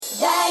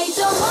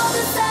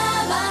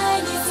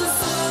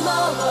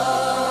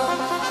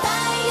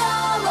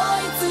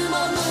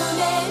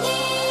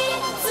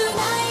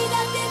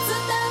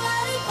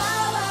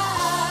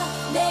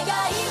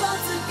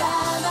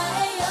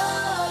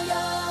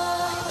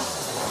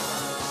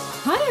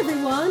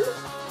everyone!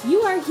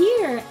 You are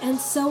here, and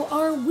so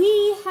are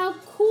we. How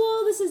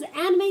cool! This is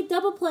Anime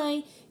Double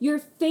Play, your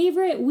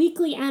favorite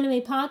weekly anime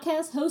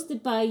podcast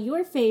hosted by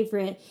your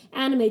favorite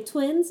anime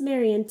twins,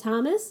 Mary and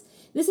Thomas.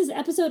 This is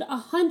episode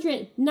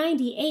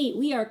 198.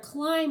 We are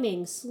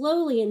climbing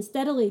slowly and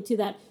steadily to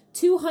that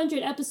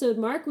 200 episode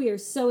mark. We are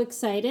so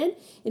excited.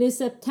 It is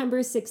September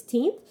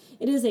 16th.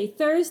 It is a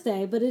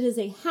Thursday, but it is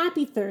a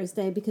happy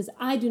Thursday because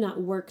I do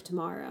not work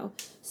tomorrow.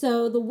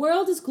 So the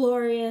world is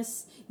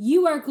glorious.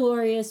 You are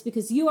glorious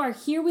because you are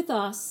here with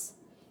us.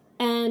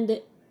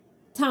 And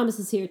Thomas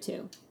is here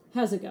too.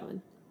 How's it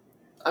going?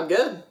 I'm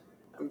good.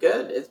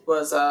 It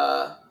was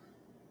a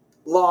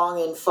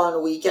long and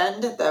fun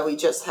weekend that we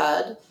just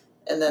had.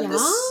 And then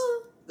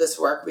this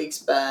work week's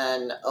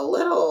been a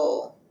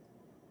little...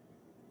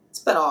 It's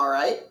been all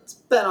right.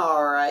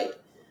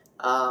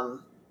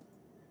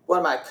 One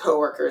of my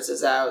coworkers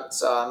is out,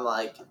 so I'm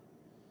like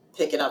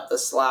picking up the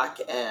slack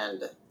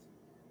and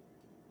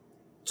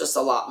just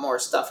a lot more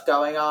stuff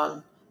going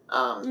on.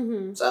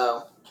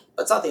 So,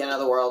 but it's not the end of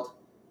the world.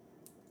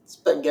 It's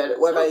been good.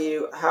 What about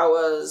you?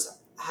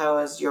 How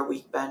has your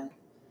week been?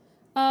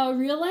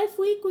 Real life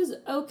week was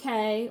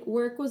okay.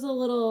 Work was a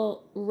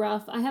little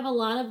rough. I have a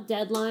lot of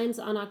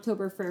deadlines on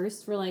October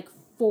 1st for like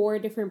 4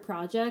 different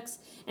projects,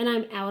 and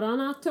I'm out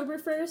on October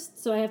 1st,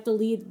 so I have to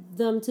lead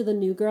them to the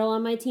new girl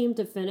on my team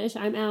to finish.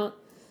 I'm out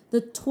the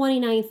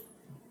 29th,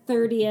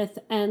 30th,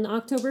 and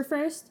October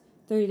 1st.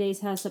 30 days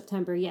has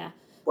September, yeah.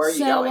 Where are you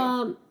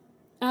going?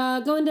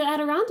 Going to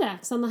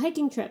Adirondacks on the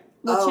hiking trip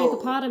with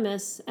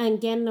Shankopotamus and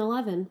Ganon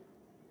 11.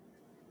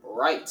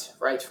 Right.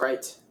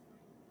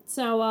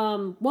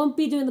 So, won't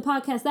be doing the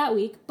podcast that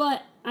week,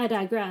 but I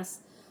digress.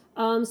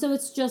 So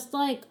it's just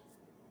like,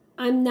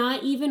 I'm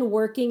not even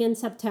working in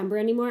September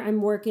anymore.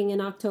 I'm working in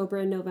October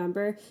and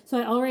November. So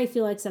I already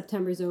feel like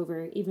September's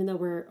over, even though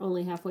we're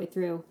only halfway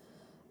through.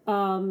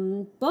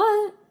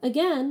 But,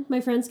 again, my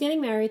friend's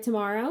getting married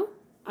tomorrow.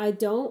 I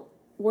don't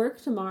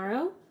work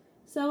tomorrow.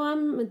 So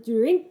I'm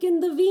drinking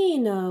the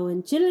vino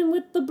and chilling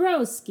with the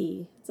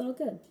broski. It's all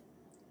good.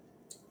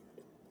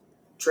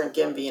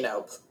 Drinking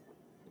vino.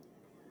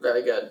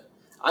 Very good.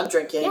 I'm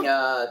drinking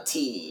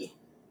tea.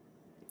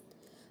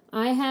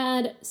 I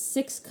had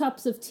 6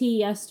 cups of tea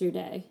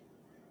yesterday.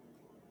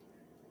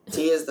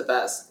 Tea is the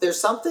best.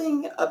 There's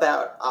something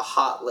about a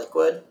hot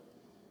liquid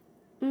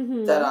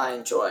that I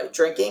enjoy.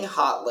 Drinking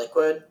hot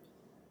liquid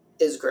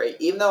is great.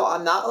 Even though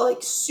I'm not, like,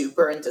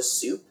 super into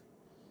soup.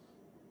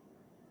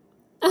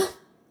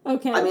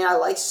 Okay. I mean, I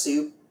like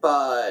soup,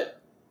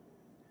 but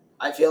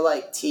I feel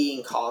like tea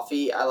and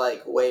coffee I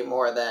like way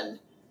more than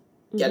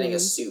getting a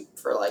soup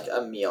for, like,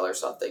 a meal or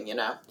something, you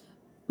know?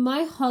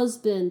 My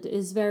husband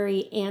is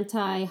very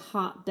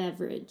anti-hot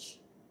beverage.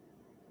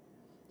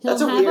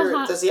 That's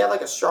weird. Does he have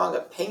like a strong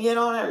opinion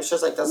on it, or it's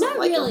just like doesn't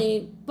like it? Not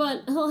really,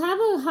 but he'll have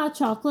a hot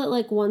chocolate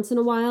like once in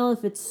a while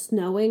if it's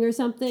snowing or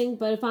something.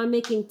 But if I'm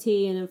making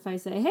tea and if I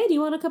say, "Hey, do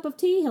you want a cup of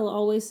tea?" he'll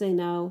always say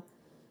no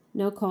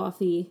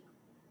coffee.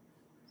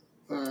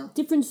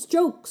 Different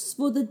strokes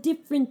for the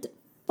different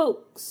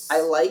folks.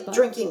 I like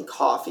drinking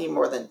coffee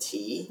more than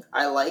tea.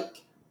 I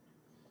like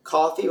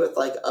coffee with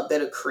like a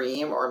bit of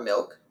cream or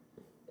milk.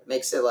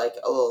 Makes it like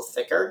a little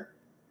thicker.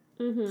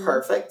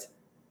 Perfect.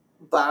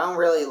 But I don't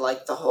really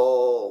like the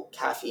whole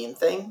caffeine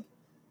thing.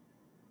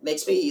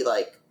 Makes me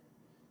like,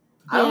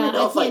 I don't even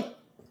know if like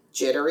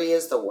jittery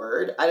is the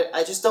word.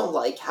 I just don't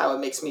like how it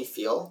makes me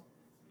feel.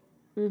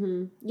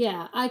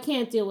 Yeah, I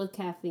can't deal with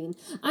caffeine.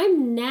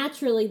 I'm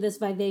naturally this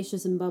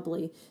vivacious and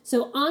bubbly.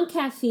 So on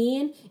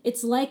caffeine,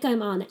 it's like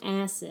I'm on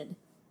acid.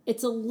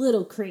 It's a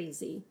little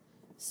crazy.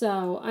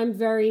 So I'm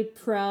very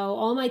pro.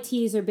 All my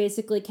teas are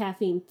basically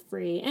caffeine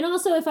free. And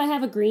also if I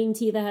have a green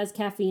tea that has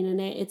caffeine in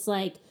it, it's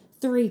like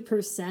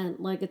 3%.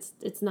 Like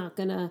it's not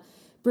gonna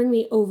bring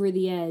me over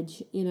the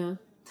edge, you know?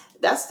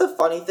 That's the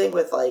funny thing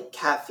with like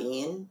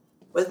caffeine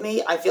with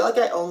me. I feel like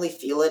I only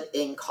feel it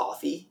in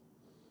coffee.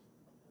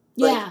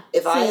 Like,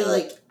 if I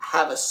like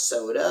have a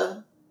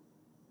soda,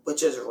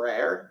 which is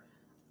rare,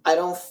 I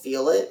don't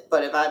feel it.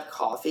 But if I have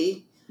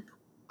coffee,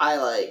 I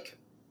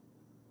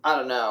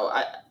don't know.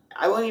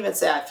 I wouldn't even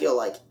say I feel,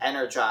 like,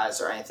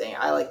 energized or anything.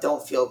 I, like,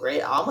 don't feel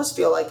great. I almost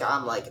feel like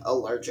I'm, like,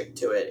 allergic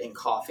to it in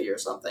coffee or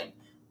something.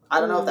 I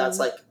don't know if that's,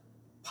 like,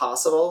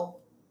 possible,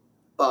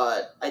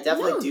 but I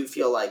definitely do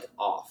feel, like,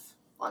 off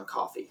on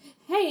coffee.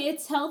 Hey,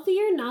 it's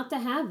healthier not to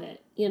have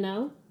it, you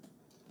know?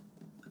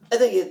 I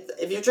think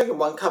if you're drinking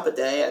 1 cup a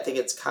day, I think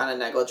it's kind of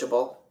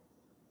negligible.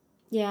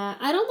 Yeah,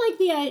 I don't like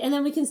and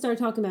then we can start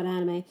talking about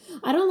anime.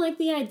 I don't like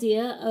the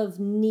idea of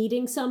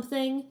needing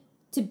something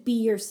to be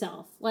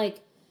yourself.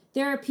 Like,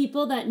 there are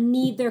people that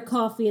need their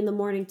coffee in the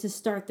morning to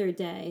start their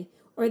day.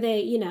 Or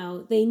they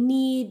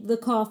need the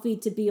coffee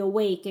to be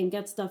awake and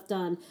get stuff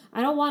done. I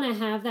don't want to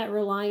have that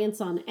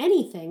reliance on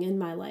anything in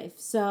my life.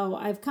 So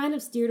I've kind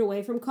of steered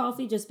away from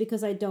coffee just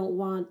because I don't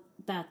want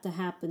that to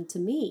happen to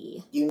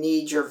me. You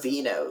need your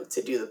vino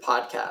to do the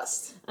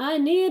podcast. I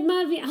need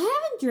my vino. I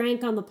haven't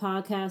drank on the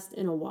podcast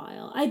in a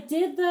while. I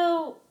did,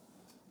 though.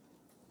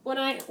 When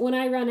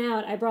I run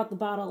out, I brought the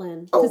bottle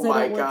in because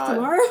I don't work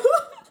tomorrow.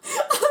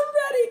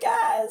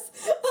 guys,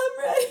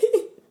 I'm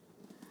ready.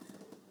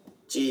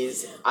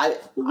 Jeez,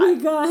 we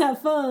gotta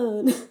have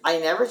fun. I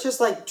never just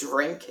like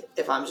drink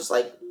if I'm just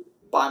like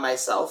by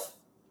myself.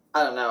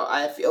 I don't know.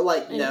 I feel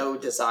like no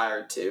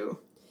desire to.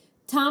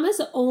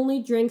 Thomas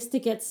only drinks to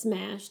get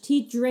smashed.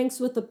 He drinks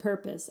with a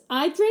purpose.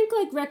 I drink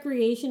like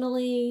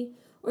recreationally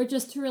or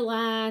just to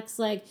relax.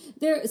 Like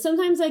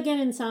sometimes I get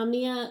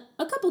insomnia.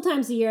 A couple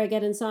times a year I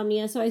get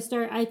insomnia, so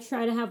I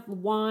try to have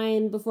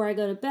wine before I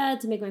go to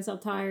bed to make myself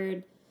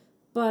tired.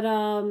 But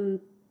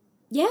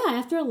yeah,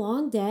 after a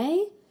long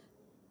day,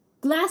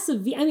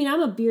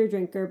 I'm a beer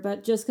drinker,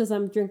 but just because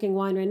I'm drinking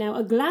wine right now,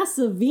 a glass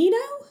of vino?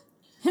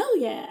 Hell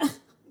yeah.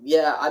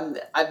 Yeah,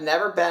 I've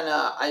never been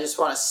I just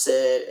want to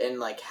sit and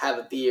like have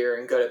a beer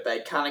and go to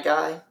bed kind of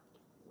guy.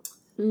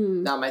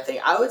 Not my thing.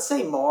 I would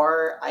say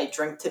more I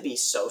drink to be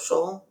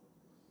social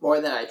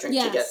more than I drink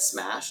to get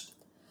smashed.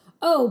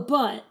 Oh,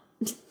 but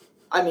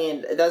I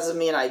mean, it doesn't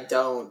mean I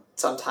don't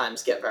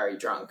sometimes get very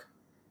drunk.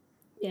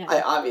 Yeah.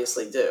 I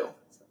obviously do.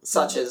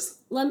 Such as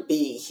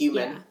being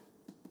human. Yeah.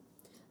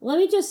 Let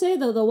me just say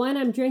though, the wine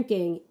I'm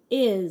drinking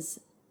is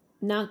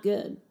not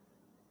good.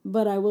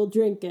 But I will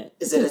drink it.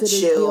 Is it a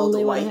chilled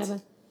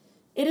white?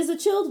 It is a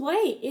chilled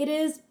white. It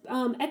is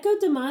Ecco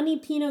Domani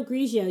Pinot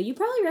Grigio. You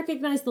probably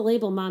recognize the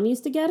label. Mom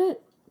used to get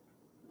it.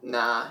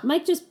 Nah.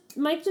 Mike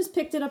just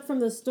picked it up from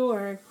the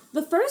store.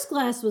 The first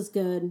glass was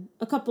good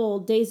a couple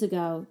days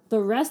ago. The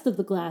rest of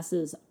the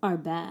glasses are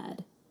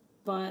bad.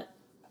 But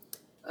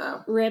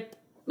rip.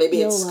 Maybe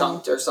YOLO. It's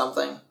skunked or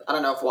something. I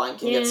don't know if wine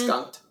can get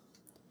skunked.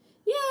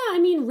 Yeah, I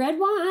mean red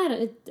wine.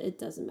 It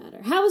doesn't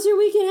matter. How was your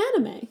week in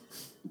anime?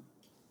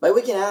 My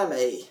week in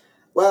anime,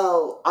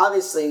 well,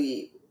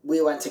 obviously,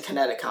 we went to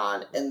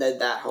Kineticon and did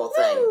that whole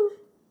thing. Woo!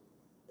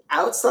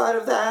 Outside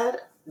of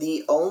that,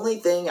 the only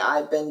thing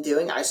I've been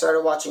doing, I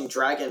started watching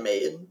Dragon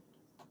Maid.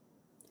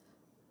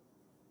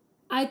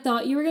 I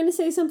thought you were going to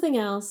say something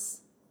else,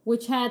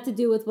 which had to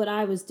do with what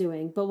I was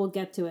doing, but we'll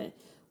get to it.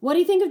 What do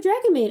you think of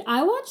Dragon Maid?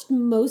 I watched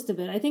most of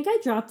it. I think I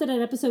dropped it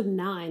at episode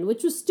 9,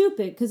 which was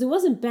stupid, because it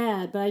wasn't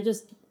bad, but I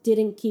just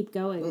didn't keep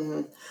going.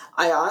 Mm-hmm.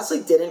 I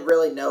honestly didn't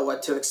really know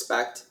what to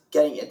expect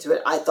getting into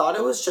it. I thought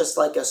it was just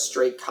like a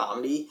straight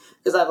comedy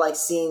because I've like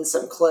seen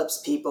some clips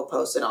people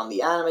posted on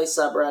the anime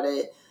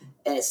subreddit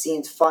and it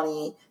seemed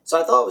funny. So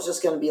I thought it was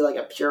just going to be like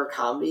a pure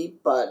comedy,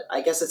 but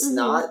I guess it's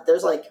not.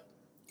 There's like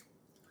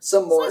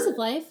some more slice of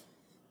life.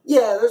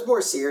 Yeah, there's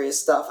more serious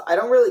stuff. I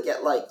don't really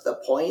get like the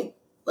point.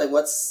 Like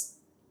what's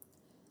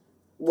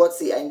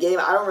the end game?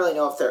 I don't really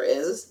know if there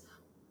is,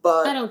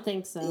 but I don't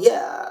think so.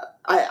 Yeah,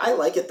 I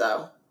like it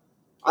though.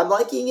 I'm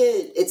liking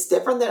it. It's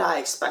different than I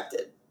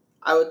expected.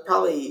 I would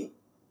probably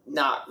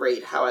not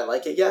rate how I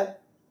like it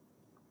yet,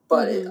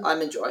 but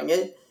I'm enjoying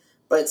it.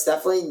 But it's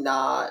definitely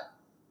not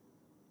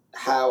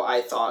how I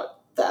thought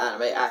the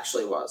anime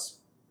actually was,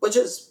 which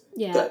is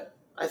good,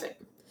 I think.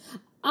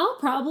 I'll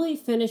probably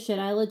finish it.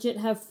 I legit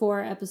have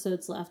 4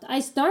 episodes left. I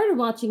started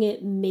watching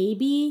it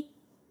maybe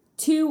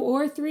 2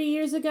 or 3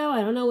 years ago. I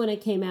don't know when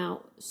it came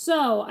out.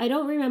 So I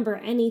don't remember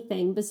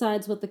anything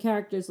besides what the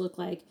characters look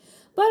like.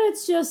 But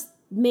it's just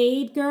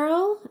maid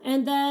girl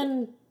and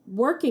then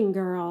working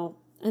girl,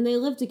 and they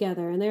live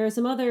together, and there are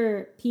some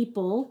other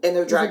people. And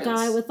they're dragons.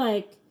 There's a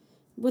guy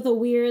with a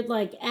weird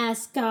like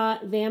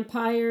ascot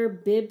vampire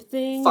bib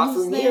thing.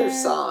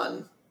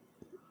 Fafnir-san.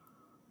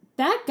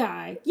 That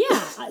guy.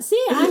 Yeah.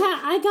 See,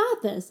 I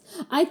got this.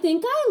 I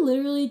think I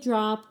literally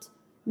dropped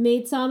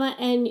Maid-sama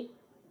and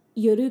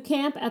Yoru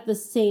Camp at the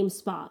same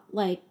spot,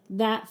 like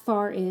that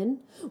far in.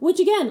 Which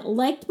again,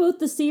 liked both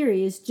the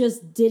series,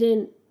 just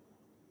didn't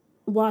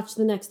watch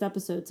the next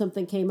episode.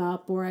 Something came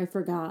up or I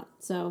forgot.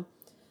 So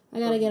I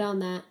gotta get on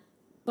that.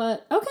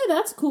 But okay,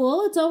 that's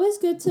cool. It's always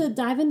good to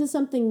dive into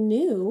something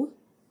new.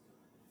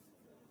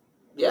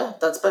 Yeah,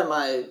 that's been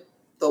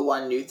the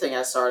one new thing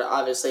I started.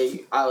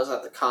 Obviously, I was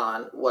at the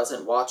con,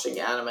 wasn't watching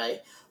anime.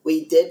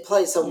 We did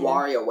play some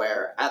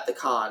WarioWare at the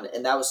con,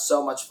 and that was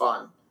so much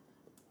fun.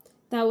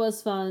 That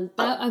was fun.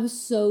 I was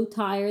so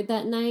tired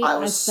that night. I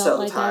felt so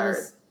like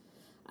tired.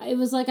 It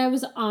was like I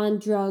was on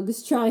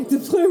drugs trying to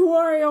play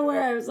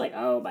WarioWare. I was like,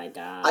 oh my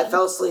god. I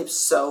fell asleep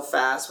so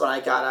fast when I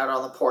got out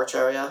on the porch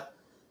area.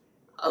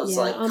 I was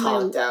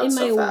conked out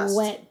so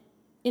fast.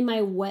 In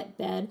my wet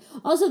bed.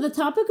 Also, the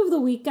topic of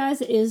the week,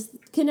 guys, is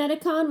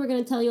Kineticon. We're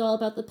going to tell you all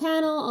about the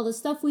panel, all the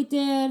stuff we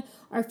did,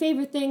 our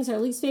favorite things, our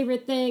least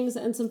favorite things,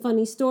 and some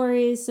funny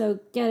stories, so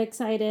get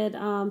excited.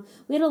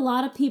 We had a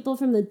lot of people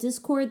from the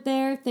Discord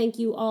there. Thank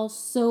you all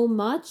so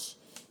much.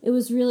 It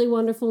was really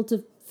wonderful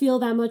to feel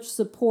that much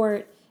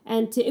support.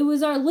 And it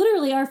was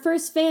literally our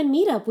first fan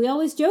meetup. We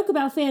always joke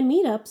about fan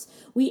meetups.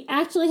 We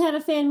actually had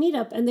a fan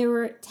meetup, and there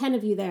were 10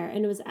 of you there,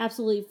 and it was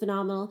absolutely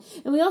phenomenal.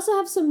 And we also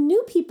have some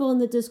new people in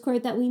the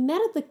Discord that we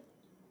met at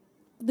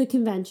the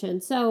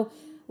convention. So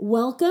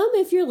welcome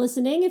if you're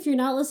listening. If you're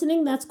not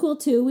listening, that's cool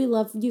too. We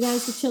love you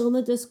guys to chill in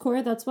the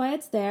Discord. That's why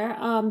it's there.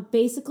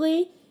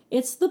 Basically,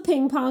 it's the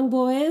Ping Pong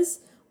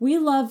Boys. We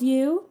love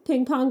you,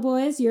 Ping Pong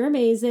Boys. You're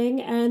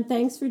amazing, and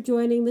thanks for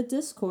joining the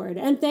Discord.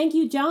 And thank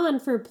you, John,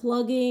 for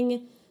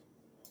plugging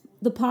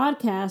the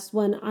podcast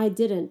when I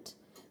didn't.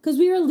 because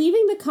we were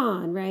leaving the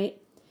con, right?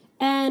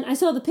 And I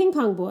saw the Ping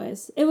Pong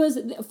Boys. It was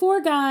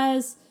 4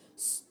 guys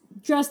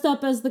dressed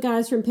up as the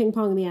guys from Ping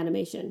Pong the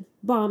Animation.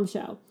 Bomb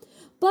show.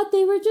 But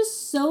they were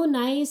just so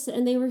nice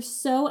and they were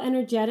so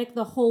energetic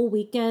the whole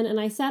weekend. And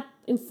I sat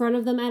in front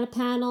of them at a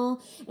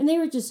panel and they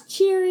were just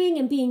cheering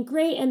and being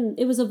great. And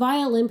it was a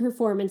violin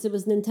performance. It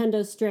was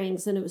Nintendo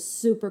strings and it was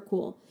super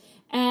cool.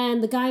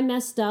 And the guy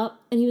messed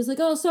up and he was like,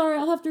 oh, sorry,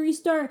 I'll have to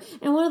restart.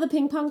 And one of the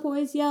Ping Pong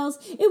Boys yells,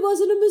 it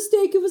wasn't a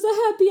mistake, it was a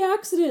happy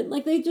accident.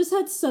 Like, they just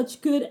had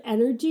such good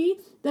energy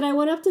that I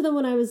went up to them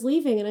when I was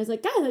leaving and I was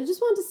like, guys, I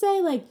just want to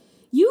say, like,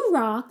 you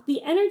rock.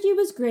 The energy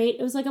was great.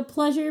 It was like a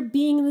pleasure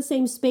being in the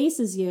same space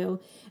as you.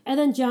 And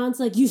then John's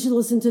like, you should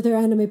listen to their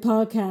anime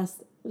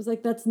podcast. I was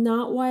like, that's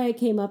not why I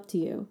came up to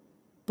you,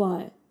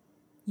 but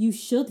you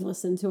should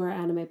listen to our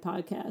anime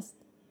podcast.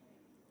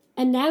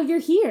 And now you're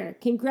here.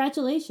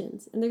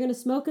 Congratulations. And they're going to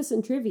smoke us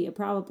in trivia,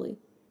 probably.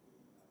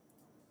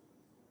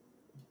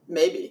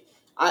 Maybe.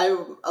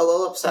 I'm a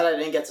little upset I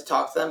didn't get to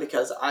talk to them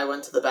because I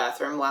went to the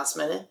bathroom last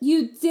minute.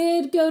 You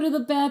did go to the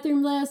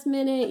bathroom last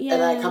minute, yeah.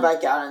 And I come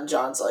back out and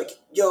John's like,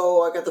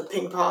 yo, I got the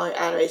Ping Pong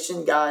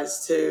Animation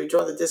guys to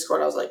join the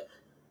Discord. I was like,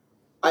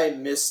 I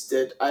missed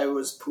it. I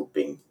was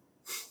pooping.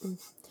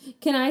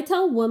 Can I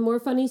tell one more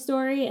funny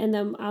story and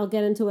then I'll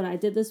get into what I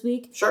did this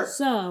week? Sure.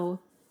 So,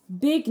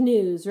 big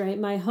news, right?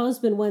 My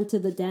husband went to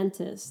the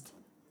dentist.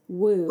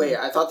 Woo. Wait,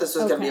 I thought this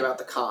was going to be about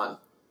the con.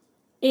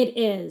 It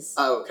is.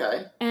 Oh,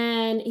 okay.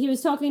 And he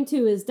was talking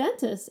to his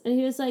dentist, and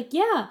he was like,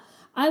 yeah,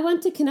 I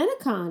went to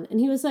Kineticon.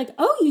 And he was like,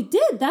 oh, you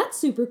did? That's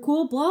super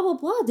cool, blah, blah,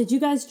 blah. Did you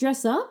guys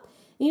dress up?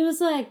 And he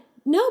was like,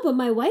 no, but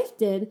my wife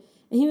did.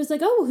 And he was like,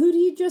 oh, who do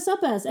you dress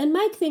up as? And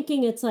Mike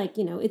thinking it's like,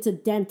 you know, it's a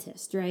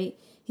dentist, right?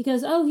 He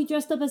goes, oh, he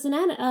dressed up as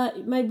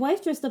my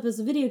wife dressed up as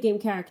a video game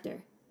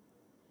character.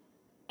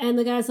 And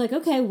the guy's like,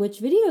 okay,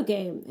 which video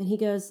game? And he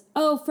goes,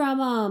 oh,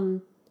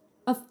 from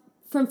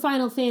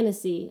Final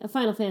Fantasy, a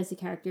Final Fantasy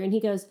character. And he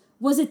goes,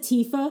 was it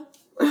Tifa?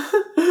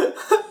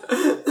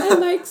 And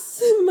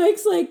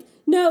Mike's like,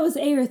 no, it was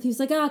Aerith. He was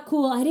like,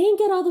 cool. I didn't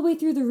get all the way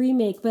through the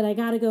remake, but I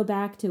got to go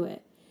back to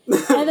it.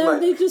 And then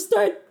they just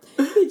start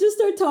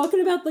talking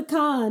about the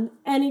con.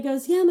 And he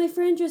goes, yeah, my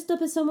friend dressed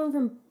up as someone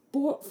from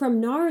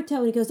Naruto.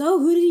 And he goes, oh,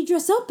 who did he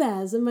dress up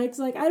as? And Mike's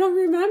like, I don't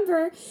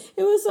remember.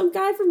 It was some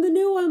guy from the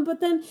new one,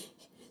 but then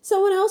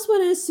someone else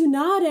went as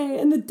Tsunade,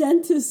 and the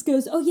dentist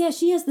goes, oh yeah,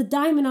 she has the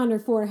diamond on her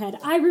forehead.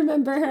 I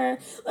remember her.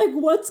 Like,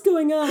 what's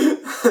going on?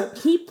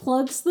 He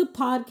plugs the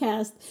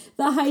podcast.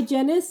 The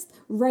hygienist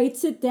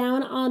writes it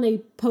down on a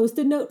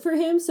Post-it note for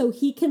him so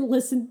he can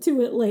listen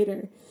to it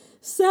later.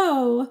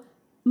 So,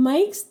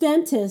 Mike's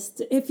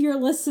dentist, if you're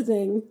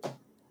listening,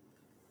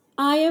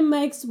 I am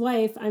Mike's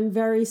wife. I'm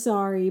very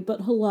sorry,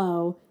 but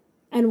hello,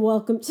 and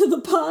welcome to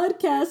the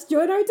podcast.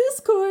 Join our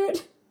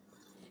Discord.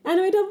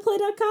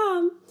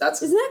 AnimeDoublePlay.com.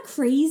 Isn't that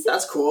crazy?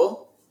 That's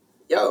cool.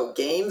 Yo,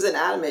 games and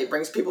anime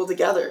brings people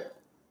together.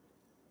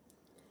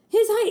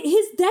 His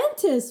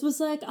dentist was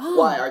like, oh.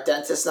 Why, are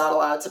dentists not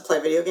allowed to play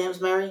video games,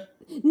 Mary?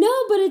 No,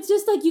 but it's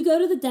just like you go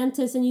to the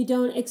dentist and you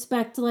don't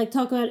expect to like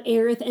talk about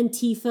Aerith and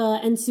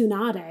Tifa and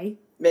Tsunade.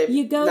 Maybe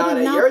you go not to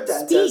at not your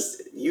dentist.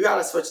 Speak. You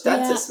gotta switch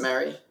dentists, yeah.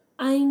 Mary.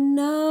 I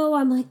know.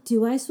 I'm like,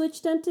 do I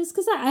switch dentists?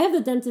 Because I have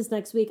the dentist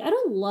next week. I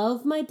don't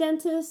love my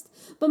dentist,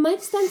 but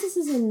Mike's dentist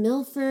is in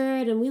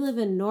Milford, and we live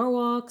in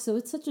Norwalk, so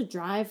it's such a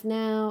drive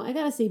now. I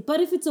gotta see.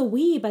 But if it's a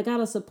weeb, I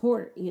gotta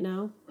support, you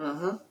know?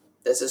 Mm-hmm.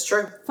 This is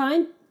true.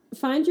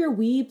 Find your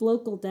weeb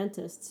local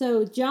dentist.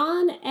 So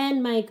John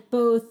and Mike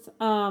both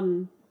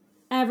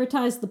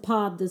advertised the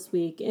pod this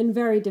week in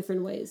very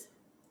different ways.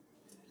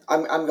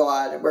 I'm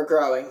glad we're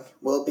growing.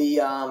 We'll be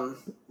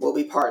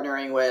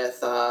partnering with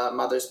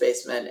Mother's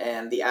Basement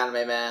and the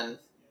Anime Man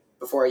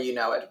before you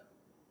know it.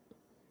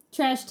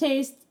 Trash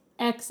Taste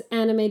X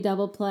Anime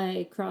Double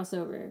Play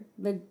crossover,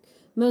 the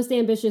most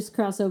ambitious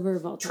crossover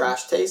of all time.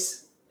 Trash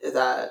Taste, is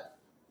that?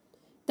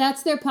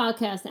 That's their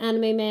podcast,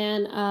 Anime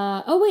Man.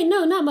 Oh wait,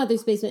 no, not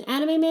Mother's Basement.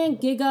 Anime Man,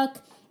 Giguk,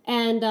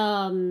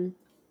 and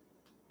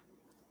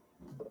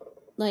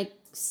like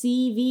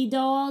CV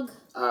Dog.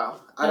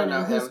 Oh, I don't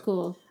know him. He's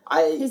cool.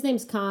 His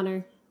name's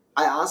Connor.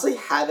 I honestly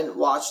haven't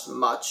watched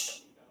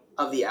much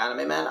of the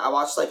Anime Man. I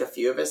watched like a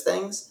few of his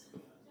things.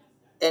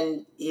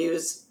 And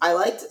I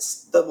liked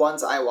the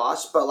ones I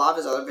watched, but a lot of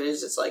his other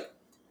videos, it's like,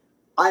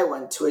 I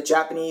went to a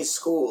Japanese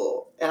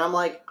school. And I'm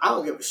like, I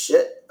don't give a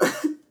shit.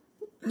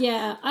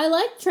 Yeah, I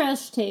like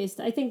Trash Taste.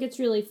 I think it's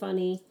really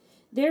funny.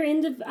 I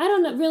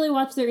don't really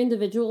watch their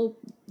individual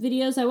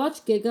videos. I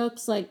watch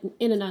Giguk's like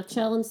in a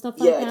nutshell and stuff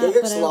like that. Yeah,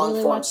 Giguk's long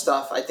form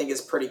stuff I think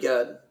is pretty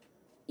good.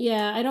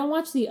 Yeah, I don't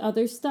watch the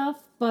other stuff,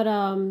 but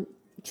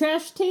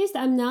Trash Taste,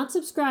 I'm not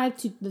subscribed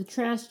to the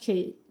Trash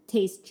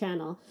Taste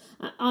channel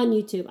on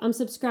YouTube. I'm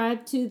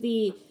subscribed to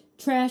the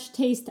Trash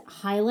Taste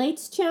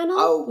Highlights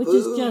channel, which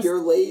is just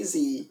you're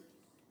lazy.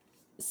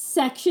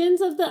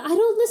 Sections of I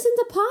don't listen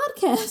to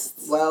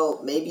podcasts.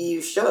 Well, maybe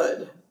you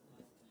should.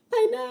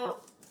 I know.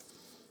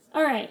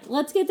 All right,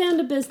 let's get down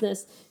to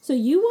business. So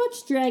you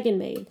watched Dragon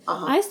Maid.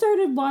 Uh-huh. I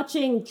started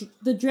watching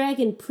The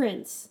Dragon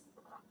Prince.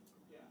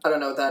 I don't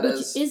know what that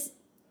is.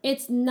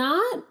 It's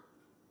not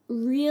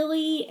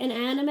really an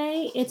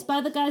anime. It's by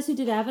the guys who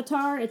did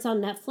Avatar. It's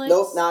on Netflix.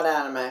 Nope, not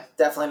anime.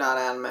 Definitely not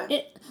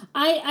anime.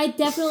 I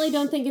definitely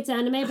don't think it's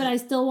anime, but I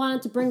still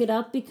wanted to bring it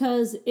up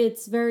because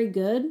it's very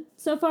good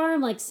so far.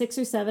 I'm like 6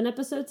 or 7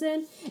 episodes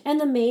in. And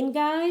the main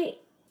guy,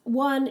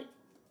 1,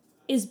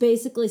 is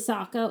basically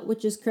Sokka,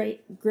 which is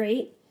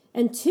great.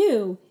 And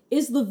 2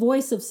 is the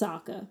voice of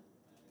Sokka.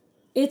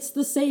 It's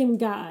the same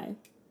guy.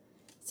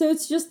 So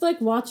it's just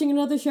like watching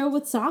another show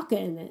with Sokka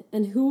in it.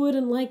 And who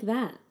wouldn't like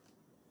that?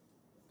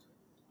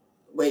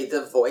 Wait,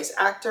 the voice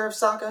actor of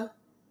Sokka?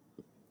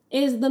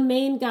 Is the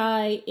main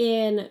guy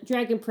in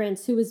Dragon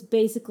Prince, who is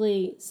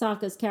basically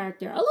Sokka's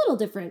character. A little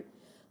different,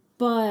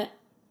 but...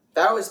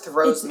 That always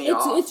throws me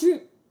off.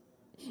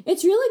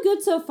 It's really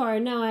good so far.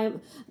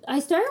 No, I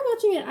started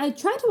watching it. I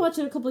tried to watch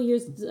it a couple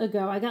years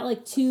ago. I got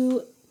like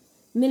 2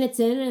 minutes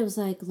in, and it was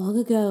like, long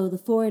ago, the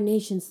 4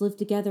 nations lived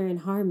together in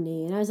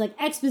harmony. And I was like,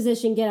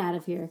 exposition, get out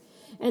of here.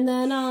 And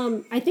then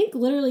I think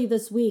literally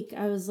this week,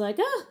 I was like,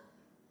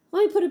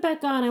 let me put it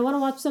back on. I want to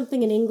watch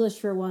something in English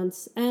for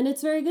once. And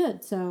it's very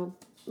good, so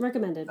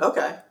recommended.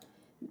 Okay.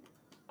 Is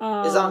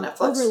it on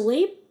Netflix?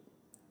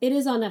 It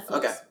is on Netflix.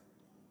 Okay.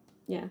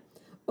 Yeah.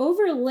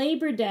 Over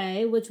Labor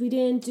Day, which we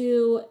didn't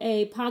do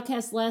a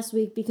podcast last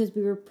week because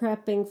we were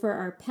prepping for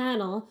our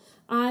panel,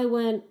 I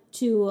went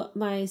to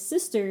my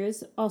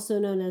sister's, also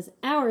known as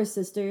our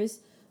sisters,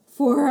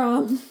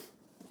 for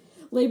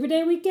Labor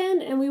Day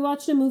weekend, and we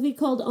watched a movie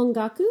called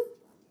Ongaku,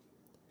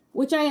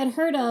 which I had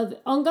heard of.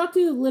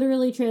 Ongaku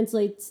literally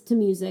translates to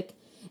music,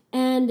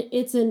 and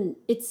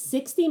it's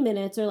 60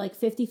 minutes or like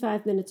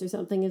 55 minutes or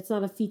something. It's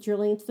not a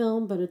feature-length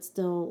film, but it's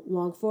still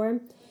long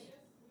form.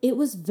 It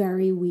was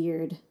very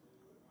weird.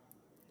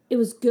 It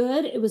was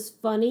good. It was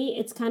funny.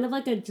 It's kind of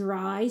like a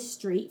dry,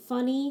 straight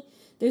funny.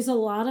 There's a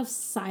lot of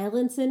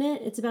silence in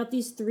it. It's about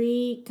these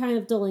 3 kind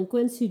of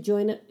delinquents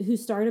who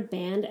start a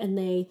band, and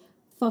they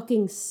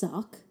fucking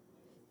suck.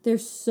 They're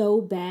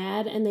so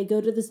bad, and they go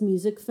to this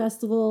music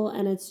festival,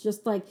 and it's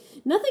just like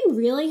nothing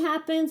really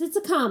happens. It's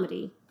a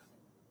comedy,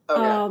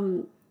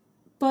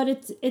 but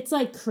it's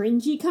like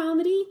cringy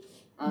comedy.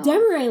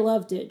 Demaray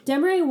loved it.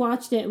 Demaray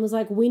watched it and was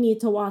like, "We need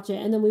to watch it,"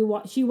 and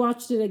then she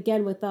watched it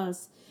again with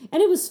us,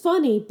 and it was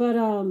funny, but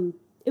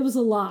it was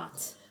a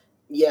lot.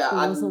 Yeah,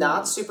 I'm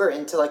not super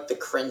into like the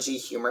cringy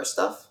humor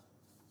stuff.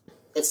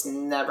 It's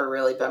never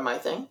really been my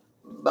thing,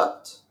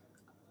 but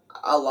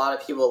a lot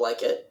of people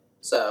like it.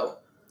 So,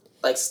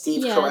 like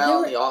Steve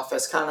Carell in The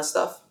Office kind of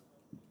stuff.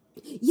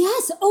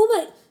 Yes. Oh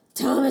my,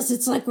 Thomas,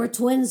 it's like we're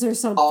twins or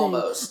something.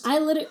 Almost.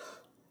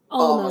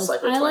 Almost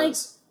like we're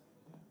twins.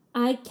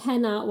 I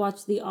cannot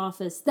watch The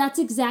Office. That's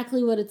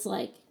exactly what it's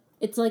like.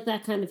 It's like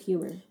that kind of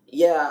humor.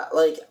 Yeah,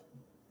 like,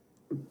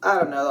 I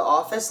don't know. The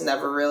Office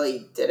never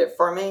really did it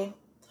for me.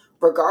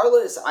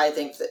 Regardless, I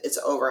think that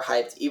it's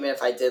overhyped, even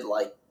if I did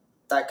like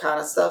that kind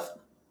of stuff.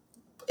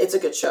 It's a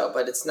good show,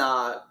 but it's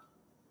not...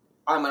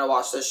 I'm going to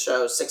watch this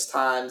show 6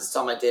 times. It's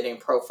on my dating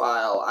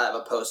profile. I have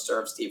a poster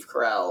of Steve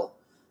Carell.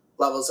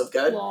 Levels of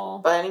good,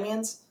 by any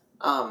means.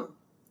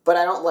 But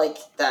I don't like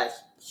that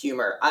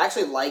humor. I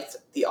actually liked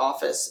The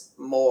Office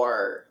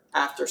more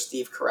after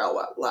Steve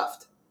Carell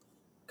left.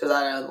 Because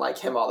I didn't like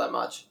him all that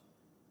much.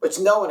 Which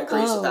no one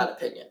agrees with that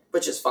opinion,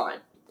 which is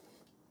fine.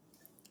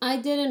 I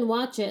didn't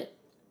watch it.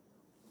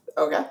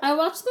 Okay. I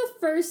watched the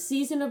first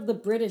season of The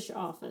British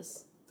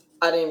Office.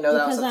 I didn't even know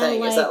that was a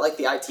thing. Is that like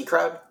the IT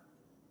Crowd?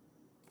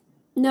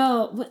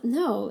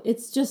 No,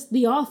 it's just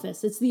The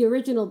Office. It's the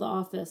original The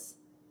Office.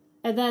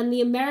 And then the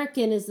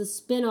American is the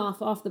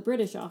spin-off off the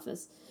British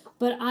Office.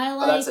 But I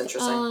like that's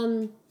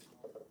interesting.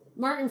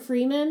 Martin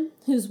Freeman,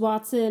 who's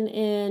Watson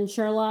in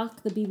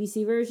Sherlock, the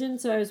BBC version.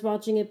 So I was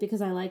watching it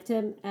because I liked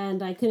him,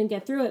 and I couldn't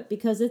get through it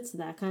because it's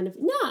that kind of...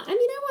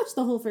 I watched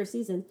the whole first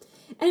season.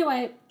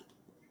 Anyway,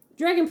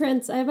 Dragon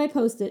Prince, I have my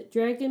post-it.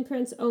 Dragon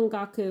Prince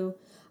Ongaku.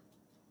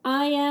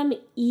 I am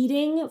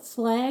eating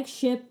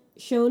flagship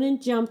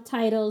Shonen Jump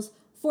titles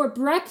for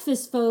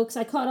breakfast, folks.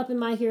 I caught up in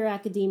My Hero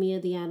Academia,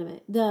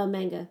 the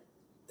manga.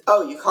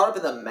 Oh, you caught up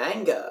in the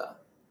manga?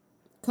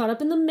 Caught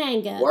up in the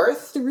manga.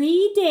 Worth?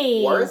 3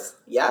 days.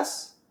 Worth?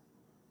 Yes?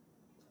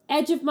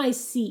 Edge of my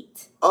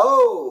seat.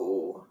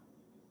 Oh.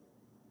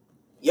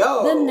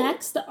 Yo. The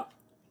next...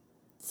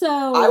 So...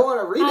 I want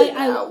to read it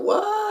now.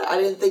 What? I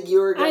didn't think you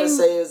were going to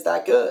say it was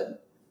that good.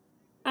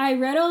 I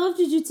read all of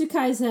Jujutsu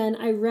Kaisen.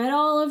 I read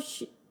all of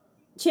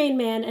Chain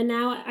Man. And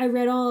now I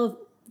read all of...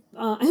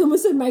 I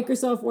almost said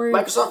Microsoft Word.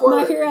 Microsoft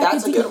Word.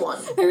 That's a good one.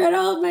 I read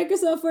all of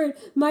Microsoft Word.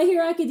 My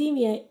Hero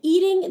Academia.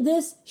 Eating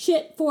this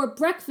shit for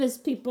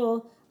breakfast,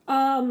 people.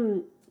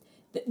 The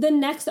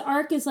next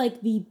arc is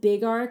like the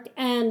big arc.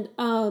 And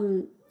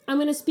I'm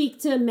going to speak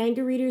to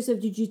manga readers of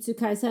Jujutsu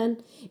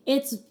Kaisen.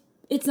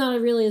 It's not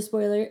really a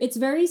spoiler. It's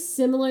very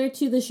similar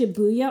to the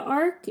Shibuya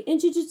arc in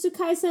Jujutsu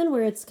Kaisen,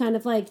 where it's kind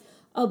of like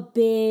a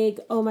big,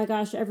 oh my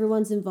gosh,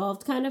 everyone's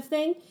involved kind of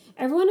thing.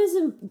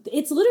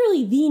 It's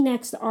literally the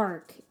next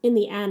arc in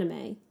the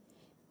anime.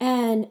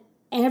 And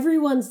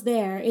everyone's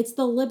there. It's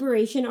the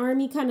Liberation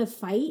Army kind of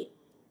fight.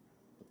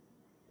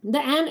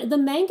 The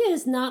manga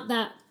is not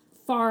that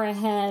far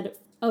ahead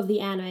of the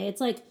anime.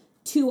 It's like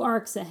 2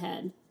 arcs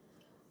ahead.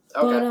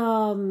 Okay.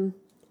 But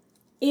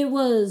it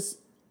was,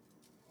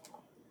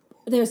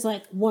 there's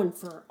like one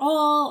for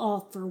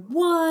all for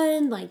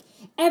one. Like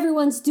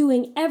everyone's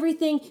doing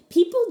everything.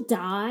 People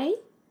die.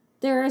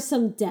 There are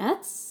some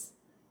deaths.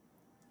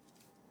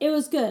 It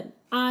was good.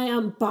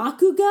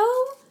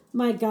 Bakugo.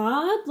 My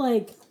God,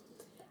 like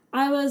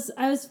I was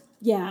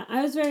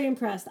very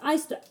impressed.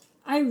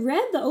 I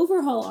read the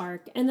overhaul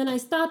arc, and then I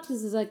stopped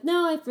because it's like,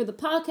 no, for the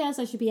podcast,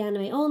 I should be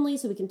anime only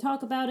so we can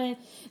talk about it.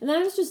 And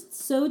then I was just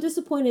so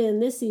disappointed in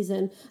this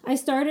season. I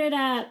started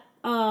at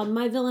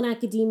My Villain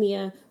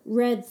Academia,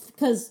 read,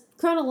 because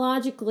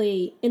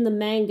chronologically in the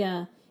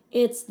manga,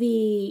 it's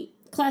the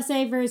Class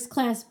A versus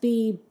Class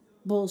B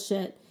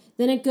bullshit.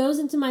 Then it goes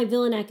into My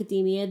Villain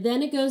Academia,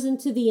 then it goes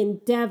into the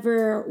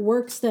Endeavor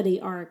work study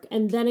arc,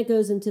 and then it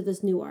goes into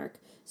this new arc.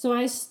 So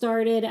I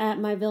started at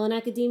My Villain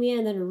Academia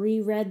and then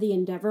reread the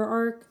Endeavor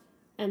arc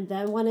and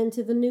then went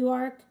into the new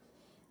arc.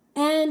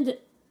 And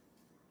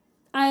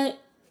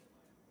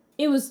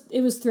it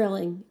was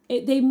thrilling.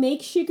 They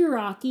make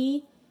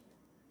Shigaraki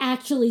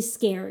actually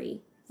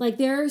scary. Like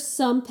there are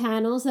some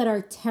panels that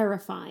are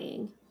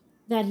terrifying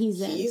that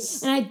he's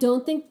in. And I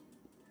don't think...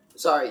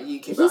 Sorry, you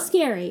keep going. He's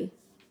scary.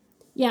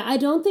 Yeah, I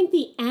don't think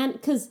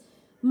because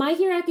My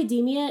Hero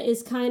Academia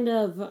is kind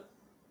of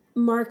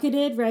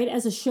marketed, right,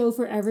 as a show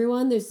for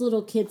everyone. There's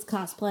little kids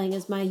cosplaying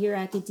as My Hero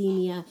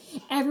Academia.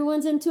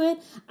 Everyone's into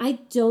it. I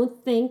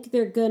don't think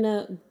they're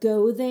gonna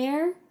go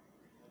there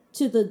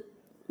to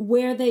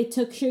where they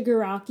took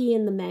Shigaraki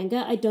in the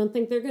manga. I don't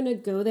think they're gonna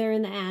go there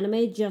in the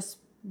anime just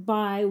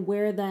by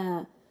where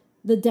the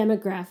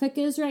demographic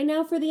is right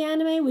now for the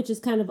anime, which is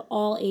kind of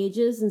all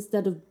ages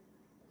instead of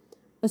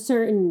a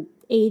certain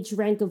age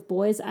rank of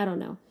boys. I don't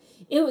know.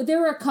 There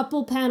were a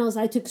couple panels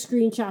I took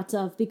screenshots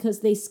of because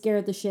they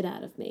scared the shit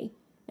out of me.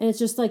 And it's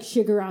just like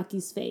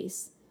Shigaraki's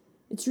face.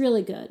 It's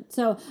really good.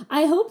 So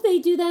I hope they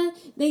do that.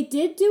 They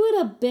did do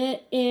it a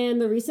bit in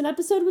the recent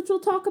episode, which we'll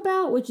talk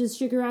about, which is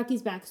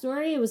Shigaraki's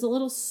backstory. It was a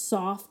little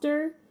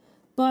softer,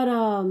 but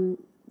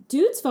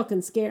dude's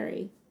fucking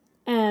scary.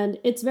 And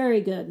it's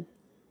very good.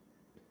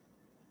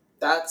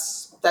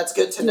 That's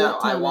good to know.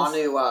 I want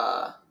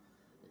to,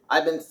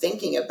 I've been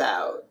thinking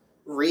about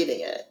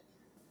reading it.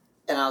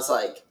 And I was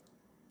like,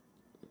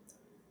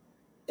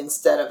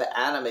 instead of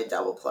anime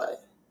double play,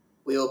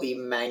 we will be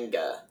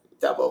manga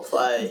double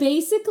play.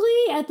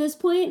 Basically, at this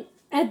point,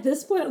 here's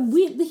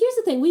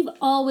the thing. We've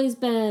always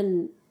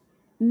been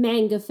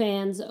manga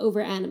fans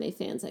over anime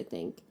fans, I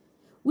think.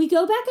 We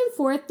go back and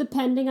forth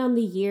depending on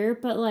the year,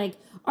 but like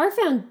our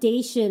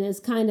foundation is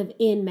kind of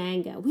in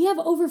manga. We have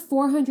over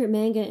 400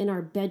 manga in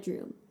our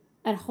bedroom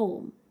at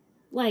home.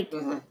 Like,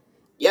 mm-hmm.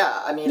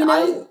 Yeah, I mean, you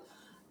know,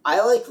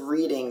 I like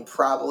reading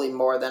probably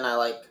more than I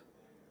like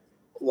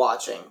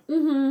watching.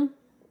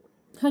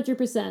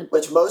 100%.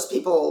 Which most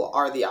people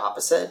are the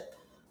opposite,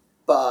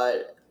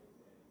 but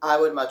I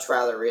would much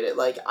rather read it.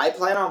 Like, I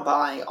plan on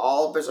buying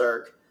all of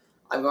Berserk.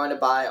 I'm going to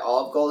buy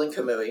all of Golden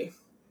Kamuy.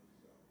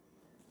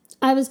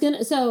 I was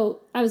gonna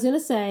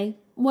say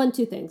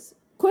two things.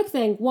 Quick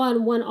thing.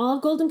 One, when all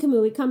of Golden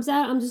Kamuy comes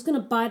out, I'm just gonna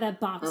buy that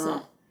box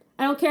set.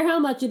 I don't care how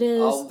much it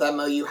is. All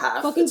Venmo you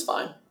have, it's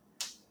fine.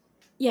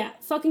 Yeah,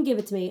 fucking give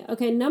it to me.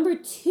 Okay, number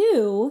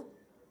 2,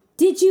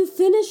 did you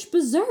finish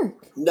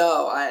Berserk?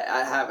 No,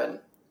 I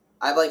haven't.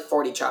 I have like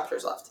 40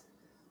 chapters left.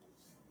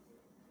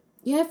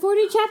 You had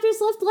 40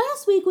 chapters left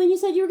last week when you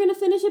said you were going to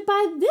finish it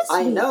by this week.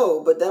 I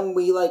know, but then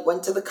we like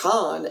went to the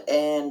con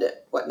and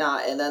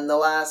whatnot, and then the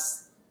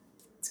last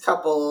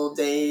couple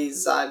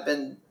days I've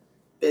been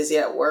busy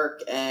at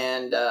work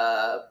and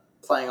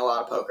playing a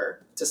lot of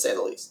poker, to say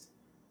the least.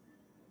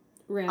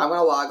 Right. I'm going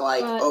to log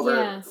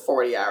over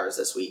 40 hours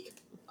this week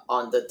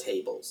on the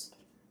tables.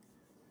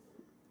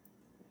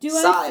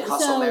 Side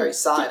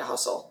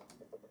hustle.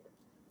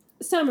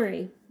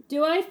 Summary.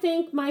 Do I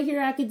think My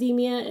Hero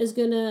Academia is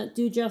going to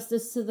do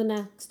justice to the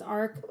next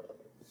arc?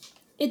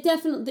 It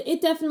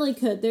definitely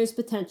could. There's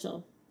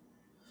potential.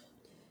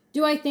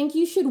 Do I think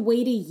you should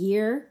wait a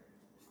year?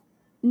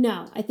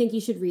 No, I think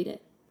you should read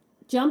it.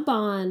 Jump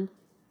on,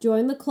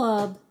 join the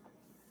club.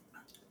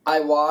 I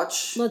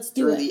watch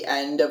through the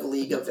end of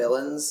League of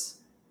Villains,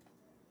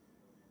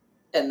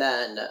 and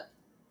then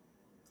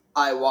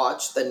I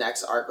watch the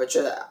next arc, which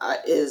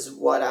is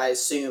what I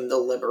assume the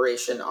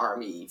Liberation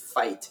Army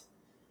fight.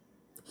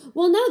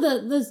 Well, no,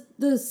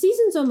 the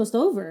season's almost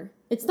over.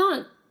 It's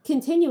not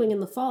continuing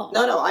in the fall.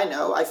 No, I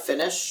know. I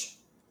finish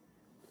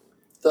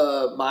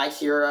the My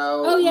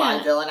Hero,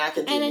 My Villain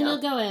Academia. And then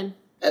you'll go in.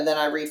 And then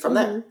I read from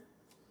there.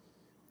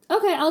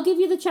 Okay, I'll give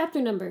you the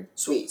chapter number.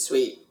 Sweet.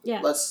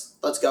 Yeah. Let's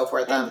go for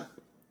it then.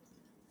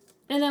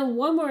 And then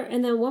one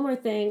more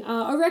thing.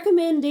 A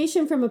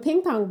recommendation from a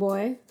ping pong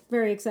boy.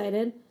 Very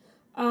excited.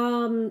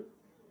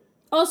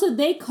 Also,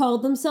 they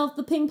called themselves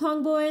the Ping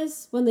Pong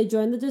Boys when they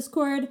joined the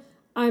Discord.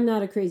 I'm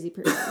not a crazy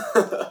person.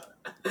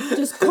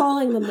 Just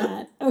calling them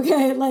that.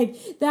 Okay,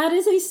 like that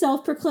is a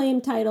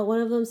self-proclaimed title.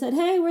 One of them said,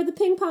 "Hey, we're the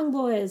Ping Pong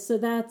Boys," so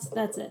that's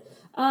it.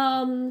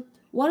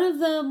 one of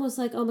them was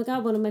like, oh my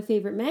god, one of my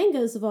favorite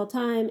mangas of all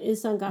time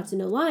is Sangatsu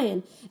no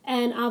Lion.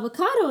 And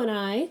Avocado and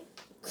I,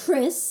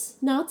 Chris,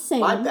 not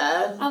Sam. My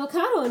bad.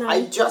 Avocado and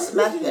I just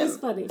met him. It's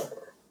funny.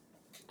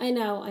 I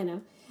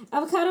know.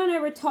 Avocado and I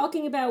were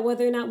talking about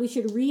whether or not we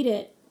should read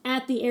it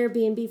at the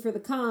Airbnb for the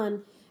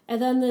con.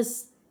 And then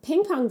this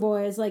ping pong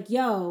boy is like,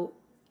 yo,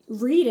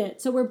 read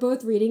it. So we're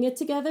both reading it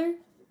together.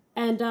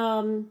 And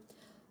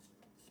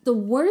the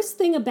worst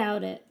thing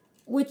about it,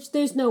 which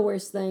there's no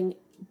worst thing,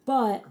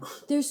 but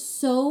there's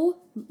so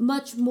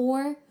much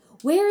more.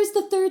 Where is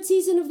the third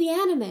season of the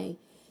anime?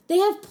 They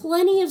have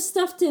plenty of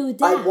stuff to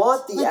adapt. I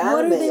want the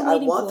anime. I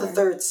want for? the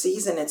third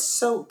season. It's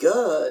so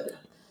good.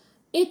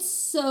 It's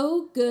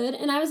so good.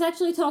 And I was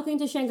actually talking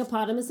to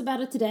Shangopotamus about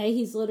it today.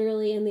 He's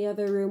literally in the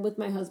other room with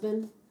my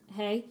husband.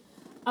 Hey.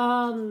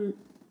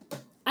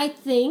 I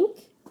think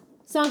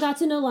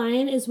Sangatsu no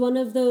Lion is one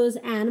of those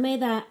anime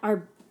that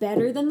are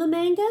better than the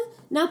manga.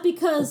 Not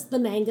because the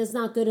manga's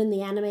not good and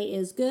the anime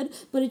is good,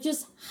 but it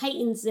just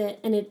heightens it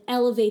and it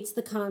elevates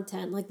the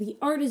content. Like, the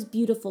art is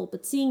beautiful,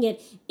 but seeing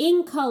it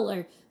in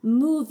color,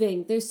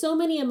 moving, there's so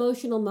many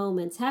emotional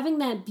moments. Having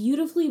that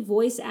beautifully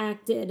voice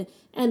acted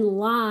and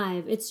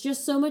live, it's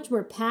just so much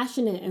more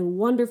passionate and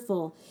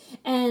wonderful.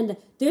 And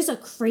there's a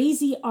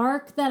crazy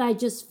arc that I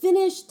just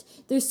finished.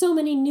 There's so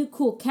many new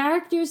cool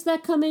characters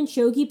that come in,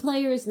 shogi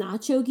players,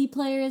 not shogi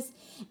players.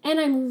 And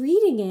I'm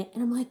reading it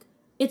and I'm like,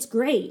 it's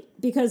great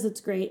because it's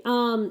great.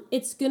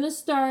 It's going to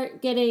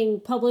start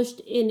getting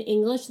published in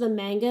English, the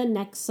manga,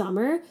 next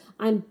summer.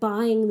 I'm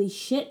buying the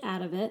shit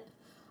out of it.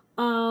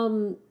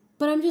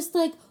 But I'm just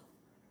like,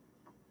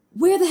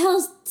 where the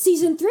hell's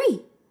season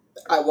 3?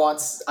 I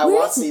want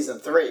season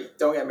 3.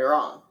 Don't get me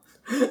wrong.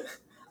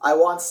 I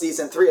want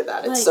season 3 of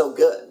that. It's so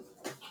good.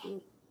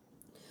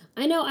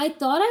 I know. I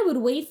thought I would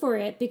wait for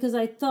it because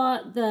I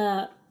thought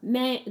the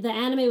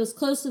anime was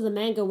close to the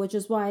manga, which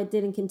is why I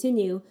didn't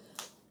continue.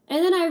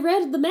 And then I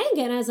read the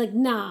manga and I was like,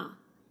 nah,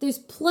 there's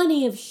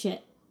plenty of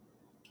shit.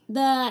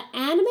 The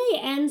anime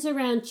ends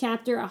around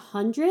chapter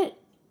 100.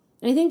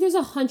 And I think there's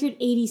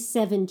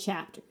 187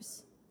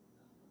 chapters.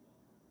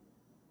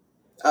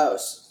 Oh,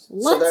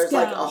 so there's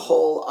like a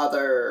whole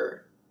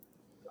other,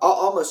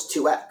 almost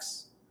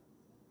 2x.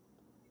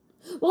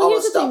 Well,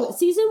 here's the thing.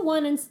 Season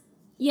 1 and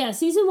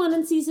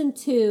Season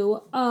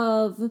 2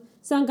 of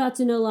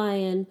Sangatsu no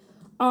Lion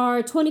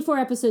are 24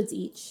 episodes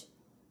each.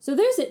 So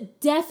there's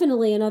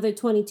definitely another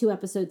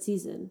 22-episode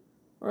season.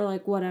 Or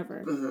like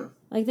whatever. Mm-hmm.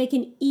 Like they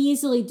can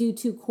easily do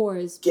 2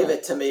 cores. Give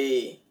it to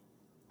me.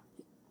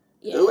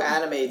 Yeah. Who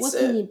animates what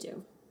it? What can you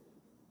do?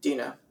 Do you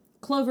know?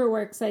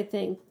 Cloverworks, I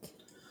think.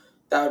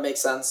 That would make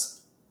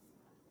sense.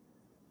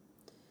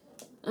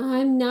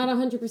 I'm not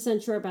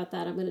 100% sure about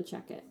that. I'm going to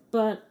check it.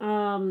 But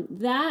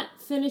that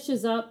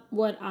finishes up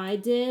what I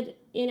did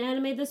in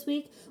anime this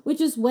week,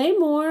 which is way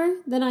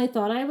more than I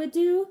thought I would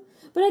do.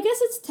 But I guess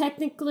it's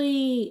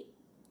technically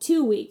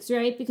 2 weeks,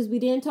 right? Because we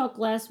didn't talk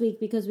last week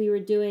because we were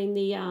doing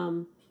the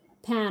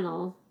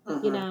panel,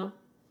 you know?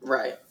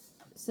 Right.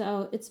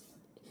 So it's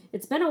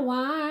been a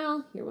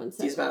while. Here, one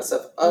second. These amount of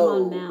stuff.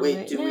 Oh,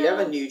 wait, do we have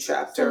a new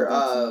chapter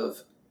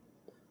of...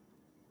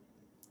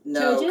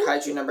 No, Chojin?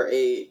 Kaiju number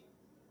 8.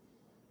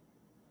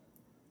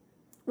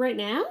 Right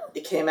now?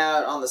 It came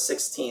out on the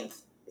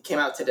 16th. It came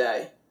out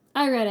today.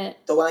 I read it.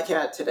 The one that came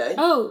out today?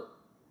 Oh.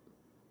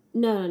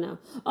 No.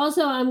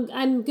 Also, I'm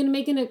going to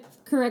make a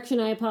correction.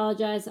 I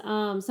apologize.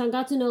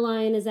 Sangatsu no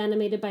Lion is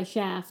animated by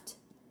Shaft.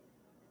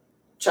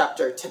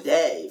 Chapter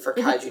today for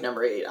Kaiju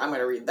number 8. I'm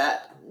going to read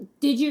that.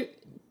 Did you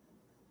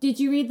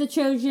read the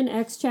Chojin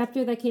X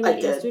chapter that came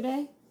out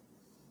yesterday?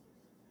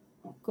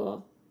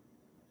 Cool.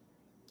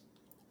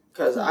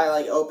 Because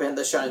I opened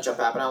the Shonen Jump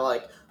app and I'm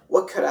like,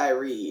 what could I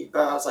read?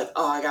 But I was like,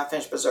 I got to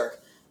finish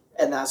Berserk.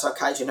 And then I saw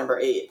Kaiju number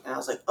 8. And I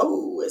was like,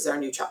 oh, is there a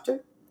new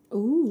chapter?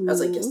 Ooh. I was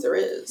like, yes, there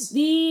is.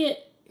 The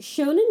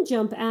Shonen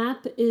Jump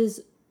app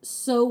is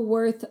so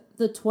worth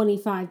the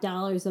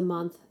 $25 a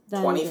month.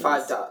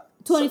 $25.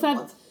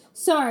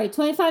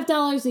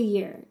 $25 a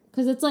year.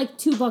 Because it's like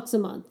 $2 a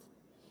month.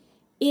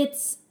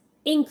 It's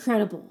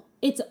incredible.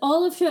 It's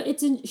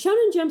it's in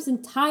Shonen Jump's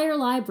entire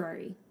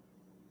library.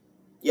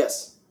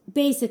 Yes.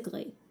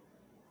 Basically.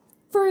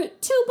 For $2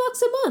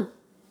 a month.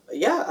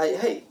 Yeah,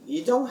 hey,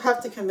 you don't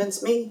have to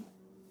convince me.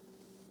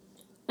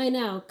 I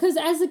know. Because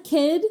as a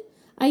kid,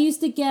 I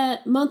used to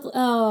get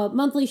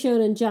monthly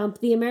Shonen Jump,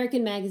 the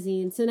American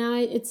magazine. So now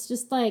it's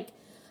just like,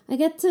 I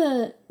get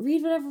to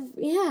read whatever.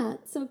 Yeah,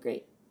 it's so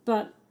great.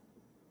 But,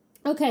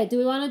 okay, do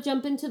we want to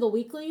jump into the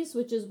weeklies,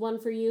 which is 1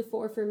 for you,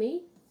 4 for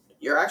me?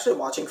 You're actually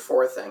watching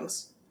 4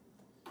 things.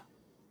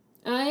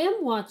 I am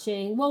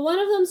watching. Well, one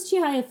of them's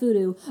Chihaya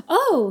Furu.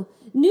 Oh,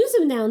 news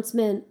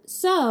announcement.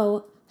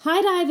 So,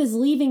 High Dive is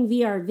leaving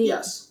VRV.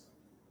 Yes.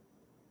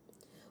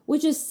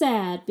 Which is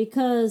sad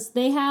because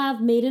they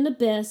have Made in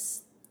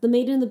Abyss, the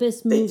Made in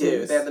Abyss movie. They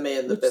do. They have the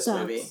Made in Abyss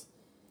movie.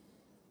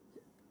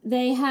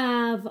 They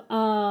have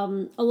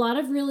a lot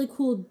of really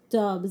cool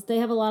dubs. They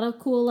have a lot of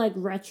cool,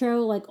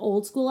 retro,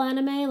 old school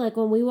anime. Like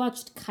when we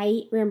watched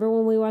Kite. Remember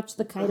when we watched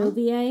the Kite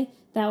OVA?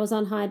 That was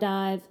on High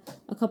Dive.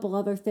 A couple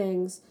other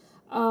things.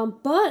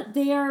 But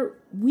they are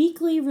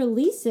weekly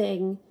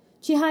releasing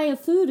Chihaya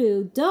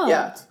Furu dubbed.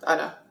 Yeah, I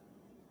know.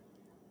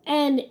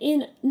 And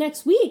in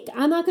next week,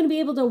 I'm not going to be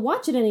able to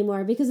watch it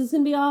anymore because it's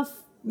going to be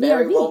off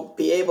Mary VRV. won't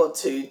be able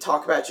to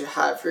talk about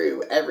Chihaya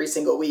Furu every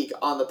single week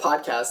on the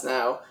podcast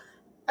now.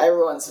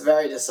 Everyone's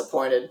very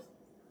disappointed.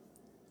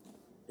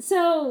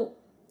 So,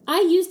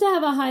 I used to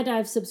have a High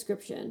Dive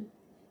subscription.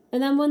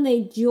 And then when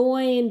they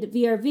joined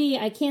VRV,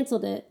 I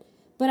canceled it.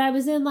 But I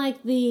was in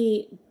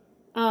the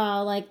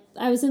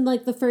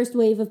first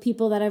wave of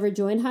people that ever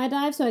joined High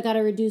Dive, so I got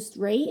a reduced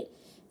rate.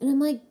 And I'm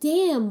like,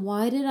 damn,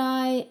 why did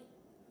I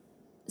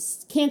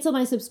cancel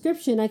my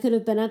subscription? I could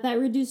have been at that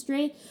reduced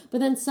rate. But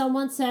then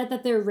someone said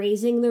that they're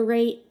raising the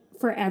rate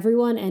for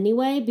everyone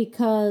anyway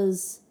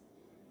because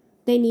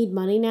they need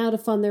money now to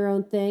fund their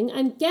own thing.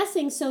 I'm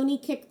guessing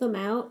Sony kicked them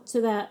out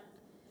so that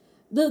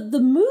the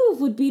move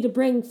would be to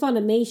bring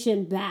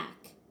Funimation back.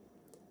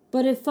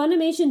 But if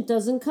Funimation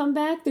doesn't come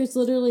back, there's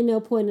literally no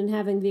point in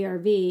having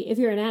VRV. If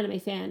you're an anime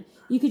fan,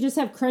 you could just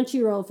have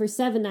Crunchyroll for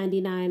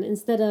 $7.99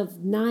 instead of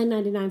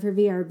 $9.99 for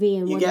VRV.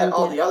 And you get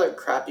all the other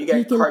crap. You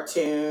get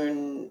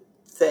cartoon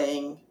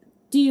thing.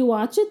 Do you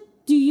watch it?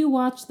 Do you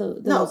watch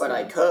those? No, but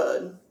I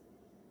could.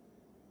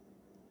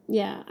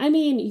 Yeah, I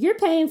mean, you're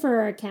paying for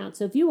our account,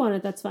 so if you want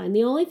it, that's fine.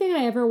 The only thing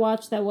I ever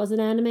watched that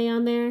wasn't anime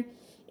on there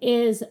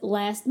is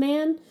Last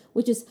Man,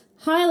 which is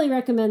highly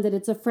recommended.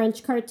 It's a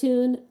French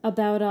cartoon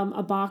about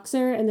a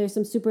boxer, and there's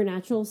some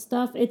supernatural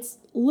stuff. It's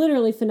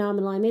literally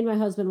phenomenal. I made my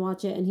husband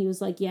watch it, and he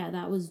was like, yeah,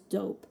 that was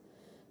dope.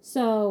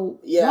 So,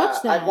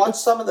 watch that. I watched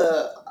some of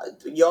the...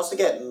 You also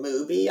get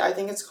Mubi, I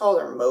think it's called,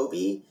 or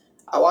Mobi.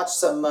 I watched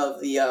some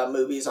of the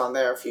movies on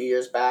there a few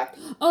years back.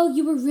 Oh,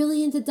 you were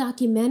really into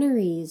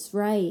documentaries,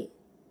 right?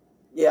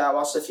 Yeah, I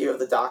watched a few of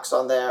the docs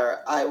on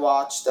there. I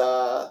watched...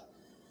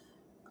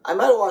 I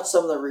might have watched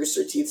some of the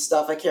Rooster Teeth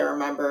stuff. I can't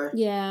remember.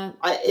 Yeah.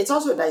 It's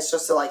also nice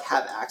just to,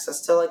 have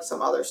access to,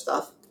 some other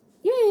stuff.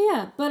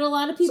 Yeah. But a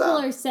lot of people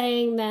are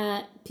saying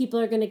that people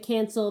are going to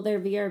cancel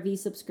their VRV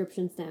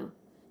subscriptions now.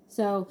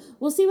 So,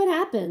 we'll see what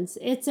happens.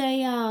 It's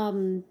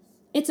a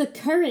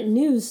current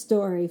news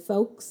story,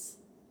 folks.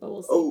 But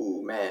we'll see.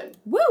 Oh, man.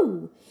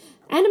 Woo!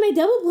 Anime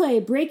Double Play,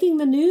 breaking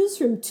the news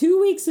from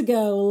 2 weeks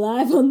ago,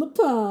 live on the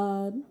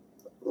pod.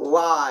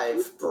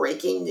 Live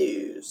breaking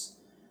news.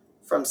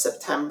 From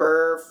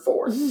September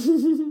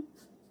 4th.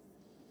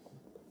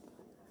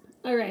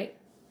 All right.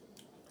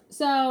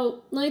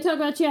 So, let me talk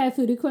about Chihaya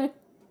Furu quick.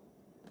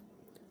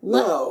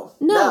 No.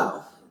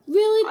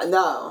 Really?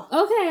 No.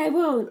 Okay, I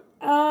won't.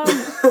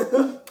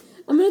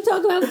 I'm going to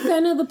talk about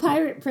Fena the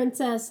Pirate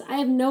Princess.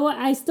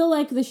 I still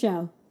like the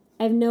show.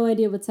 I have no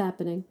idea what's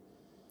happening.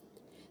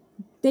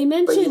 They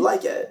mentioned... But you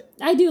like it.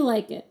 I do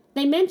like it.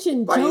 They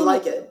mentioned... Why do you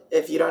like it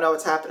if you don't know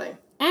what's happening?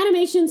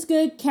 Animation's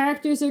good,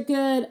 characters are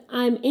good,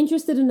 I'm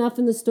interested enough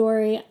in the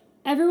story.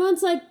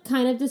 Everyone's,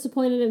 kind of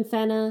disappointed in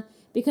Fena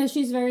because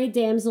she's very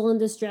damsel in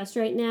distress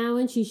right now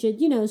and she should,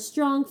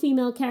 strong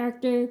female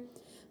character.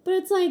 But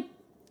it's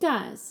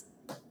guys,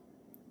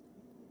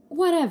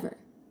 whatever.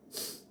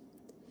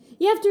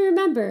 You have to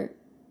remember,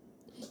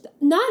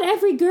 not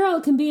every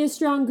girl can be a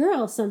strong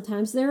girl.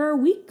 Sometimes there are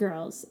weak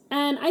girls.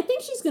 And I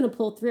think she's going to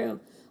pull through.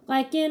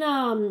 Like in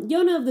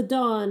Yona of the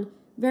Dawn...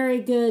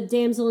 Very good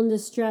damsel in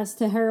distress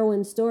to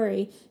heroine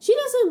story. She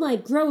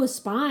doesn't grow a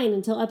spine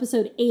until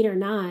episode 8 or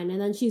 9,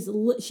 and then she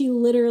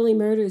literally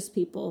murders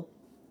people.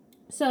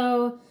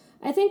 So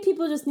I think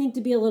people just need to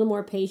be a little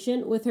more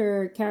patient with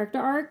her character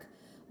arc.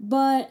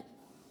 But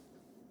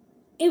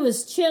it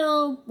was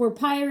chill. We're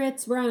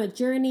pirates. We're on a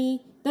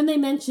journey. Then they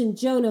mentioned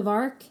Joan of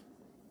Arc.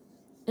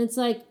 It's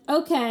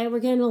okay, we're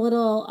getting a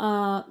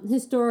little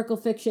historical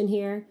fiction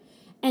here,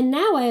 and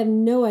now I have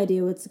no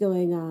idea what's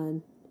going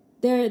on.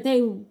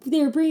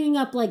 They're bringing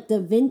up Da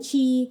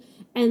Vinci,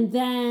 and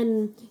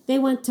then they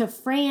went to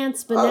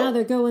France, but now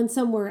they're going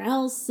somewhere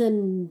else.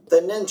 And the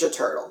Ninja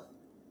Turtle.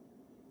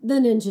 The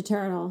Ninja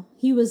Turtle,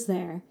 he was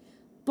there,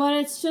 but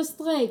it's just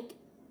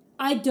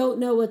I don't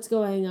know what's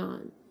going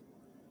on.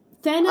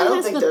 Fena I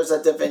don't think there's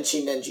a Da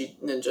Vinci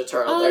Ninja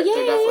Turtle. There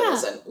definitely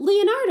isn't.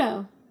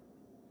 Leonardo.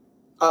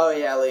 Oh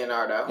yeah,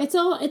 Leonardo. It's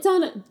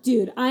on.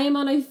 Dude, I am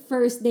on a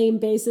first name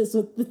basis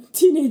with the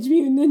Teenage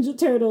Mutant Ninja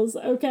Turtles.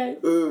 Okay.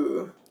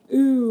 Ooh.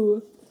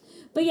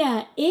 But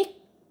yeah,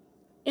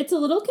 it's a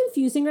little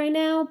confusing right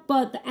now,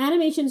 but the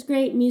animation's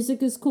great,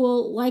 music is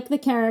cool, like the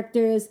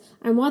characters.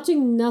 I'm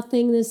watching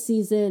nothing this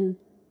season.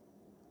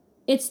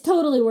 It's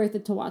totally worth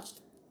it to watch,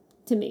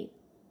 to me.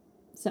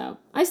 So,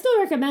 I still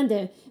recommend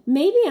it.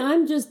 Maybe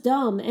I'm just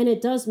dumb and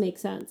it does make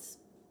sense.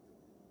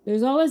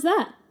 There's always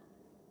that.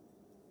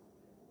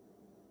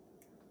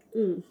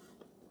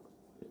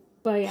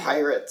 But yeah.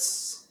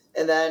 Pirates.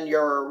 And then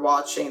you're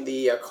watching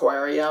the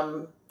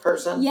aquarium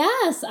person?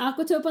 Yes,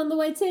 Aquatope on the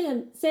White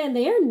Sand.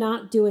 They are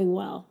not doing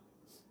well.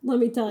 Let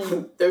me tell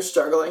you. They're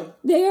struggling.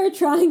 They are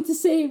trying to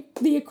save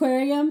the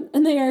aquarium,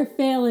 and they are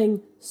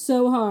failing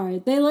so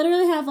hard. They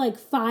literally have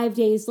 5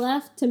 days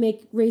left to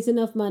raise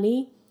enough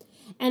money,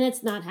 and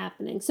it's not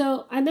happening.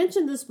 So I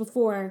mentioned this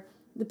before.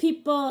 The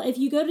people, if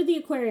you go to the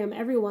aquarium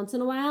every once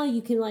in a while,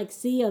 you can, like,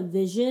 see a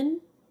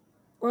vision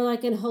or,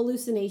 like, an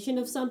hallucination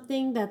of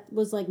something that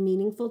was, like,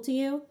 meaningful to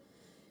you.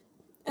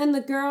 And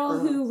the girl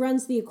who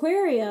runs the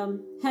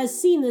aquarium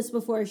has seen this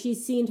before.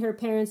 She's seen her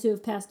parents who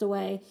have passed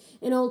away.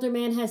 An older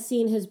man has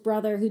seen his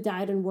brother who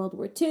died in World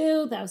War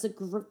II. That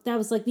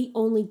was like the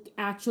only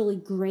actually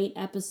great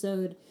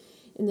episode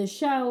in the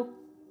show.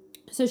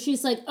 So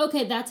she's like,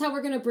 okay, that's how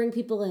we're going to bring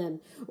people in.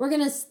 We're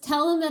going to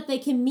tell them that they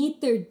can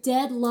meet their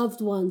dead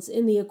loved ones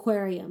in the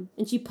aquarium.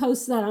 And she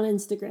posts that on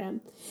Instagram.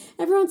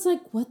 Everyone's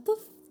like, what?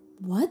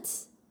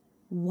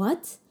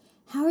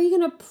 How are you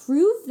going to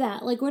prove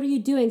that? Like, what are you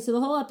doing? So the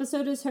whole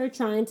episode is her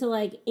trying to,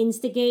 like,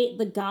 instigate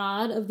the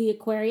god of the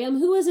aquarium,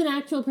 who is an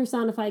actual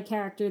personified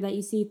character that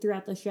you see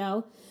throughout the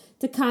show,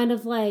 to kind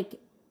of, like,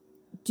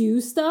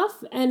 do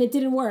stuff, and it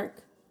didn't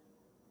work.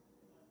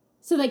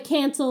 So they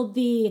canceled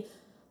the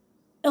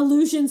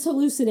Illusions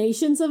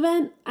Hallucinations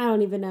event. I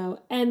don't even know.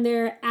 And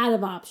they're out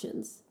of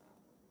options.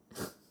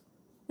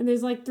 And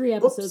there's, like, 3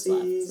 episodes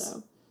left,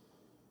 so.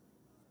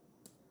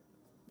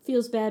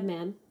 Feels bad,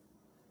 man.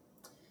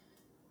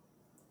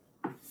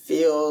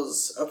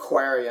 Feels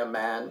Aquarium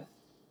Man.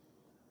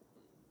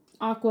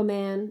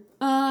 Aquaman.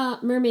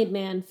 Mermaid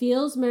Man.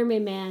 Feels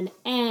Mermaid Man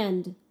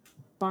and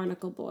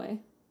Barnacle Boy.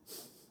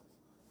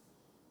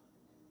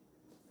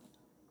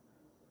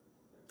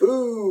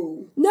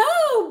 Boo!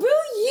 No! Boo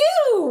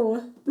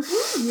you!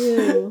 Boo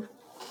you.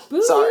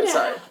 Boo sorry.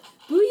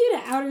 Boo you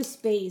to outer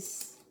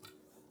space.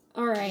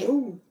 Alright.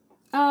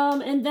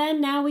 And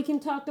then now we can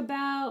talk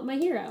about My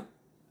Hero.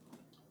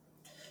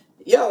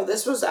 Yo,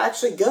 this was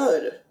actually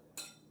good.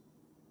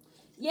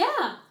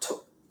 Yeah.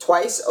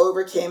 Twice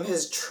overcame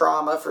his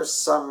trauma for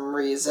some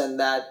reason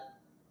that,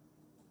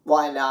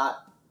 why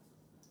not?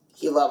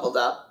 He leveled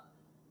up.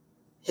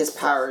 His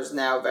power is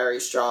now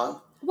very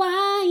strong.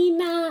 Why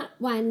not?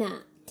 Why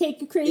not?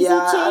 Take a crazy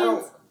chance.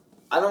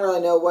 I don't really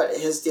know what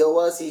his deal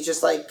was. He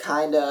just, like,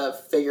 kind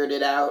of figured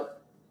it out.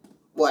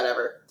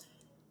 Whatever.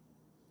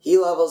 He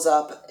levels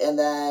up, and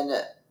then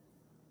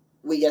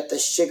we get the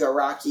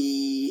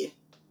Shigaraki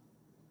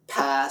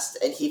past,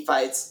 and he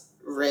fights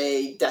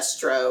Rei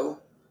Destro.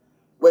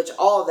 Which,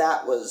 all of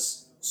that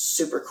was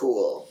super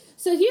cool.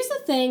 So here's the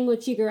thing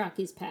with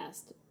Shigaraki's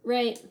past,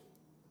 right?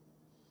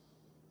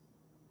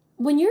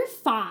 When you're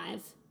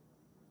 5,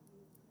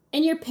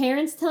 and your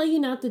parents tell you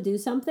not to do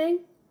something,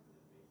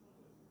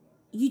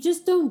 you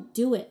just don't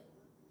do it.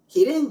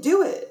 He didn't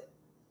do it.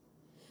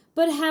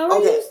 But how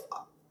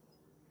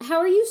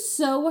are you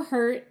so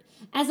hurt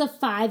as a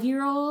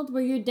 5-year-old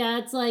where your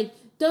dad's like,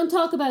 don't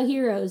talk about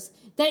heroes,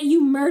 that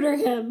you murder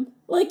him?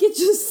 Like, it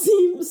just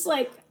seems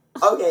like...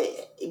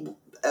 Okay,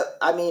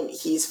 I mean,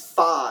 he's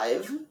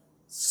 5,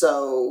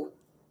 so...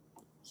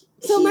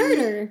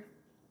 murder.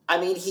 I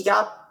mean, he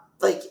got,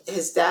 like,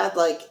 his dad,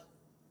 like,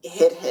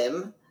 hit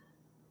him,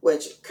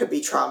 which could be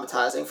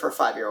traumatizing for a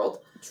 5-year-old.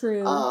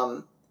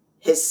 True.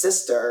 His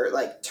sister,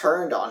 like,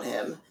 turned on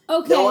him.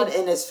 Okay. No one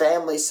in his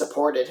family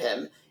supported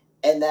him.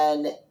 And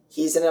then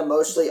he's an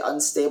emotionally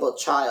unstable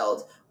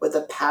child with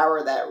a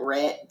power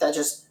that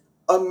just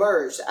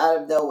emerged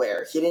out of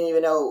nowhere. He didn't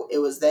even know it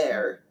was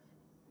there.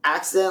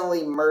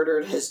 Accidentally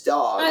murdered his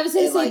dog. I was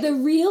going to say, the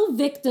real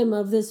victim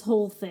of this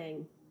whole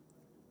thing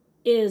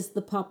is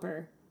the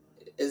pupper.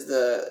 Is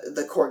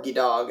the corgi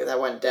dog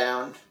that went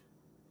down.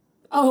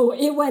 Oh,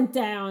 it went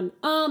down.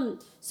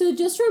 So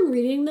just from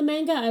reading the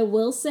manga, I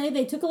will say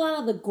they took a lot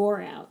of the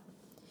gore out.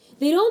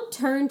 They don't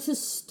turn to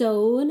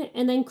stone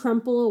and then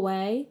crumple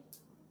away.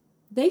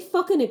 They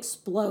fucking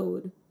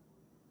explode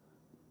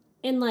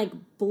in, like,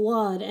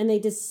 blood, and they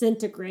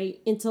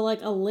disintegrate into,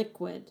 like, a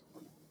liquid.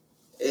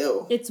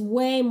 Ew. It's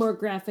way more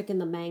graphic in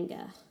the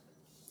manga.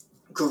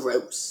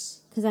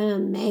 Gross. Because I'm a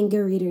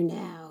manga reader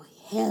now.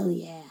 Hell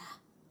yeah.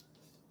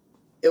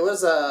 It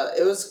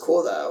was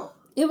cool, though.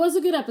 It was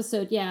a good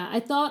episode, yeah. I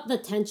thought the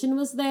tension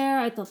was there.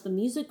 I thought the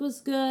music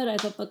was good. I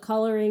thought the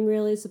coloring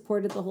really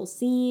supported the whole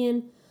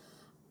scene.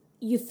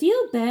 You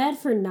feel bad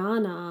for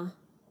Nana.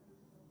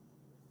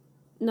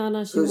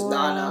 Nana Shimura. Who's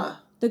Nana?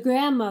 The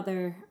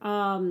grandmother.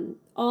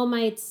 All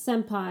Might's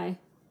senpai.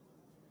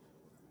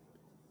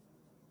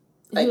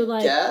 Who,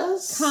 like,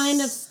 guess?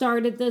 kind of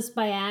started this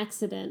by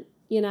accident,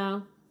 you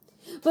know?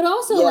 But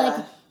also, yeah.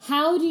 like,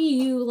 how do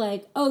you,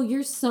 like, oh,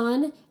 your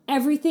son,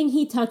 everything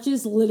he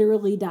touches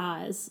literally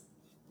dies.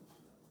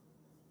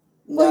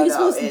 What are you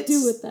supposed to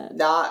do with that?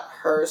 Not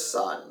her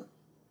son.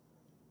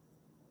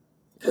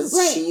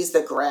 Because she's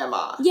the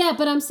grandma. Yeah,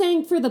 but I'm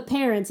saying for the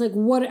parents, like,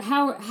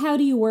 how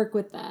do you work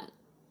with that?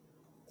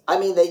 I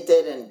mean, they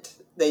didn't.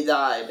 They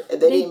died. They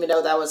didn't even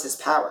know that was his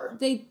power.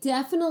 They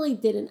definitely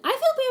didn't. I feel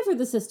bad for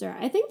the sister.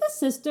 I think the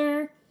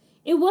sister...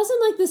 It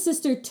wasn't like the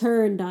sister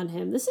turned on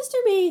him. The sister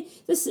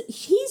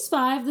he's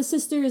 5. The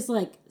sister is,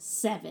 like,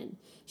 7.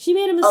 She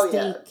made a mistake. Oh,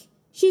 yeah.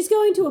 She's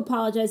going to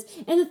apologize.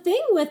 And the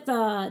thing with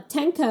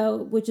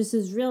Tenko, which is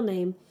his real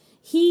name,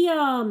 he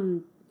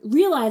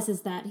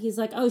realizes that. He's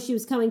like, oh, she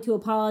was coming to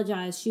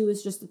apologize. She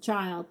was just a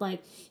child.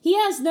 Like, he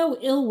has no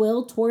ill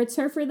will towards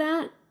her for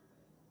that.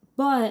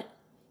 But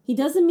He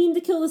doesn't mean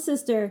to kill the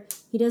sister.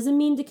 He doesn't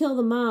mean to kill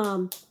the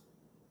mom.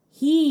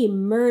 He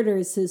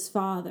murders his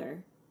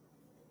father.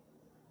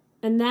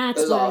 And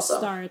that's where awesome. It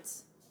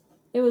starts.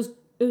 It was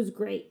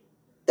great.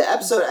 The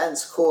episode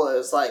ends cool. It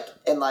was like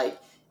my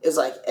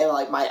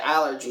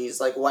allergies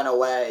like went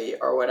away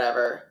or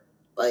whatever.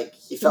 Like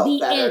he felt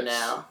better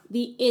now.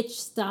 The itch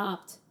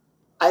stopped.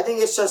 I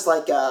think it's just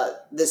like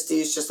this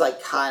dude's just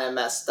like kind of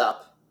messed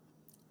up.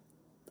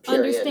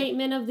 Period.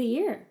 Understatement of the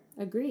year.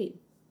 Agreed.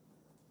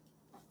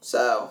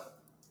 So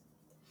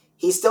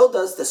he still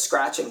does the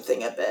scratching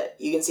thing a bit.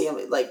 You can see him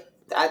like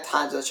at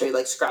times on the show he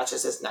like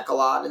scratches his neck a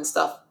lot and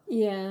stuff.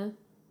 Yeah.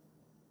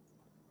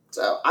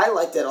 So I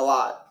liked it a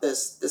lot,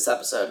 this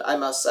episode, I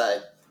must say.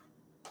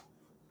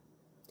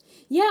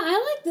 Yeah,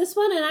 I like this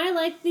one, and I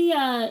like the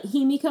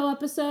Himiko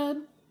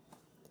episode.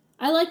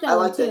 I like that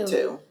one, too. I liked it,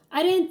 too.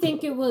 I didn't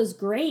think it was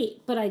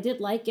great, but I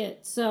did like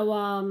it.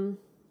 So,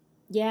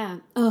 yeah.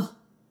 Oh,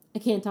 I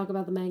can't talk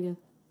about the manga.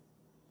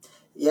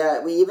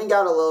 Yeah, we even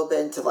got a little bit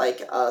into,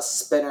 like,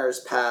 Spinner's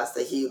past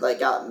that he, like,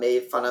 got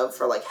made fun of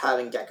for, like,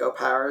 having gecko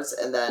powers,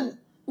 and then...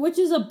 Which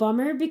is a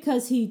bummer,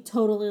 because he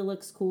totally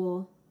looks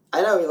cool.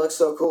 I know, he looks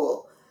so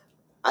cool.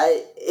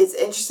 It's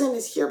interesting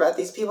to hear about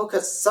these people,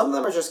 because some of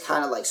them are just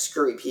kind of, like,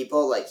 screwy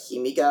people, like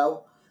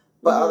Himiko,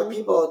 but other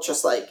people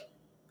just, like,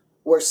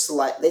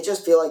 they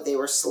just feel like they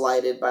were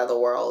slighted by the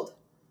world.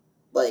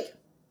 Like,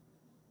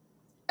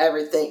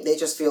 everything, they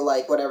just feel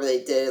like whatever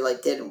they did,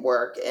 like, didn't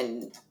work,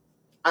 and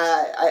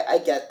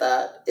I get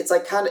that. It's,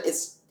 like, kind of,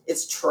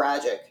 it's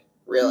tragic,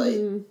 really.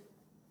 Mm-hmm.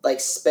 Like,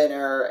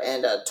 Spinner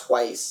and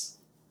Twice.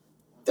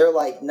 They're,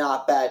 like,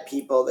 not bad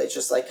people. They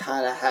just, like,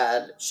 kind of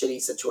had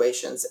shitty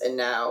situations, and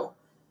now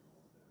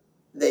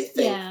they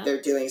think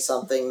they're doing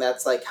something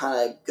that's, like,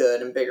 kind of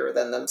good and bigger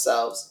than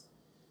themselves.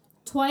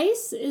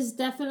 Twice is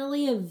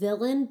definitely a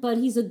villain, but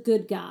he's a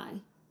good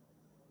guy.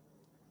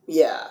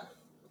 Yeah,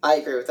 I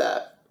agree with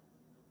that.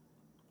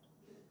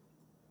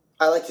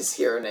 I like his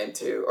hero name,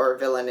 too, or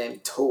villain name,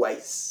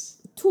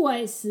 Twice.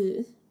 Twice.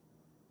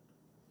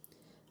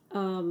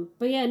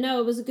 But yeah, no,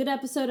 it was a good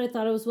episode. I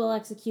thought it was well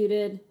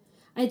executed.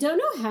 I don't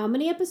know how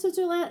many episodes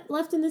are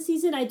left in the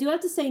season. I do have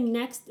to say,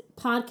 next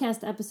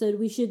podcast episode,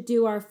 we should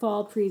do our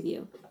fall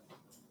preview.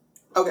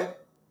 Okay.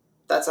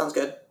 That sounds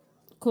good.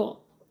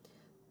 Cool.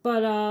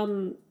 But,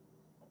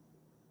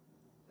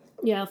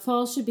 yeah,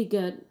 fall should be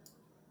good.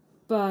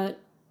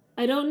 But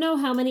I don't know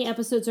how many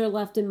episodes are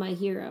left in My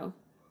Hero.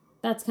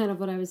 That's kind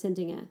of what I was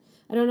hinting at.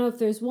 I don't know if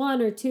there's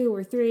 1 or 2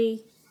 or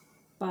 3,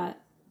 but...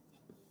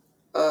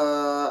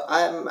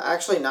 I'm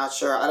actually not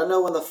sure. I don't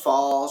know when the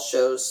fall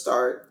shows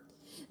start.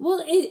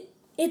 Well,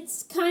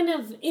 it's kind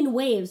of in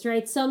waves,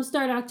 right? Some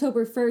start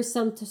October 1st,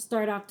 some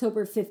start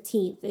October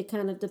 15th. It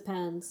kind of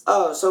depends.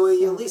 Oh, so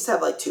we at least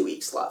have like 2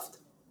 weeks left.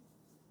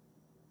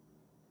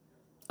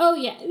 Oh,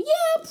 yeah.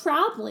 Yeah,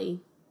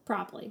 probably.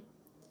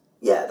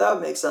 Yeah, that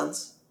would make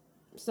sense.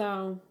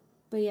 So,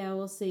 but yeah,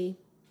 we'll see.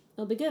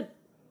 It'll be good.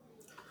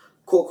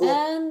 Cool.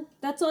 And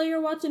that's all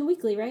you're watching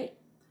weekly, right?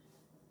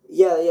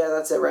 Yeah,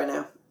 that's it right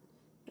now.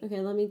 Okay,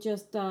 let me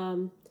just,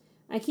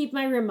 I keep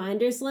my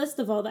reminders list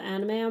of all the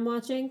anime I'm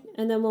watching,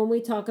 and then when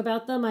we talk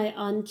about them, I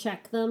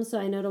uncheck them so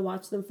I know to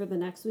watch them for the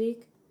next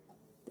week.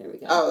 There we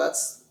go. Oh,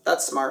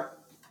 that's smart.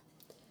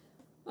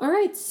 All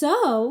right,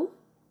 so,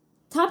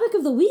 topic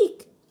of the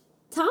week.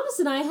 Thomas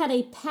and I had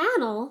a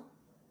panel,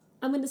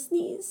 I'm going to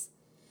sneeze,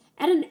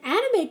 at an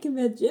anime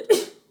convention.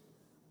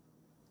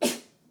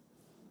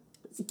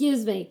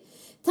 Excuse me.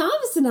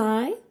 Thomas and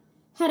I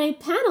had a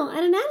panel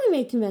at an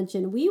anime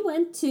convention. We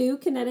went to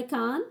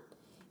Kineticon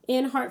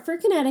in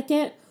Hartford,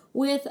 Connecticut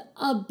with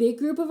a big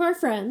group of our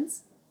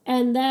friends.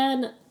 And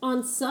then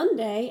on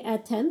Sunday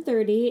at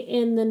 10:30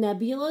 in the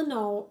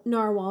Nebula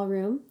Narwhal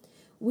room,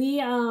 we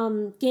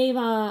gave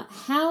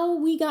how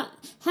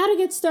to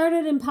get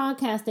started in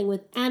podcasting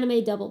with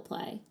Anime Double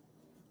Play.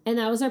 And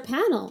that was our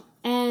panel.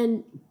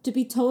 And to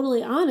be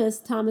totally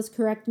honest, Thomas,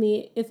 correct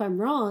me if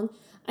I'm wrong,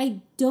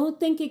 I don't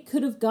think it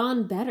could have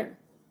gone better.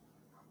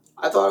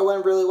 I thought it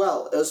went really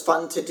well. It was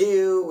fun to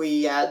do.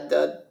 We had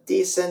a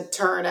decent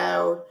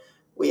turnout.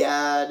 We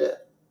had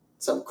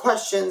some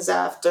questions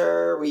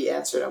after. We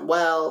answered them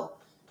well.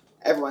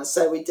 Everyone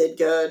said we did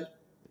good.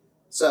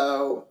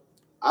 So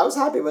I was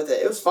happy with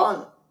it. It was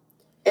fun.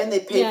 And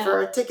they paid for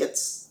our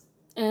tickets.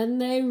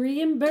 And they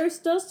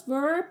reimbursed us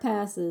for our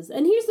passes.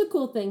 And here's the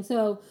cool thing.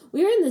 So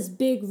we were in this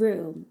big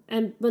room.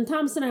 And when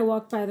Thomas and I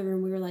walked by the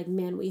room, we were like,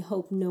 man, we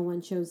hope no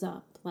one shows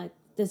up. Like,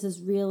 this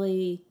is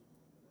really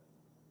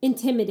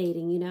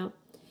intimidating, you know?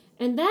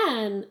 And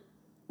then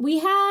we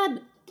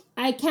had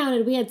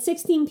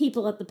 16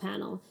 people at the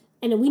panel.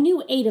 And we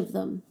knew 8 of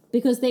them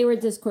because they were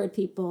Discord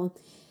people.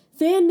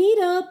 Fan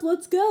meetup,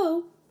 let's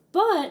go.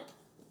 But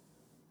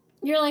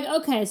you're like,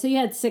 okay, so you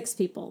had 6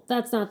 people.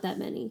 That's not that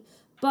many.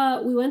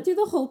 But we went through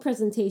the whole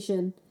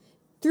presentation.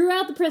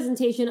 Throughout the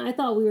presentation, I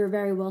thought we were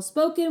very well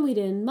spoken. We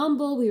didn't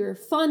mumble. We were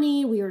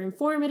funny. We were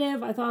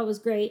informative. I thought it was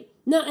great.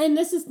 No, and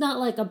this is not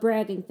like a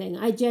bragging thing.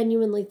 I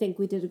genuinely think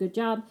we did a good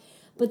job.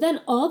 But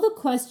then all the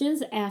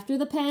questions after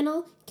the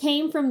panel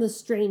came from the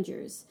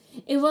strangers.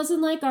 It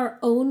wasn't like our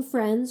own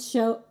friends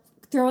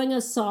throwing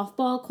us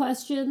softball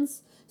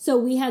questions, so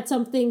we had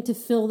something to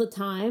fill the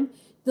time.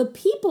 The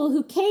people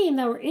who came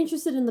that were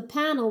interested in the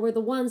panel were the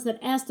ones that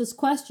asked us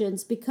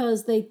questions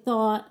because they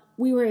thought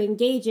we were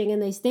engaging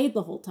and they stayed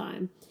the whole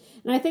time.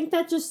 And I think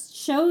that just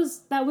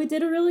shows that we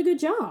did a really good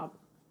job.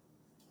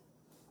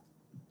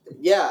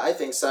 Yeah, I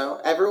think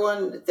so.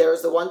 There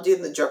was the one dude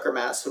in the Joker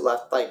mask who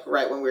left, like,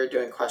 right when we were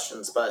doing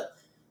questions, but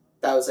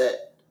that was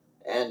it.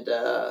 And,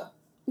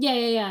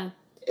 Yeah.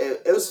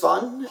 It was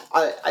fun.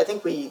 I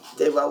think we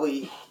did well.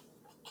 We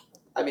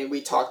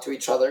talked to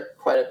each other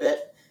quite a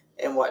bit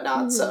and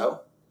whatnot,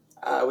 so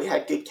we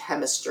had good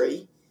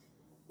chemistry.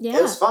 Yeah.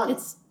 It was fun.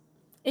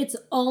 It's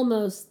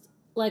almost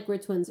like we're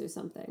twins or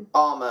something.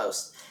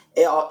 Almost.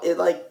 It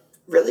like,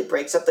 really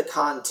breaks up the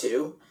con,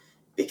 too,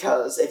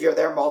 because if you're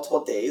there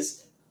multiple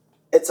days,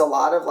 it's a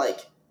lot of,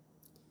 like,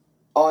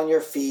 on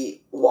your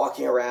feet,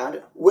 walking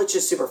around, which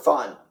is super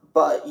fun,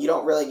 but you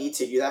don't really need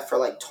to do that for,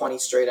 like, 20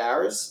 straight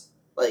hours.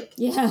 Like,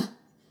 yeah.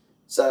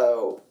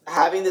 So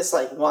having this,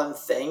 like, one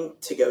thing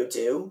to go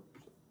do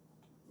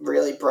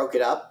really broke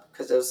it up,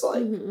 because it was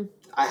like,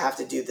 I have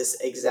to do this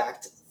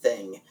exact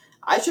thing.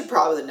 I should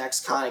probably, the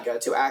next con I go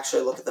to,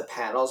 actually look at the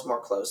panels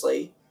more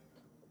closely.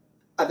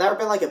 I've never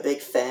been, like, a big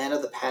fan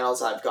of the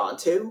panels I've gone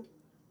to.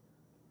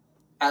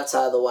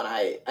 Outside of the one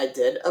I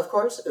did, of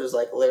course. It was,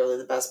 like, literally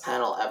the best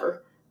panel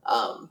ever.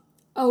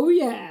 Oh,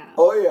 yeah.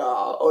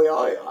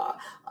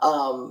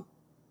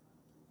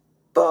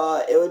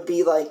 But it would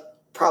be, like,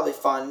 probably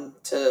fun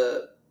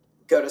to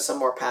go to some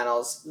more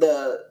panels.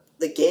 The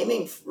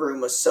gaming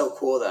room was so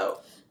cool, though.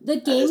 The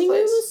gaming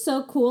room was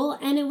so cool,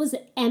 and it was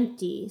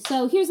empty.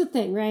 So here's the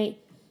thing, right?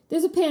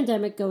 There's a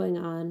pandemic going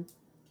on.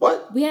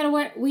 What? Yeah,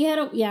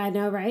 I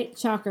know, right?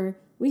 Shocker.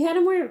 We had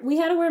to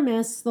wear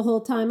masks the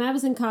whole time. I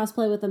was in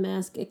cosplay with a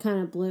mask. It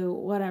kind of blew,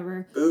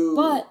 whatever. Ooh.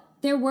 But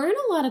there weren't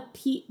a lot of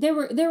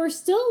there were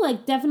still,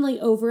 like, definitely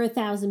over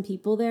 1,000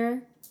 people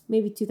there.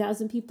 Maybe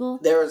 2,000 people.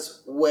 There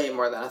was way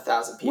more than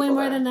 1,000 people. Way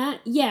more than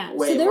that? Yeah.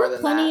 Way so there more were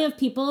than plenty that. of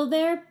people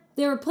there.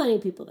 There were plenty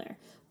of people there.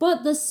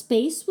 But the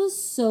space was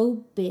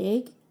so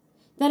big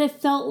that it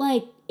felt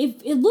like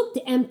it looked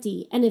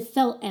empty and it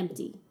felt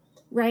empty,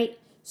 right?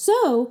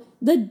 So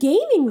the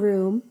gaming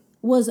room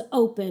was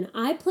open.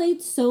 I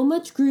played so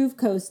much Groove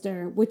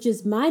Coaster, which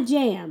is my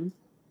jam.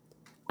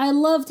 I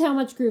loved how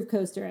much Groove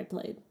Coaster I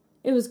played.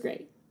 It was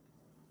great.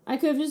 I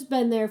could have just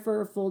been there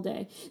for a full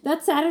day.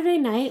 That Saturday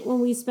night when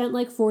we spent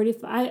like 40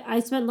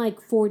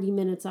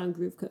 minutes on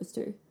Groove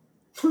Coaster.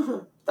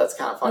 That's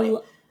kind of funny.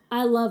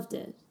 I loved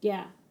it.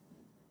 Yeah.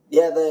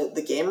 Yeah,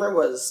 the game room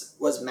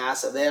was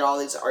massive. They had all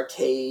these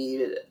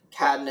arcade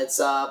cabinets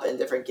up and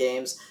different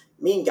games.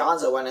 Me and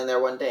Gonzo went in there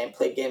one day and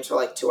played games for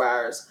like 2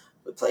 hours.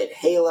 We played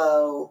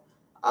Halo.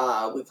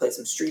 We played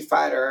some Street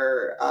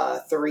Fighter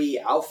 3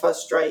 Alpha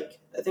Strike.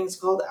 I think it's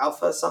called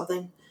Alpha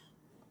something.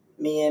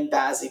 Me and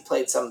Bazzy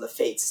played some of the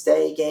Fate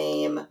Stay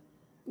game.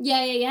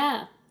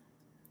 Yeah.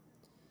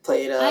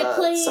 Played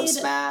some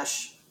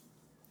Smash.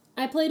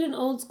 I played an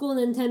old school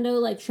Nintendo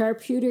like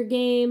sharpshooter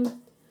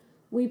game.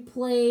 We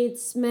played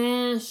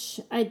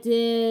Smash. I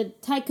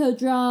did Taiko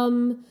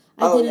Drum.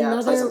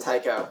 Play some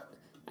Taiko.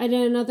 I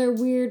did another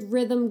weird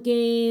rhythm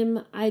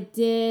game. I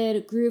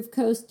did Groove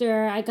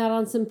Coaster. I got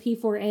on some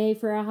P4A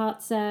for a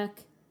hot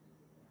sec.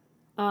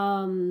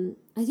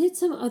 I did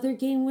some other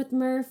game with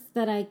Murph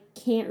that I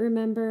can't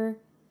remember.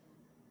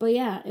 But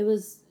yeah,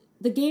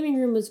 the gaming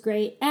room was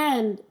great,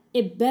 and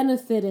it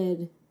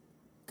benefited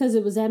because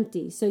it was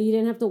empty, so you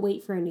didn't have to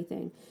wait for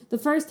anything. The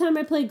first time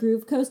I played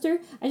Groove Coaster,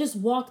 I just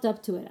walked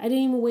up to it. I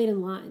didn't even wait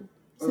in line.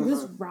 So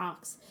this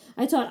rocks.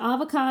 I taught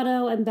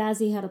Avocado and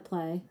Bazzy how to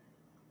play.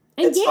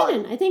 And it's Ganon.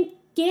 fun. I think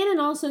Ganon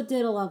also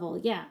did a level.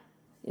 Yeah.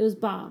 It was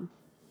bomb.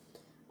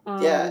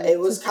 Yeah, it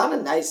was kind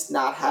of nice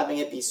not having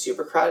it be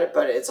super crowded,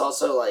 but it's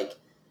also like,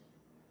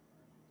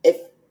 I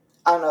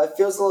don't know, it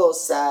feels a little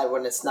sad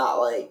when it's not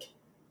like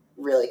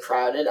really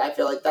crowded. I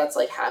feel like that's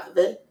like half of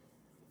it.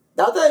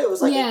 Not that it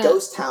was like a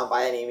ghost town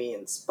by any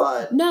means,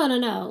 but... No.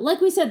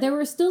 Like we said, there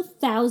were still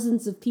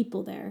thousands of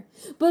people there.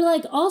 But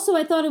like, also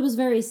I thought it was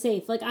very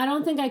safe. Like, I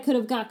don't think I could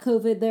have got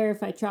COVID there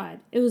if I tried.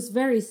 It was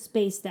very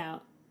spaced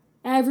out.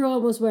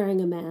 Everyone was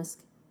wearing a mask.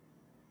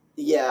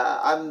 Yeah,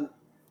 I'm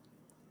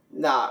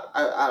not,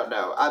 I don't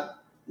know, I'm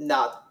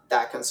not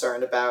that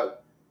concerned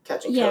about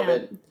catching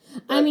COVID.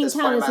 I mean,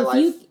 Thomas,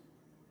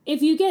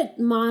 if you get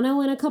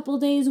mono in a couple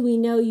days, we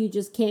know you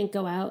just can't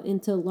go out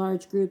into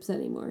large groups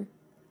anymore.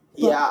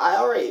 But,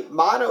 yeah,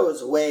 mono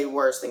is way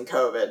worse than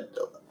COVID.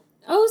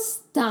 Oh,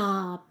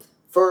 stop.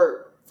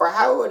 For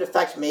how it would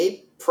affect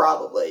me,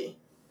 probably.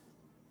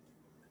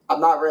 I'm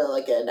not really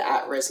like an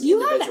at-risk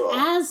individual. You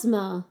have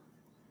asthma.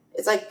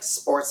 It's like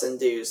sports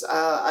induced.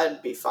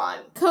 I'd be fine.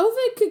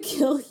 COVID could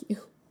kill you.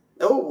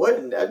 No, it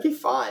wouldn't. I'd be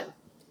fine.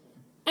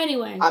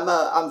 Anyway.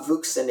 I'm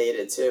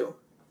vaccinated too.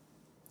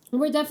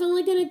 We're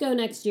definitely going to go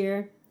next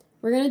year.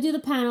 We're going to do the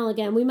panel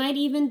again. We might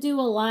even do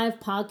a live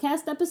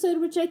podcast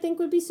episode, which I think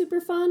would be super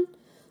fun.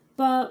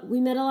 but we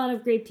met a lot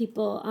of great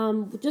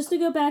people. Just to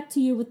go back to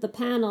you with the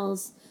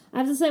panels, I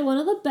have to say one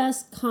of the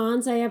best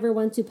cons I ever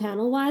went to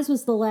panel-wise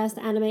was the last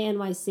Anime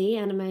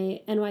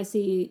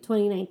NYC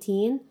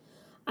 2019.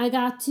 I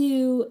got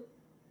to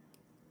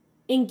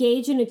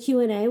engage in a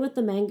Q&A with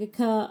the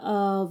mangaka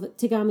of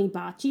Tegami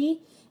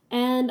Bachi,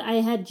 and I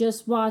had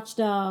just watched,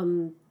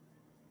 oh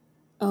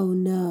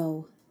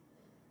no,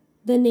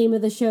 the name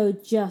of the show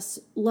just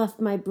left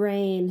my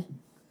brain.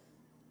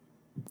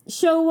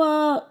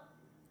 Showa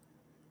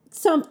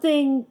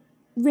something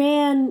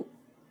ran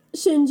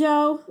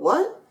Shinjo.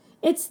 What?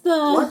 It's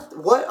the...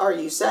 What are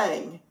you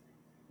saying?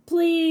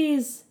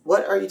 Please.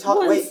 What are you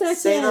talking... Wait, second.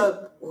 say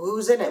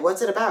who's in it?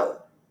 What's it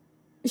about?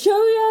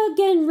 Shoya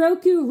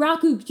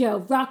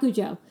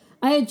Rakugo.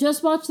 I had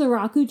just watched the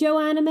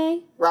Rakugo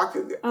anime.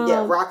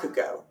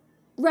 Rakugo.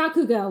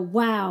 Rakugo,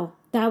 wow.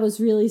 That was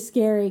really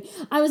scary.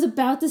 I was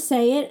about to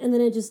say it, and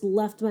then it just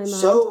left my mind.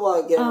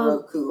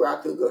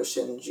 Rakugo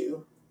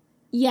Shinju.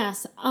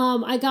 Yes.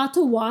 I got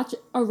to watch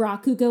a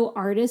Rakugo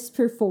artist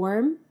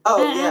perform at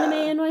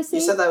Anime NYC.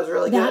 You said that was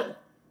really good.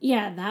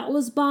 Yeah, that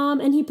was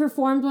bomb. And he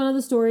performed one of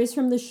the stories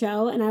from the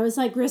show, and I was,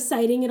 like,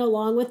 reciting it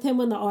along with him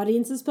when the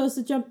audience is supposed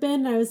to jump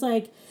in. And I was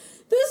like,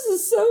 this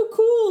is so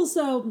cool.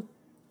 So,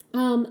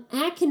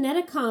 at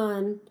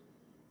Kineticon,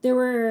 there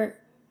were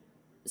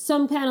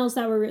some panels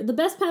that were... The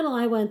best panel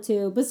I went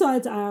to,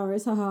 besides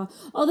ours, haha.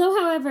 Although,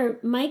 however,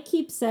 Mike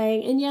keeps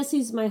saying, and yes,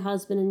 he's my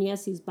husband, and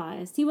yes, he's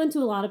biased. He went to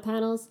a lot of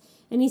panels,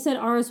 and he said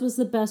ours was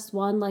the best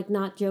one, like,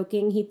 not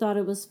joking. He thought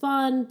it was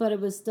fun, but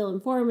it was still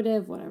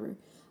informative, whatever.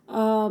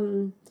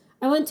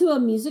 I went to a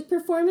music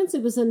performance.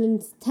 It was a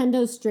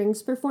Nintendo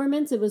Strings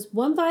performance. It was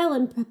one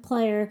violin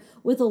player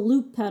with a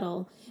loop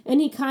pedal, and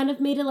he kind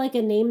of made it like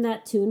a name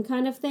that tune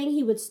kind of thing.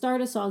 He would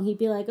start a song. He'd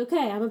be like,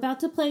 okay, I'm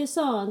about to play a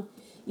song.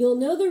 You'll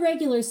know the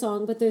regular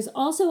song, but there's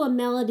also a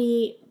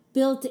melody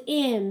built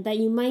in that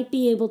you might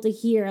be able to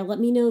hear. Let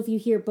me know if you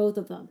hear both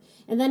of them.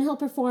 And then he'll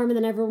perform, and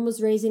then everyone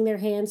was raising their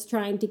hands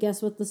trying to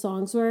guess what the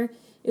songs were.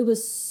 It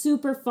was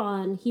super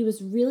fun. He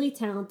was really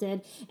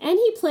talented. And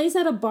he plays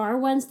at a bar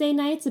Wednesday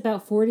nights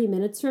about 40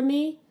 minutes from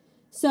me.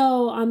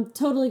 So I'm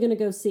totally going to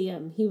go see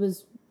him.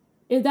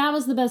 That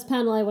was the best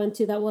panel I went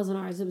to. That wasn't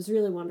ours. It was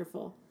really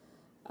wonderful.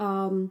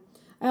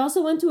 I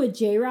also went to a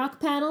J-Rock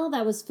panel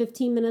that was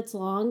 15 minutes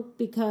long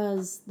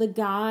because the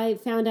guy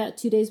found out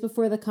 2 days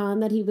before the con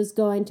that he was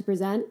going to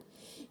present.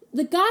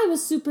 The guy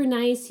was super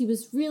nice. He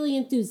was really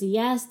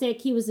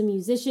enthusiastic. He was a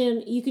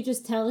musician. You could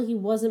just tell he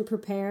wasn't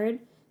prepared.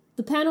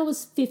 The panel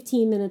was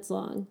 15 minutes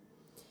long.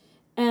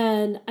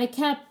 And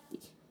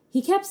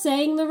he kept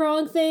saying the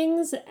wrong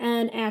things,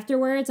 and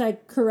afterwards I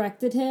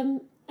corrected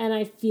him, and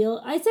I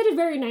said it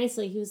very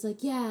nicely. He was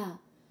like, yeah,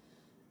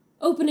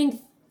 opening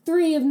 4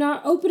 of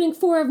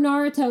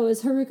Naruto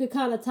is Haruka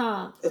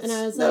Kanata. And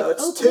I was like,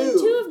 opening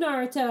 2 of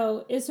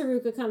Naruto is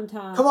Haruka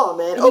Kanata. Come on,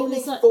 man.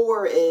 Opening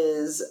 4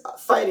 is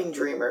Fighting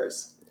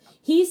Dreamers.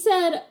 He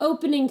said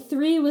opening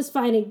 3 was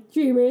Fighting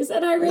Dreamers,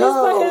 and I raised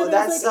my hand. No,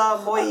 that's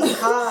Moe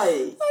Kai.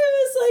 I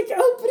was like,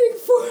 opening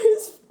 4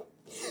 is...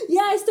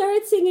 Yeah, I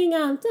started singing,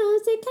 Don't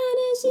say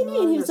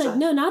Kanashini, and he was like,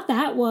 no, not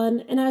that one.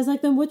 And I was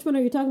like, then which one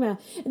are you talking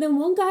about? And then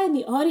one guy in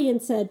the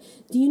audience said,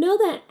 do you know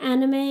that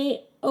anime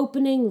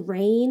opening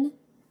Rain?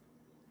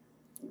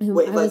 And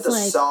wait, like the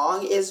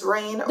song is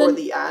Rain or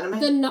the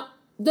anime?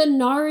 The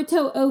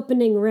Naruto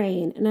opening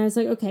Rain. And I was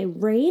like, okay,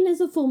 Rain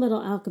is a Full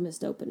Metal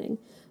Alchemist opening.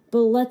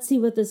 But let's see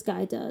what this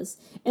guy does.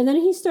 And then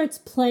he starts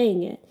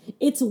playing it.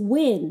 It's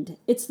Wind.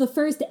 It's the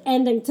first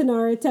ending to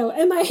Naruto.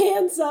 And my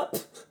hand's up.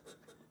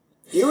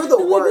 You were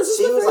the worst.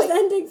 She was like,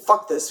 ending.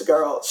 Fuck this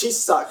girl. She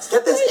sucks.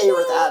 Get this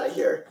Aerith out of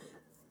here.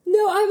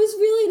 No, I was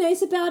really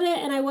nice about it.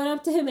 And I went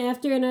up to him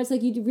after and I was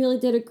like, you really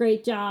did a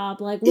great job.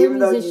 Like, we're even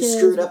musicians. Though you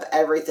screwed up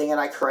everything and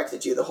I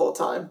corrected you the whole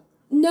time.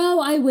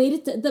 No, I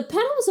waited. The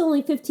panel was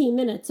only 15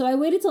 minutes, so I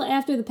waited till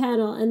after the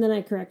panel, and then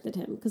I corrected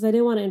him, because I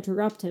didn't want to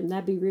interrupt him.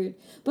 That'd be rude.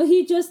 But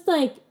he just,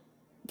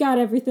 got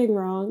everything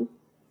wrong.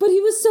 But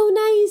he was so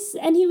nice,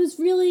 and he was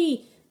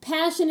really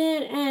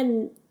passionate,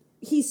 and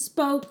he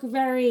spoke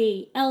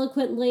very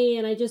eloquently,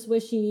 and I just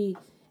wish he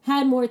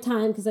had more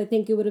time, because I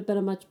think it would have been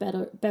a much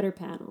better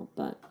panel.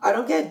 But I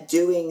don't get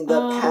doing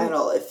the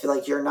panel if,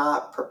 you're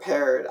not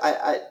prepared.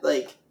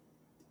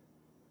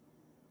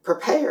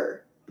 Prepare.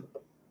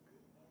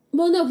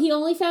 Well, no, he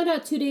only found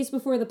out 2 days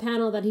before the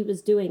panel that he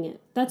was doing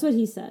it. That's what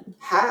he said.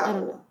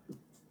 How?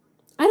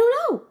 I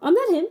don't know. I'm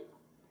not him,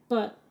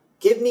 but...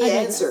 Give me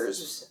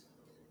answers.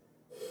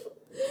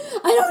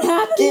 I don't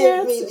have any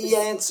answers. Give me the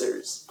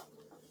answers.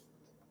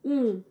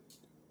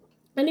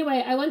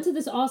 Anyway, I went to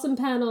this awesome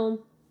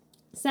panel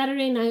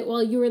Saturday night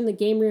while you were in the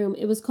game room.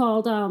 It was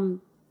called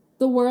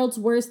The World's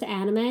Worst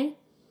Anime.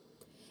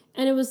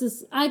 And it was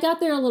this... I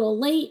got there a little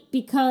late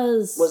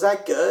because... Was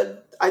that good?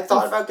 I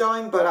thought about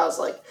going, but I was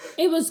like...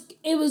 It was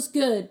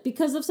good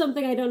because of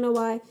something I don't know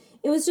why.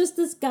 It was just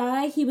this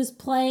guy. He was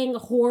playing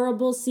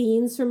horrible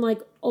scenes from,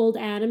 old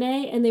anime,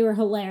 and they were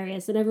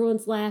hilarious, and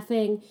everyone's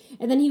laughing.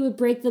 And then he would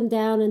break them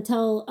down and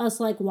tell us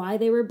like why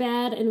they were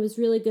bad, and it was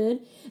really good.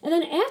 And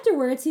then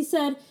afterwards he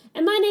said,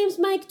 "And my name's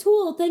Mike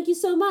Toole, thank you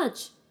so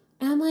much."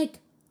 And I'm like,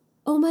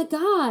 oh my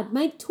God,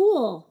 Mike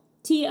Toole,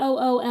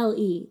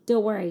 Toole,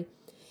 don't worry.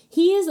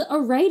 He is a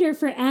writer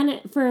for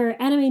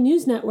Anime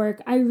News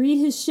Network. I read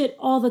his shit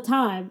all the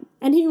time.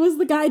 And he was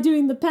the guy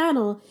doing the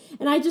panel.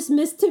 And I just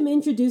missed him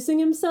introducing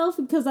himself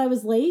because I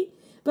was late.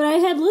 But I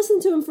had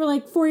listened to him for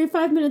like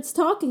 45 minutes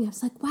talking. I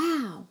was like,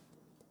 wow,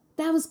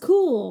 that was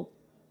cool.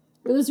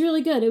 It was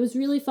really good. It was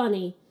really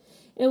funny.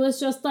 It was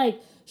just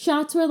like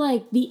shots where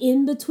like the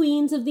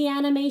in-betweens of the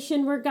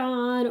animation were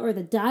gone, or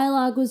the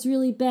dialogue was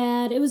really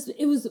bad. It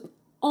was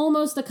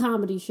almost a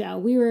comedy show.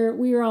 We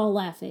were all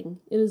laughing.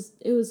 It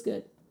was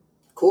good.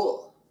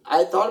 Cool.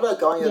 I thought about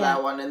going to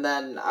that one, and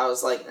then I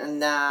was like,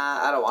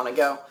 nah, I don't want to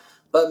go.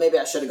 But maybe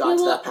I should have gone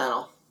to that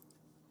panel.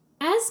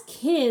 As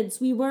kids,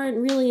 we weren't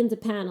really into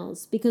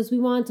panels because we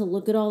wanted to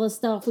look at all the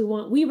stuff. We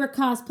were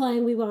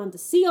cosplaying. We wanted to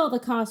see all the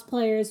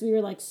cosplayers. We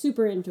were like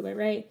super into it,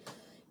 right?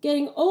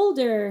 Getting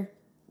older,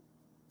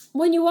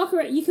 when you walk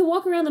around, you can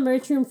walk around the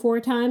merch room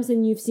 4 times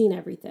and you've seen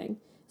everything.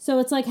 So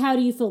it's like, how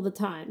do you fill the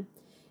time?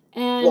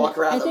 And walk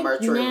around the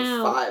merch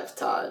room 5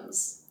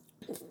 times.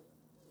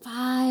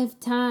 5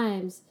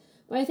 times.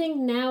 But I think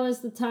now is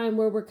the time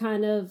where we're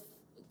kind of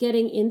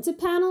getting into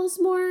panels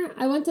more.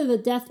 I went to the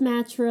death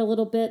match for a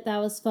little bit. That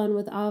was fun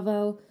with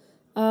Avo.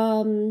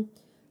 The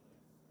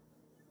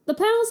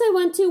panels I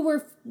went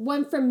to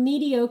went from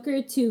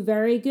mediocre to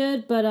very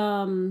good, but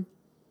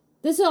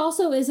this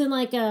also isn't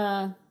like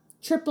a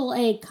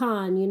AAA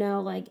con, you know,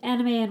 like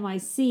Anime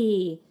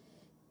NYC,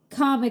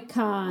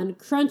 Comic-Con,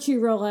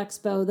 Crunchyroll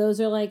Expo.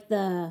 Those are like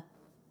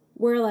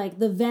where like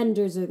the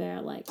vendors are there,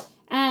 like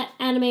at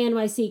Anime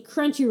NYC,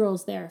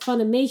 Crunchyroll's there,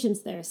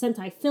 Funimation's there,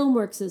 Sentai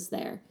Filmworks is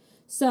there.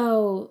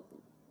 So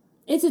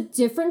it's a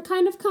different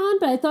kind of con,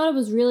 but I thought it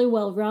was really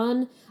well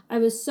run. I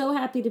was so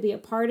happy to be a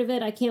part of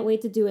it. I can't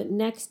wait to do it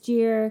next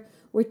year.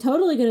 We're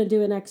totally going to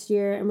do it next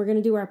year, and we're going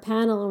to do our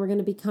panel, and we're going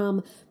to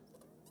become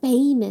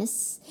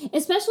famous.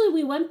 Especially,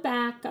 we went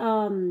back.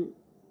 I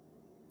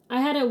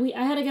had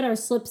to get our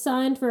slip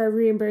signed for our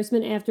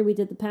reimbursement after we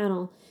did the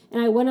panel,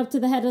 and I went up to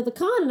the head of the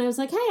con, and I was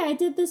like, "Hey, I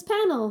did this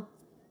panel.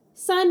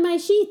 Sign my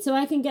sheet so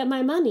I can get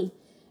my money."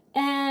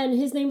 And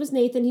his name was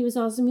Nathan. He was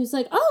awesome. He was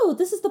like, "Oh,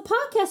 this is the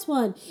podcast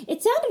one.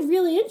 It sounded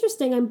really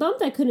interesting. I'm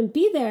bummed I couldn't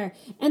be there."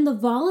 And the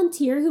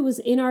volunteer who was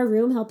in our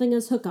room helping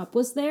us hook up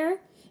was there.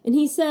 And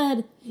he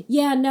said,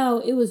 "Yeah, no,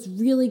 it was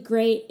really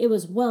great. It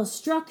was well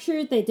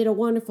structured. They did a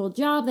wonderful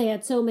job. They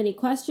had so many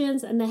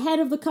questions." And the head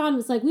of the con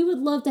was like, "We would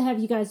love to have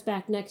you guys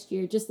back next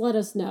year. Just let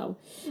us know."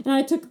 And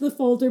I took the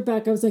folder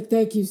back. I was like,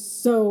 "Thank you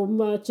so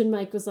much." And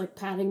Mike was like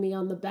patting me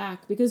on the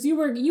back because you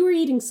were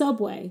eating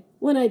Subway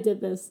when I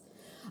did this.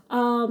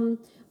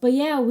 But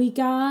yeah, we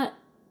got,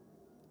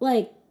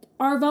 like,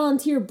 our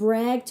volunteer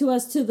bragged to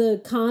us to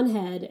the con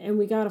head, and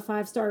we got a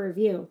 5-star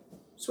review.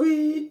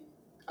 Sweet.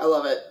 I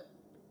love it.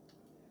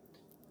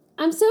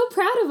 I'm so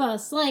proud of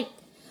us. Like,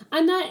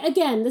 I'm not,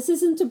 again, this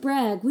isn't to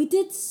brag. We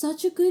did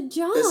such a good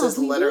job. This is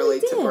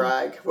literally to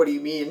brag. What do you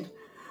mean?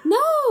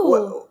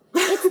 No,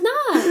 it's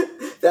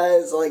not. That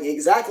is, like,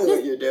 exactly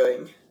what you're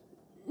doing.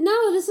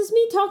 No, this is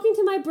me talking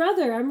to my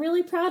brother. I'm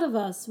really proud of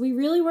us. We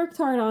really worked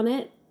hard on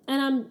it,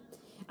 and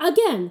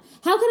again,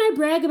 how can I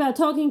brag about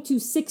talking to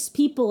 6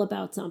 people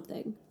about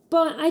something?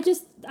 But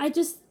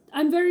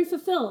I'm very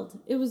fulfilled.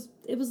 It was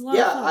a lot of fun.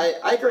 Yeah,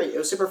 I agree. It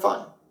was super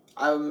fun.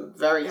 I'm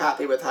very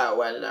happy with how it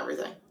went and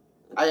everything.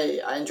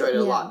 I enjoyed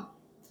it a lot.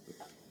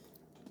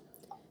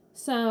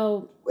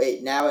 So...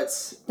 Wait, now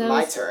it's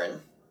my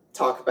turn.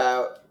 Talk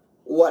about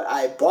what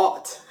I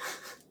bought.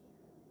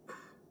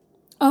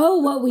 Oh,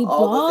 what we bought.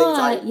 All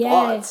the things I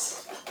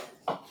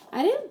bought.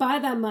 I didn't buy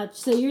that much.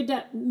 So you're...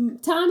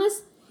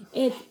 Thomas,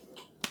 if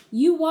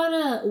you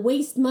want to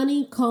waste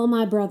money, call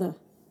my brother.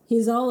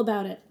 He's all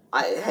about it.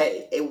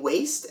 Hey, a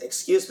waste?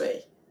 Excuse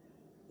me.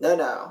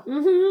 No.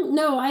 Mm-hmm.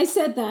 No, I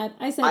said that.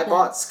 I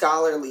bought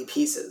scholarly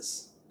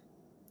pieces.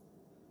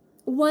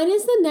 When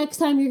is the next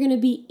time you're going to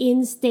be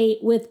in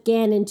state with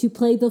Ganon to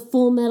play the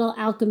Full Metal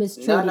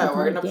Alchemist trading No,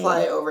 we're going to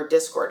play over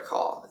Discord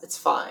call. It's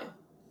fine.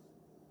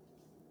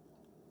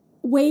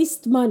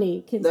 Waste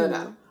money. Continue.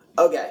 No.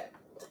 Okay.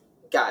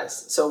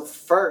 Guys, so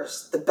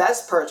first, the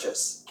best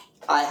purchase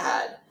I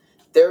had,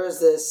 there was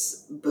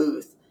this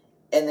booth,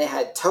 and they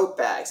had tote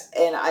bags,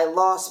 and I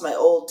lost my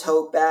old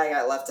tote bag.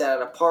 I left it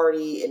at a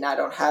party, and I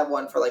don't have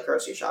one for, like,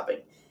 grocery shopping.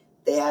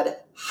 They had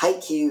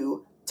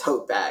Haikyuu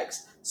tote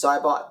bags, so I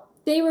bought...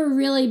 They were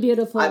really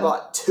beautiful. I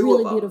bought 2 of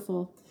them. Really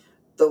beautiful.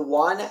 The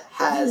one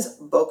has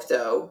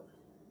Bokuto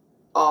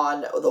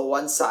on the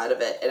one side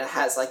of it, and it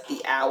has, like,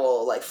 the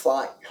owl, like,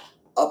 flying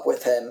up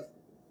with him.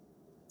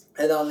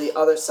 And on the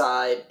other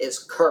side is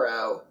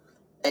Kuro,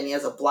 and he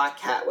has a black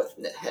cat with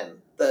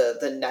him, the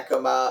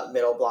Nekoma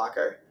middle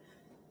blocker.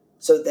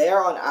 So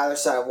they're on either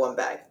side of one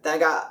bag. Then I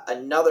got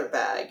another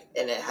bag,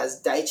 and it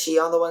has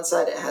Daichi on the one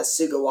side, and it has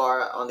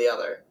Sugawara on the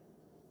other.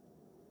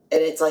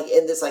 And it's like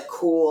in this like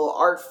cool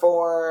art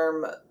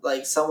form,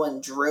 like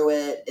someone drew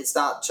it. It's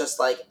not just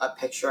like a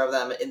picture of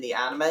them in the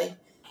anime.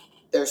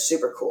 They're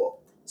super cool.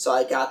 So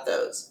I got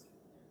those.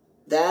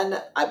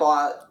 Then I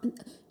bought...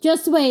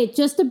 Just wait,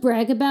 just to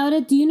brag about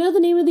it, do you know the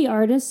name of the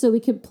artist so we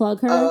could plug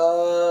her?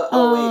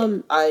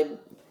 Wait.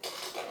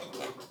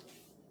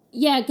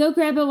 Yeah, go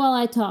grab it while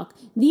I talk.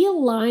 The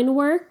line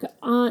work,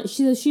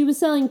 she was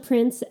selling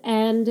prints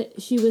and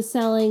she was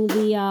selling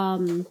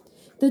the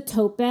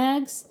tote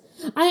bags.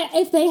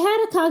 If they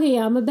had a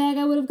Kageyama bag,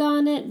 I would have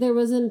gotten it. There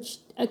wasn't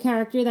a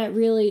character that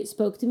really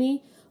spoke to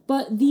me.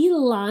 But the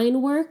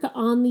line work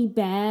on the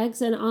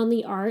bags and on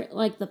the art,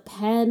 like the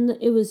pen,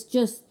 it was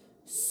just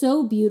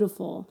so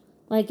beautiful.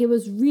 Like, it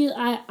was real.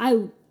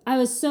 I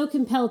was so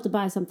compelled to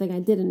buy something. I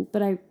didn't,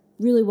 but I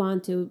really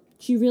wanted to.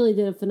 She really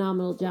did a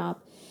phenomenal job.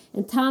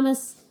 And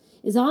Thomas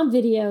is on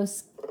video,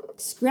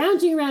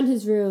 scrounging around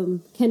his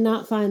room.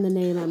 Cannot find the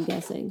name, I'm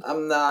guessing.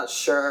 I'm not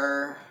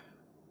sure.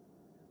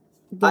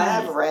 I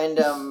have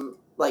random,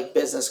 like,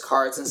 business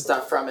cards and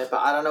stuff from it,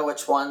 but I don't know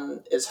which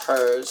one is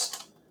hers.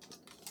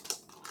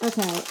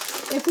 Okay.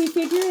 If we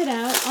figure it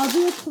out, I'll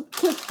do a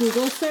quick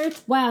Google search.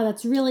 Wow,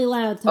 that's really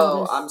loud,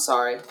 Thomas. Oh, I'm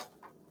sorry.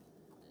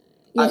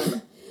 Yeah.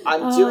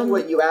 I'm doing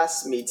what you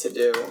asked me to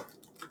do.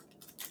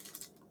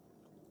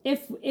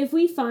 If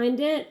we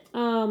find it,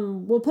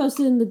 we'll post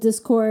it in the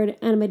Discord,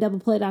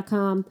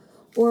 animedoubleplay.com,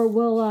 or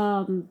we'll,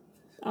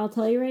 I'll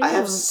tell you right now. I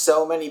have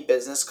so many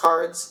business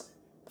cards,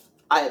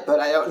 but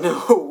I don't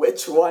know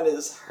which one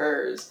is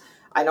hers.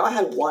 I know I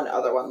had one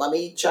other one. Let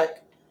me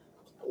check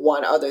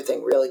one other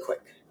thing really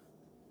quick.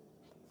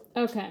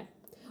 Okay.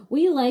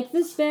 We like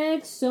this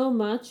bag so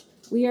much,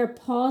 we are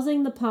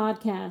pausing the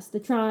podcast to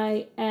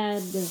try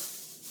and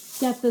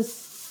get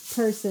this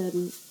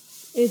person.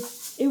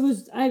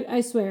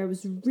 I swear, it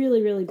was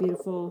really, really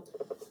beautiful.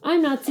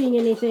 I'm not seeing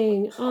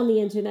anything on the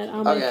internet,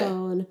 on my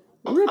phone.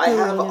 I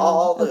have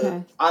all the...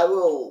 Okay. I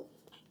will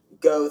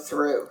go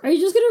through. Are you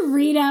just going to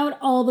read out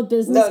all the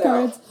business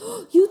cards?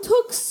 No. You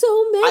took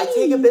so many. I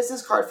take a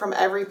business card from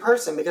every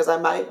person because I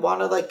might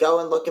want to like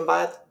go and look and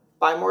buy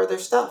more of their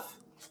stuff.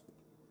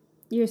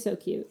 You're so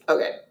cute.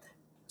 Okay.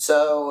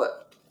 So,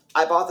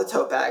 I bought the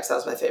tote bags. That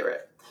was my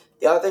favorite.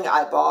 The other thing,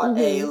 I bought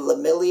a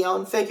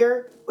Lemillion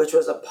figure, which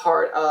was a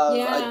part of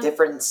a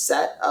different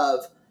set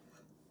of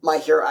My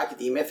Hero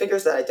Academia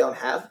figures that I don't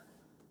have.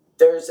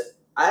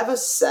 I have a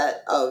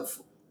set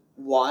of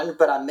one,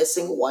 but I'm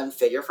missing one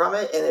figure from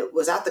it, and it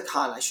was at the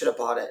con. I should have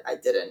bought it. I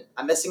didn't.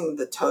 I'm missing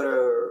the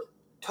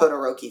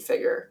Todoroki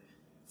figure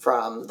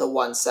from the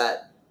one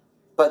set,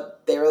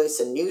 but they released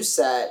a new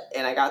set,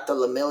 and I got the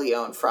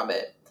Lemillion from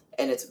it,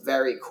 and it's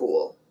very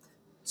cool.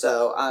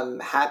 So I'm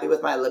happy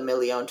with my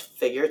Lemillion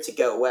figure to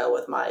go well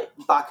with my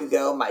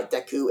Bakugo, my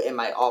Deku, and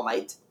my All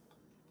Might.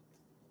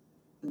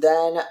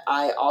 Then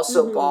I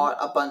also bought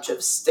a bunch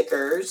of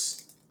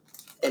stickers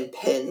and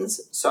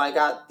pins. So I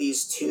got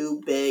these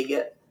two big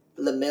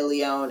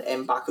Lemillion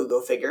and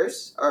Bakugo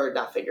figures. Or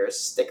not figures,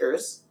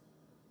 stickers.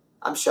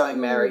 I'm showing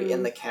Mary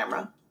in the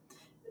camera.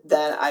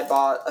 Then I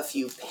bought a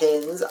few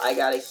pins. I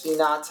got a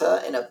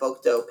Hinata and a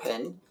Bokuto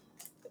pin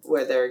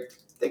where they're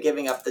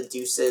giving up the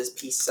deuces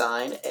peace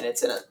sign, and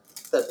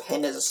the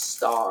pin is a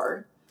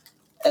star.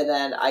 And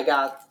then I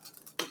got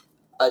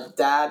a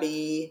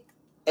Dabi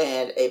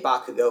and a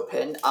Bakugo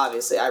pin.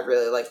 Obviously, I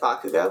really like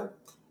Bakugo.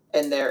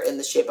 And they're in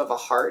the shape of a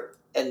heart,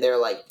 and they're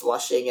like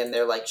blushing, and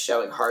they're like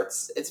showing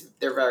hearts.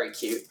 They're very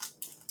cute.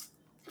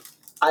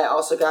 I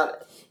also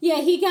got...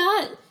 Yeah, he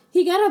got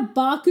a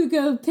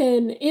Bakugo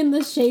pin in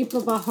the shape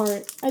of a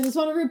heart. I just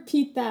want to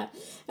repeat that.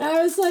 And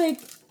I was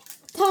like...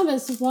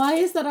 Thomas, why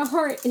is that a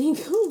heart? And he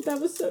goes,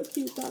 that was so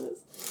cute, Thomas.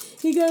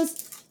 He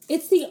goes,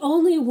 it's the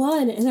only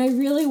one, and I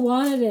really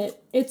wanted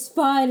it. It's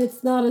fine,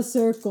 it's not a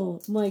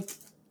circle. I'm like,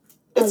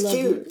 it's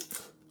cute.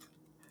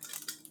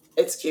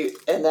 It's cute.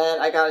 And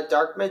then I got a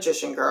Dark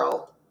Magician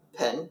Girl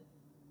pin,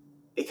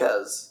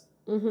 because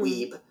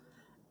weeb.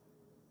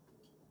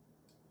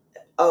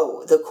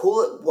 Oh,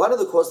 one of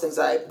the coolest things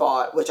that I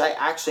bought, which I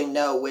actually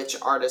know which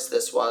artist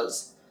this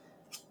was.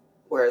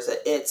 Where is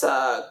it? It's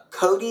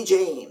Cody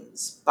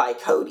James by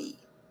Cody.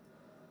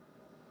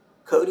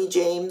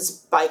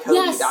 CodyJamesByCody.com.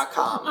 Yes,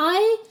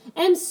 I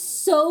am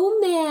so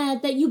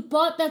mad that you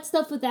bought that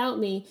stuff without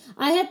me.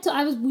 I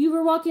was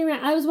walking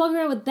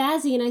around with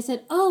Bazzy, and I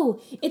said, "Oh,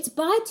 it's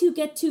buy two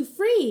get two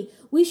free.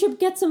 We should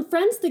get some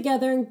friends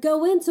together and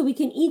go in so we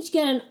can each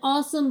get an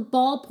awesome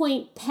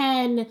ballpoint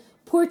pen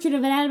portrait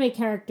of an anime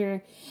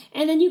character."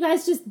 And then you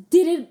guys just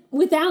did it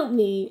without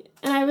me.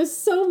 And I was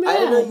so mad. I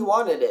didn't know you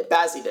wanted it.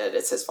 Bazzy did.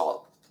 It's his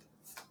fault.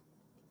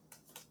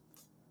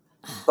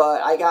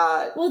 But I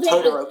got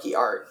Todoroki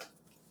art.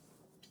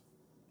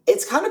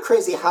 It's kind of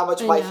crazy how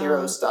much My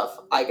Hero stuff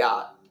I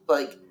got.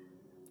 Like...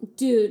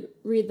 Dude,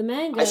 read the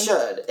manga. I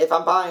should. If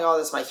I'm buying all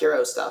this My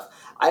Hero stuff.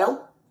 I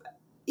don't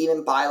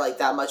even buy like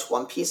that much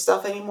One Piece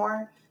stuff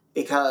anymore.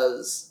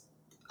 Because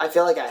I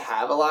feel like I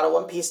have a lot of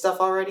One Piece stuff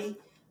already.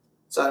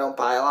 So I don't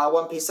buy a lot of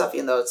One Piece stuff,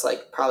 even though it's,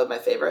 like, probably my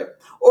favorite.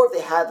 Or if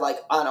they had,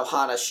 like,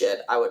 Anohana shit,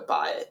 I would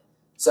buy it.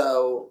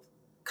 So,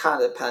 kind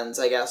of depends,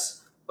 I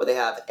guess. what they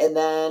have. And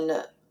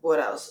then, what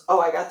else? Oh,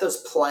 I got those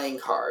playing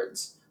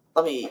cards.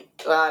 I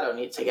don't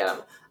need to get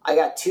them. I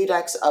got 2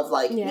 decks of,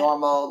 like,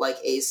 normal, like,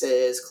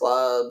 aces,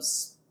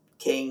 clubs,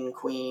 king,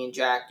 queen,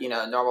 jack,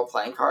 normal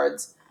playing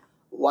cards.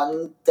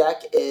 One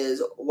deck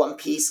is One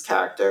Piece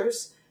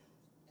characters,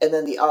 and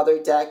then the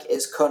other deck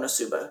is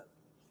Konosuba.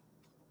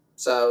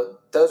 So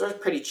those are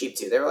pretty cheap,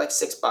 too. They were like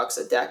 $6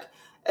 a deck.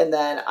 And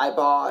then I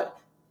bought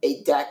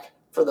a deck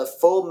for the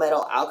Full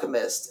Metal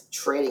Alchemist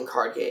trading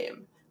card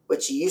game,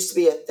 which used to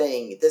be a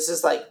thing. This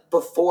is, like,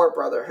 before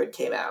Brotherhood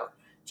came out.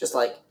 Just,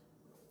 like,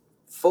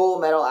 Full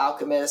Metal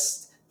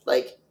Alchemist,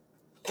 like,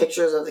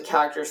 pictures of the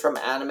characters from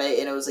anime,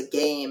 and it was a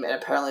game, and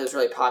apparently it was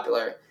really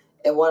popular.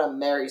 And one of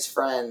Mary's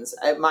friends,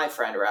 my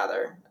friend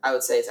rather, I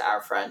would say it's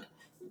our friend,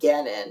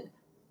 Gannon,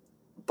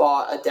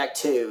 bought a deck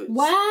too.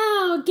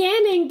 Wow,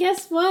 Gannon,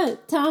 guess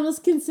what? Thomas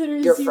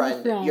considers your you friend.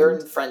 a friend. You're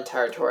in friend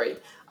territory.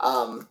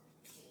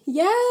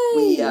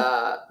 Yay!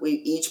 We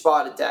each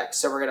bought a deck,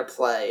 so we're gonna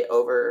play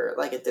over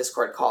like a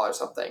Discord call or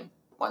something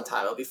one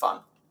time. It'll be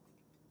fun.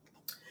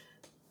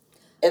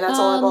 And that's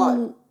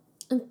all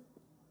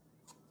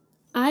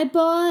I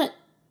bought.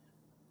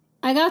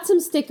 I got some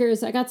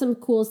stickers. I got some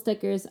cool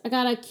stickers. I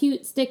got a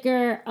cute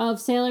sticker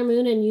of Sailor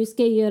Moon and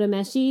Yusuke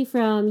Urameshi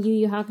from Yu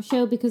Yu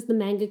Hakusho because the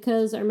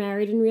mangakas are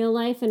married in real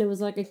life, and it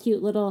was like a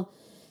cute little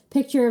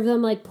picture of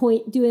them like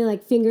doing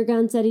like finger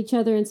guns at each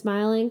other and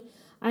smiling.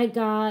 I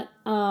got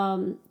 2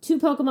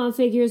 Pokemon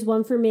figures,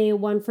 one for me,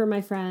 one for my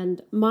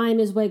friend.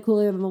 Mine is way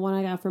cooler than the one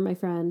I got for my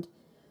friend.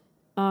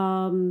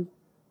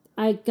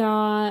 I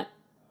got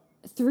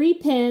 3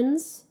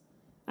 pins.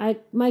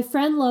 My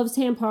friend loves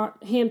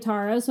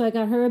Hamtaro, so I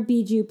got her a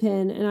Biju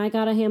pin, and I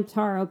got a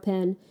Hamtaro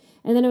pin.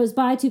 And then it was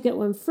buy 2, get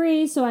 1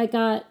 free, so I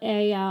got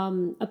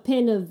a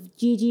pin of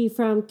Gigi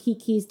from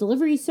Kiki's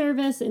Delivery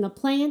Service in a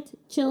plant,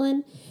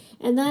 chillin'.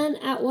 And then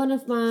at one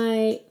of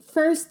my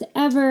first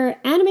ever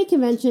anime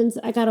conventions,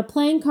 I got a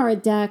playing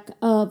card deck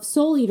of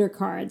Soul Eater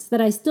cards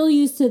that I still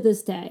use to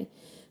this day.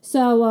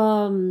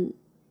 So,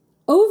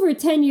 over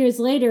 10 years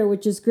later,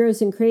 which is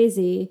gross and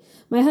crazy,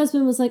 my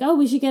husband was like, oh,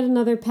 we should get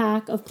another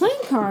pack of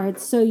playing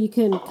cards so you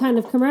can kind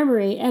of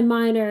commemorate. And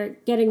mine are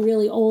getting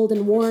really old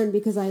and worn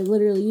because I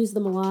literally use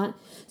them a lot.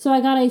 So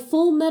I got a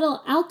Full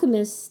Metal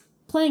Alchemist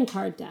playing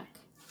card deck.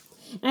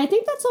 And I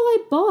think that's all I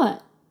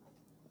bought.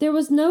 There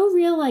was no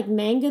real like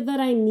manga that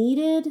I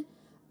needed.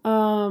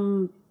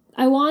 I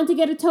wanted to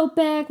get a tote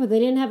bag, but they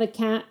didn't have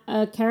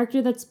a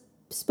character that's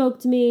spoke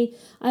to me.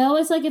 I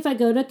always like if I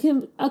go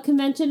to a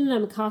convention and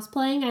I'm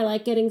cosplaying, I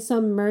like getting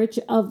some merch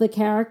of the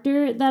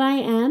character that I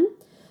am.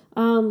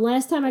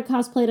 Last time I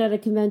cosplayed at a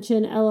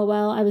convention,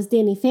 LOL, I was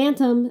Danny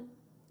Phantom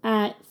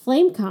at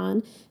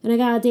FlameCon, and I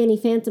got a Danny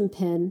Phantom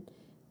pin.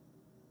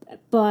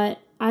 But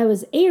I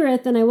was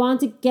Aerith, and I wanted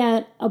to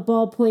get a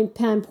ballpoint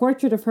pen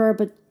portrait of her,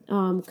 but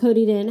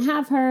Cody didn't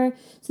have her.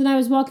 So then I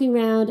was walking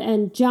around,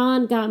 and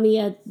John got me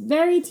a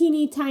very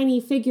teeny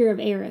tiny figure of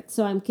Aerith.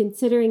 So I'm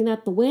considering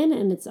that the win,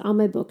 and it's on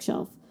my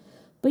bookshelf.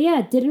 But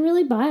yeah, didn't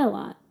really buy a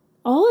lot.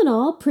 All in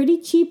all, pretty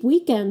cheap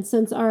weekend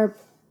since our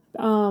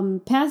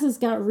passes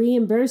got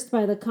reimbursed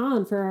by the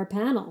con for our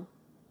panel.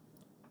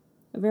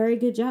 A very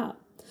good job.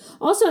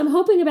 Also, I'm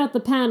hoping about the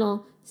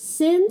panel,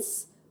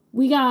 since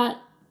we got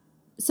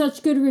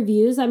such good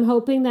reviews, I'm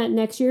hoping that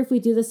next year, if we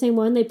do the same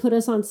one, they put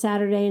us on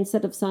Saturday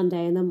instead of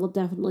Sunday, and then we'll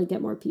definitely get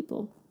more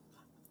people.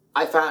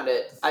 I found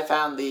it. I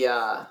found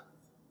the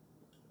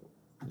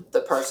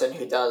person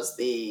who does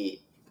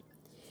the...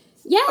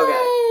 Yay!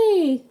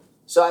 Okay.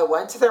 So I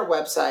went to their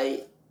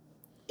website.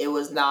 It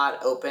was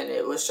not open.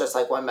 It was just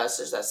like one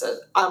message that said,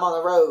 I'm on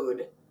the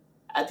road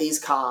at these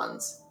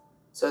cons.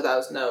 So that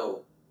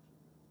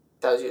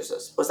was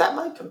useless. Was that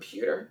my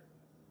computer?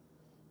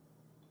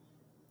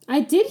 I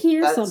did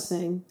hear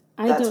something.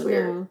 I don't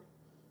weird. know.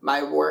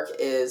 My work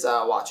is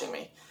watching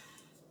me.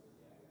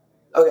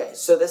 Okay,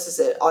 so this is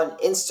it. On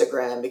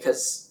Instagram,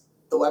 because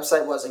the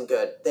website wasn't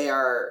good,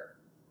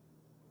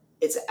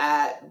 it's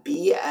at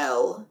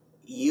BLULIOUSS.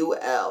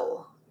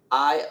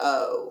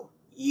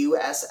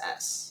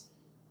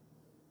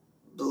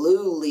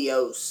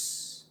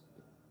 BLULIOUSS.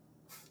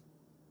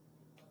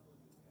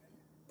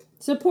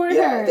 Support her.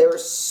 Yeah, they were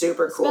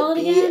super cool. Spell it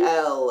again.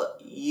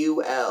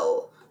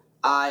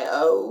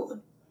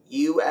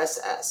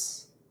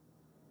 BLULIOUSS.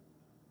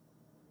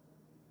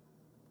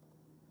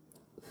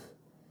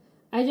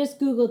 I just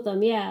Googled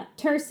them. Yeah,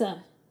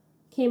 Tersa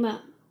came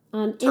up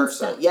on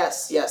Tersa. Insta.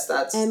 Yes,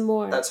 that's and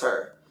more. That's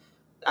her.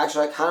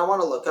 Actually, I kind of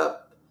want to look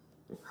up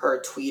her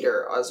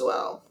Twitter as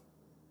well.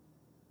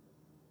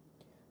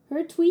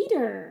 Her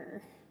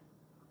Twitter.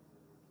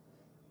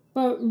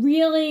 But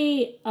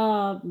really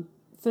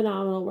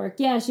phenomenal work.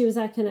 Yeah, she was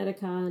at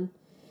Kineticon.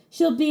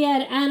 She'll be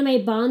at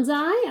Anime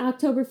Banzai,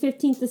 October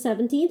 15th to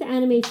 17th.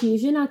 Anime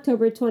Fusion,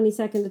 October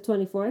 22nd to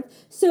 24th.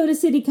 Soda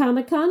City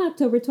Comic Con,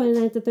 October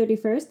 29th to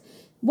 31st.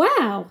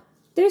 Wow!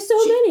 There's so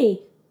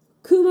many.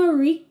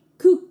 Kumoricon,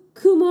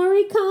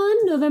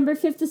 November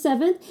 5th to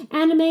 7th.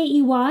 Anime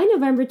EY,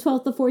 November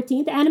 12th to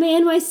 14th. Anime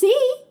NYC,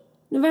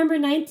 November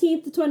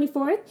 19th to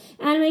 24th.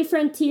 Anime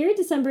Frontier,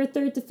 December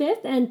 3rd to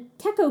 5th. And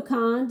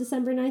TechoCon,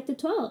 December 9th to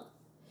 12th.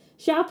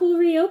 Shop will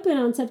reopen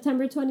on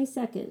September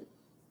 22nd.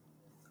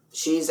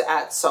 She's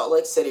at Salt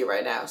Lake City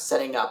right now,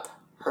 setting up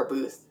her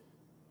booth.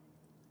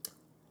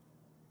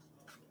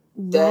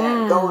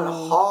 Damn, going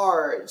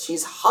hard.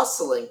 She's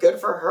hustling. Good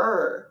for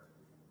her.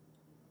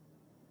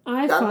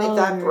 Gotta make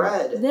that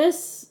bread.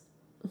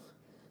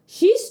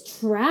 She's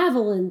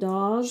traveling,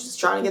 dog. She's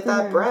trying to get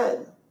that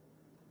bread.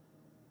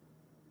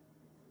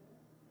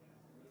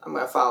 I'm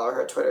gonna follow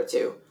her Twitter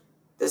too.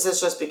 This has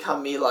just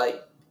become me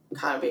like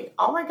kind of being,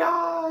 oh my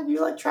god,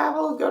 you like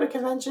travel, go to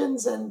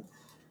conventions and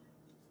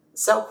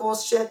sell cool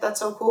shit. That's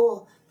so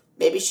cool.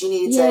 Maybe she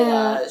needs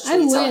someone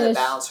to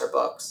balance her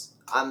books.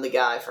 I'm the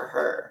guy for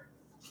her.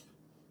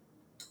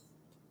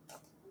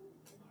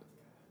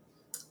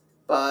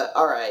 But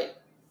all right.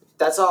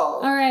 That's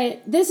all. All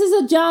right. This is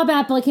a job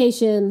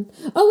application.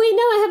 Oh, wait,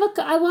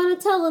 no, I want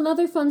to tell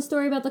another fun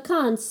story about the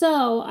con.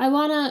 So I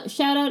want to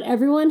shout out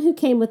everyone who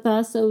came with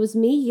us. So it was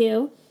me,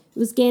 you. It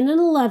was Gannon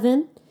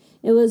 11.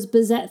 It was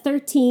Bizette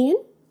 13.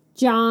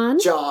 John.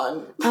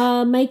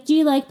 Mike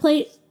G. Mike.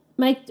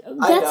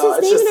 That's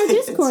his name in our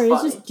Discord.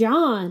 It's just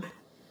John.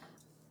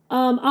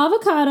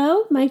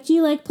 Avocado. Mike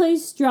G.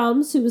 plays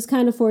drums, who was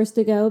kind of forced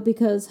to go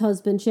because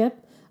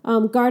husbandship.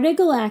 Garde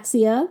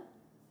Galaxia.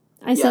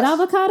 I said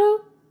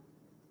Avocado?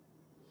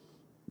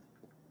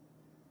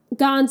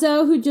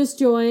 Gonzo, who just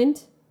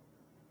joined.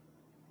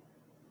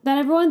 That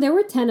everyone? There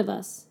were 10 of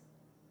us.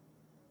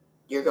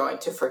 You're going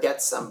to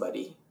forget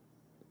somebody.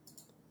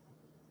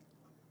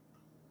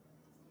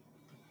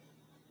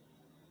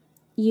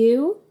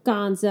 You,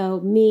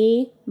 Gonzo,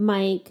 me,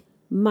 Mike,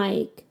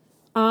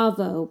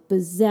 Avo,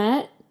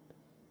 Bizette,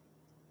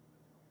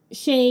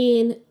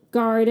 Shane,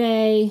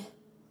 Garde.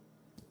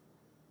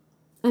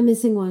 I'm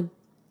missing one.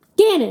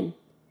 Gannon.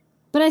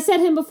 But I said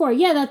him before.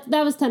 Yeah,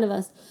 that was 10 of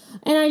us.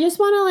 And I just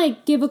want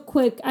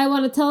to I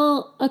want to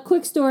tell a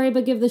quick story,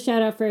 but give the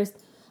shout out first.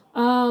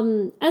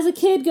 As a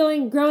kid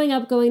growing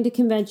up going to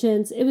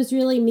conventions, it was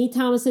really me,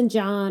 Thomas, and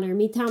John, or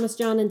me, Thomas,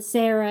 John, and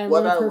Sarah, and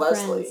what one of her about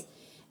Leslie? friends.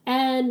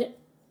 And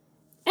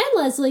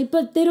Leslie,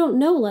 but they don't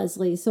know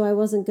Leslie, so I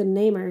wasn't going to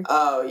name her.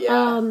 Oh,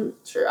 yeah.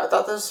 Sure. I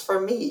thought this was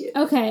for me.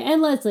 Okay,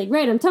 and Leslie.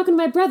 Right, I'm talking to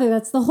my brother.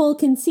 That's the whole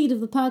conceit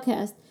of the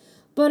podcast.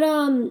 But,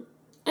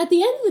 at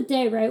the end of the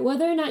day, right,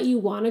 whether or not you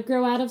want to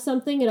grow out of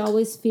something, it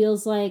always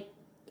feels like,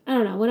 I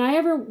don't know,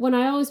 when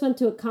I always went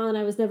to a con,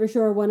 I was never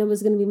sure when it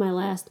was going to be my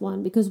last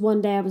one, because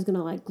one day I was going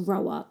to,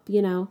 grow up,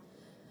 you know?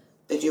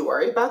 Did you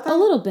worry about that? A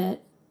little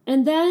bit.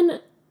 And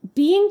then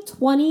being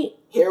 20...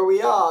 Here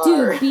we are.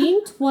 Dude,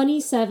 being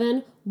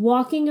 27,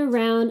 walking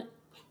around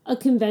a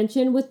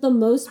convention with the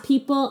most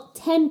people,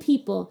 10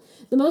 people,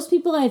 the most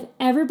people I've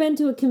ever been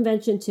to a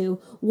convention to,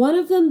 one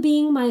of them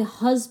being my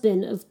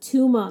husband of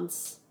 2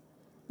 months.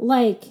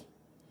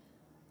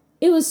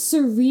 It was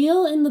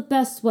surreal in the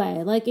best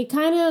way. It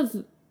kind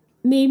of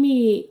made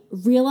me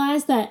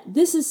realize that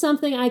this is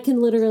something I can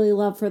literally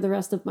love for the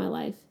rest of my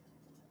life.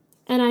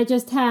 And I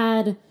just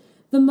had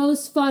the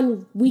most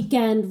fun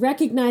weekend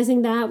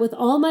recognizing that with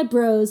all my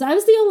bros. I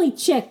was the only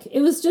chick.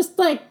 It was just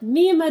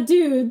me and my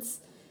dudes.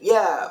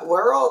 Yeah,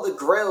 where are all the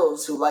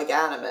grills who like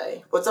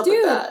anime? What's up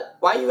with that?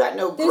 Why you got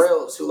no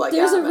grills who like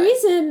there's anime?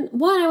 There's a reason.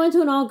 One, I went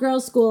to an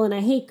all-girls school, and I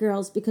hate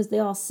girls because they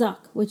all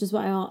suck, which is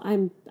why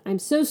I'm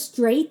so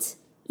straight.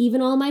 Even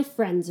all my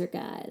friends are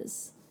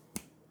guys.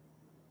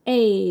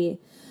 Hey.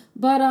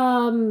 But,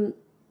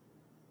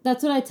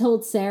 that's what I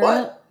told Sarah.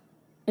 What?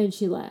 And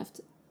she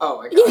laughed.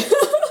 Oh, my God.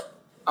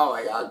 Oh,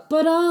 my God.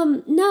 But,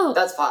 no.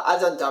 That's fine.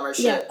 I've done dumber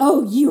shit. Yeah.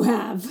 Oh, you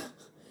have.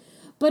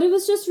 But it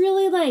was just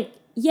really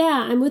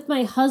I'm with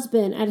my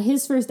husband at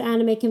his first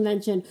anime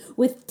convention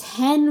with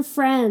 10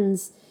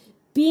 friends,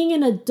 being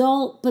an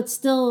adult but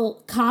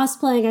still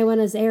cosplaying. I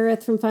went as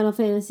Aerith from Final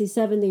Fantasy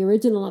VII, the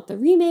original, not the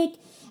remake,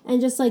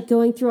 and just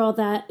going through all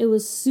that. It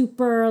was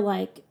super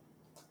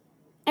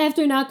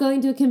after not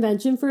going to a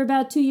convention for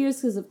about 2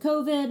 years because of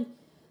COVID,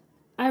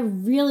 I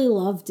really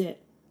loved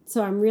it.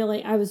 So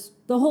I was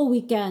the whole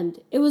weekend.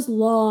 It was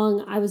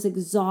long. I was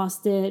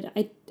exhausted.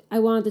 I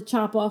wanted to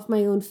chop off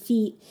my own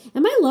feet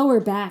and my lower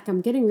back. I'm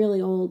getting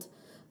really old,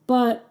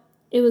 but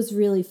it was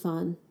really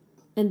fun.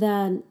 And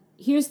then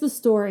here's the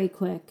story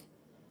quick.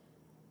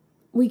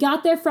 We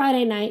got there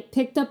Friday night,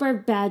 picked up our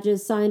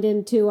badges, signed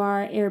into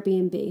our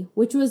Airbnb,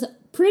 which was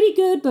pretty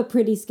good, but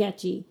pretty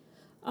sketchy.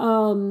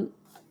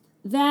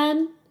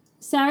 Then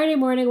Saturday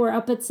morning, we're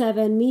up at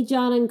 7. Me,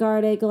 John, and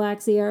Garde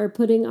Galaxia are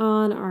putting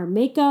on our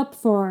makeup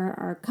for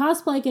our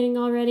cosplay, getting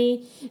all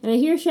ready. And I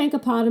hear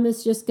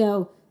Shankopotamus just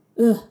go,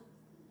 ugh.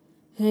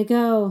 And I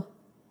go,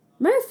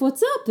 Murph,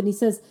 what's up? And he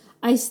says,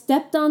 I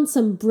stepped on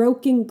some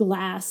broken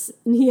glass.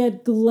 And he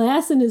had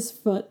glass in his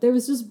foot. There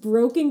was just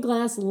broken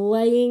glass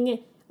laying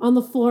on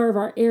the floor of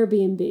our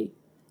Airbnb.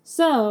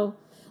 So,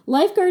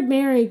 lifeguard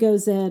Mary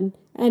goes in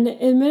and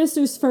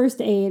administers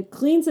first aid,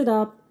 cleans it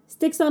up,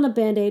 sticks on a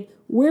Band-Aid.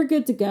 We're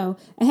good to go.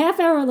 A half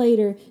hour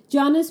later,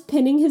 John is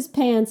pinning his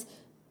pants,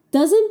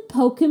 doesn't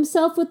poke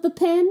himself with the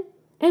pin,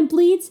 and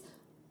bleeds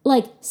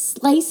like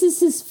slices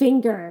his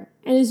finger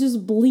and is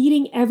just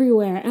bleeding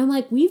everywhere. And I'm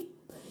like,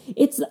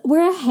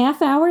 we're a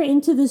half hour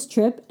into this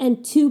trip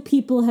and 2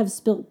 people have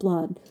spilt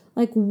blood.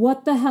 Like,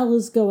 what the hell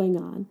is going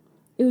on?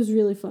 It was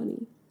really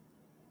funny.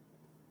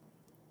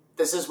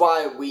 This is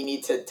why we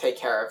need to take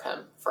care of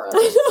him forever.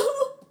 I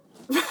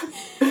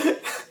know.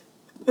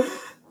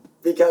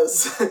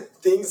 Because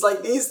things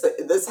like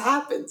this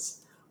happens.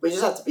 We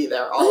just have to be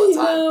there all the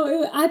time. I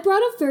know. I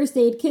brought a first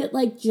aid kit,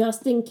 like,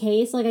 just in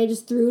case. Like, I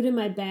just threw it in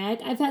my bag.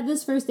 I've had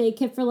this first aid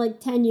kit for, like,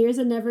 10 years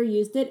and never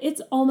used it.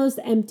 It's almost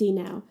empty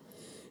now.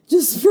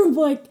 Just from,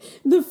 like,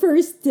 the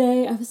first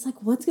day. I was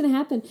like, what's going to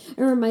happen?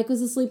 I remember Mike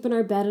was asleep in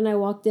our bed, and I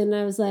walked in, and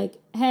I was like,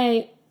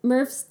 hey,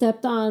 Murph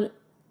stepped on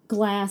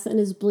glass and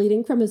is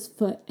bleeding from his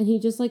foot. And he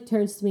just, like,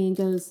 turns to me and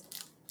goes,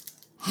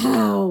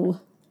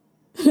 how?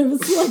 And I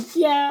was like,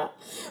 yeah.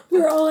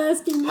 We're all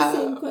asking the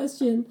same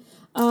question.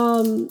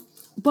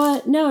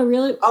 But no,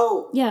 really.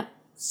 Oh. Yeah.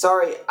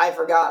 Sorry, I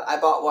forgot. I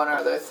bought one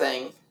other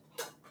thing.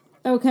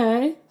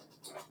 Okay.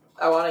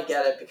 I want to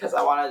get it because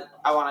I want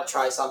to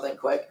try something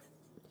quick.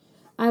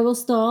 I will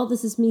stall.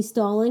 This is me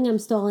stalling. I'm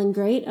stalling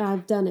great.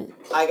 I've done it.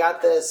 I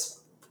got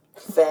this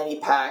fanny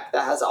pack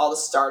that has all the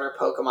starter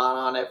Pokemon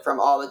on it from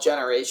all the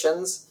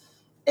generations.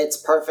 It's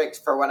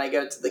perfect for when I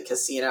go to the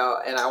casino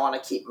and I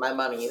want to keep my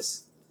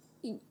monies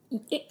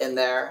in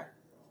there.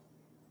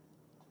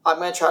 I'm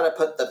going to try to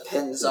put the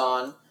pins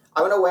on.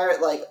 I'm going to wear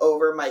it, like,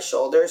 over my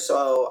shoulder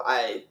so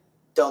I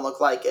don't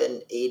look like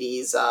an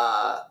 80s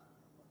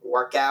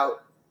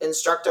workout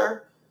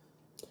instructor.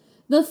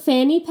 The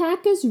fanny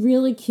pack is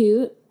really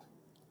cute.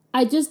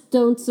 I just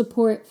don't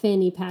support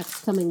fanny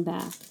packs coming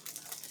back.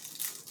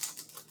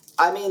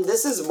 I mean,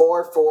 this is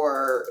more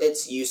for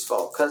it's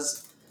useful,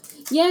 because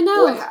yeah,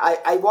 no.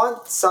 I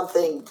want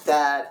something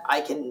that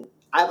I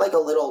have, like, a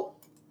little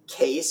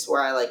case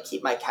where I, like,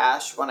 keep my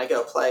cash when I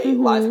go play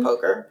live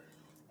poker.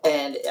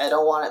 And I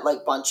don't want it,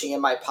 like, bunching in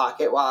my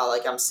pocket while,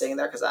 like, I'm sitting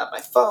there because I have my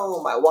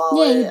phone, my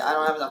wallet. Yeah, I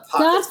don't have enough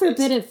pocket God space.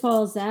 forbid it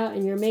falls out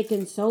and you're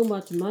making so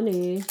much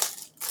money.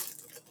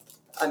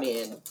 I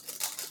mean,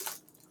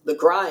 the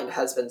grind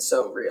has been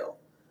so real.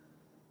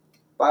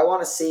 But I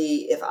want to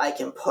see if I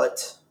can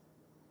put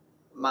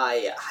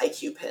my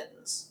Haikyuu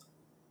pins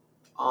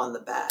on the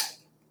bag.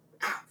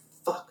 Ah,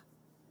 fuck.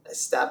 I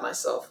stabbed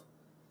myself.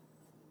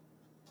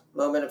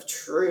 Moment of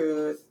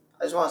truth.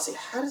 I just want to see,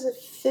 how does it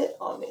fit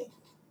on me?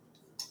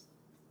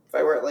 If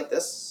I wear it like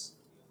this?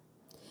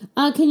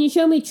 Can you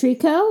show me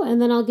Trico,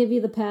 and then I'll give you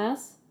the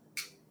pass?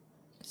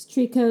 Because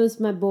Trico's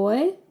my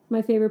boy.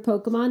 My favorite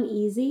Pokemon,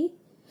 easy.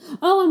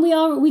 Oh,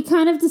 and we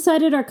kind of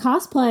decided our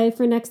cosplay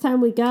for next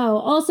time we go.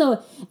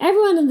 Also,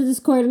 everyone in the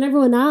Discord and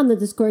everyone not in the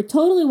Discord,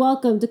 totally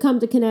welcome to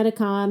come to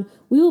Kineticon.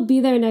 We will be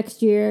there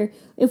next year.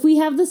 If we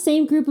have the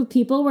same group of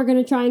people, we're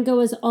going to try and go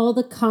as all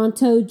the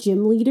Kanto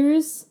gym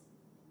leaders.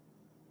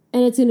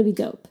 And it's going to be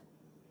dope.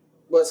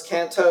 Was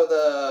Kanto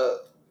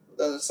the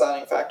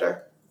deciding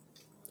factor?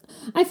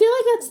 I feel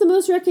like that's the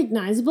most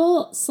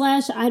recognizable, /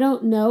 I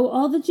don't know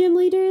all the gym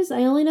leaders.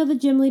 I only know the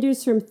gym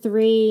leaders from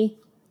 3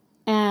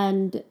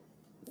 and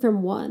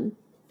from 1.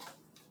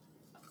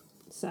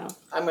 So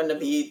I'm going to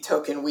be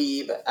token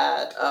weeb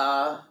at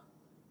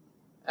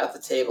the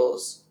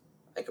tables.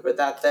 I could put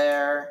that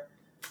there.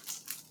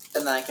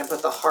 And then I can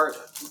put the heart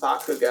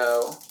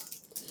Bakugo.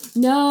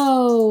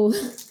 No.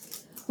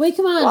 Wait,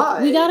 come on.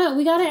 Why? We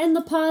gotta end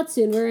the pod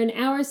soon. We're an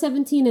hour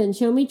 17 in.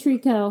 Show me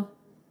Trico.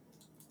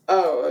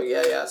 Oh,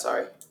 yeah,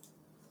 sorry.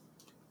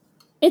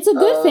 It's a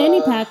good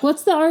fanny pack.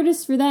 What's the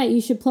artist for that?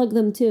 You should plug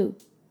them too.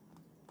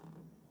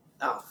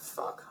 Oh,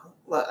 fuck.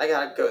 I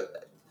gotta go.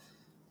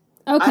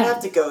 Okay. I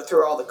have to go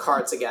through all the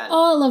cards again.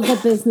 All of the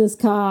business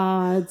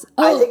cards.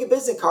 I take a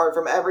business card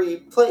from every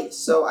place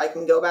so I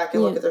can go back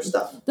and look at their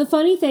stuff. The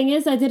funny thing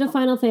is, I did a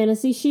Final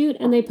Fantasy shoot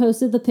and they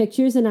posted the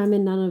pictures and I'm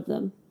in none of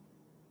them.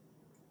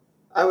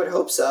 I would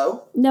hope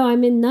so. No,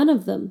 I'm in none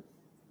of them.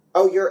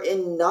 Oh, you're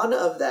in none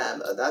of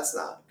them. That's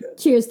not good.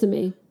 Cheers to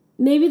me.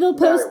 Maybe they'll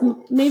post.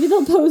 Maybe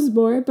they'll post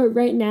more, but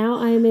right now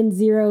I am in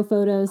 0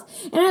 photos,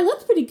 and I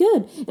looked pretty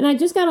good. And I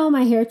just got all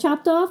my hair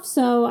chopped off,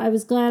 so I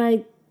was glad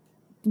I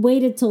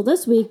waited till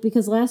this week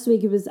because last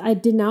week I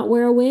did not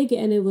wear a wig,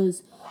 and it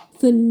was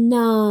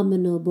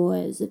phenomenal,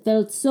 boys. It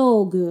felt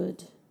so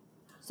good,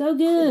 so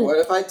good. What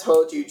if I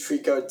told you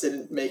Trico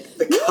didn't make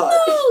the cut?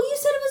 No, you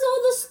said it was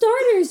all the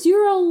starters.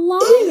 You're a liar.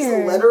 It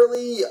is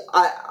literally.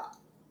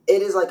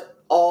 It is like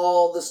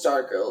all the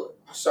starter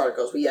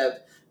girls. We have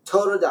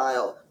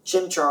Totodile,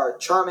 Chimchar,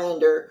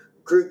 Charmander,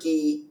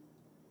 Grookey,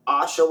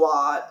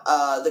 Oshawott,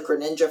 the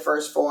Greninja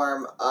first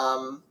form,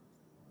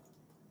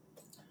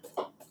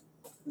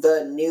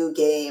 the new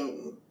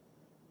game,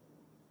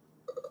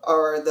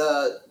 or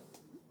the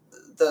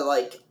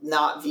like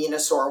not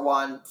Venusaur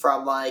one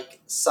from like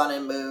Sun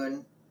and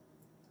Moon.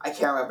 I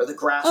can't remember the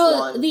grass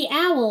one. Oh, the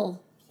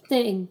owl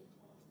thing.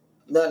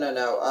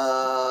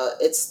 No.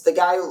 It's the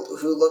guy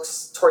who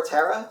looks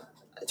Torterra.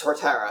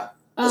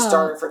 The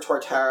starter for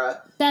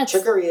Torterra. That's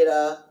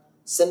Chikorita,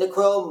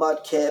 Cyndaquil,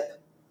 Mudkip.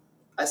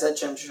 I said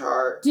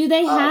Chimchar. Do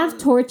they have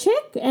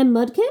Torchic and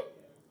Mudkip?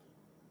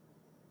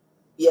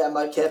 Yeah,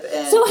 Mudkip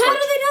and... So how do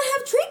they not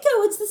have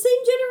Trico? It's the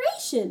same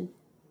generation.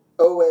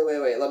 Oh,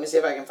 wait. Let me see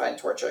if I can find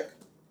Torchic.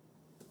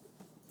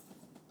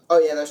 Oh,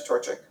 yeah, there's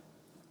Torchic.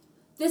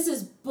 This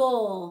is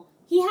bull.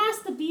 He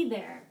has to be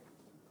there.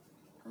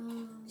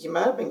 He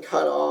might have been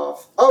cut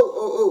off.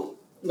 Oh.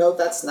 No,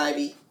 that's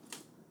Snivy.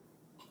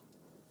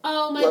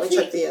 Oh, Let me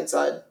check the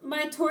inside.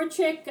 My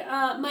Torchic,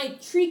 my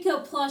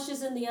Trico plush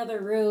is in the other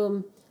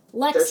room.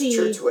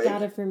 Lexi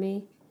got it for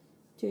me.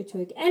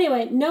 Turtwig.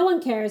 Anyway, no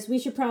one cares. We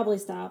should probably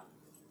stop.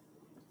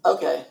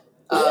 Okay.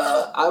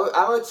 I'm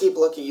going to keep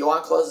looking. You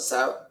want to close this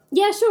out?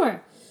 Yeah,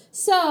 sure.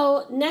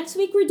 So, next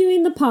week we're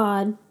doing the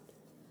pod.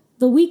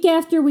 The week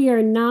after we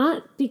are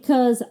not,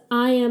 because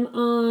I am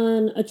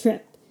on a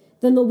trip.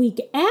 Then the week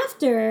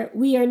after,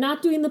 we are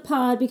not doing the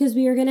pod because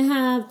we are going to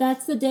have,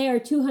 that's the day our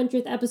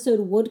 200th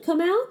episode would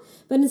come out.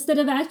 But instead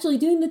of actually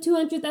doing the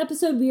 200th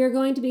episode, we are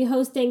going to be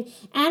hosting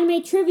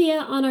anime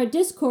trivia on our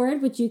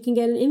Discord, which you can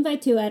get an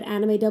invite to at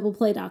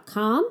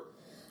animedoubleplay.com.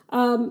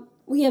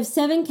 We have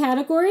 7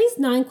 categories,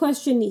 9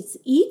 questions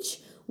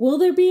each. Will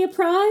there be a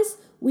prize?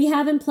 We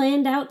haven't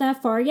planned out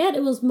that far yet.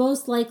 It will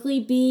most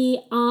likely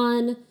be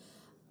on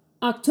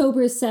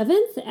October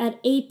 7th at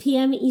 8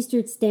 p.m.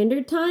 Eastern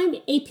Standard Time.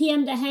 8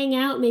 p.m. to hang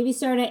out, maybe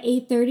start at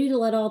 8:30 to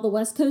let all the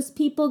West Coast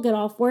people get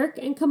off work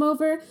and come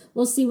over.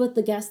 We'll see what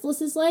the guest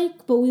list is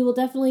like, but we will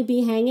definitely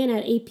be hanging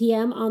at 8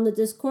 p.m. on the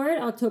Discord,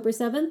 October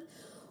 7th.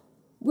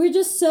 We're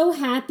just so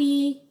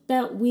happy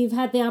that we've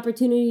had the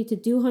opportunity to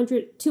do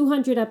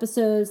 200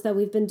 episodes, that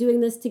we've been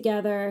doing this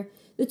together.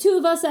 The two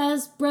of us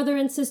as brother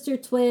and sister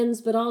twins,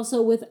 but also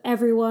with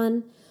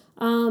everyone.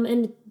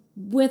 And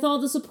with all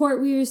the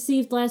support we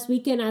received last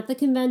weekend at the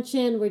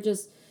convention, we're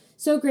just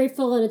so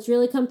grateful, and it's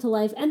really come to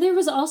life. And there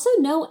was also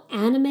no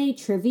anime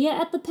trivia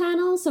at the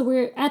panel, so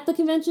we're at the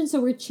convention, so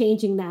we're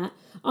changing that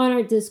on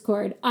our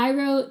Discord. I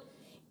wrote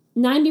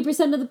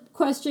 90% of the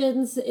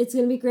questions. It's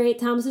going to be great.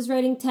 Thomas is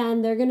writing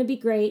 10. They're going to be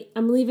great.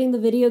 I'm leaving the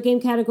video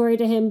game category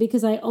to him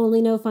because I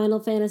only know Final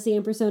Fantasy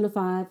and Persona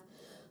 5.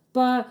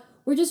 But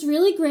we're just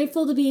really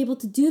grateful to be able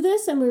to do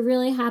this, and we're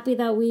really happy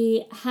that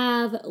we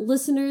have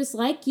listeners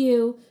like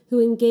you who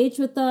engage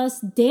with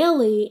us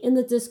daily in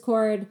the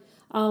Discord.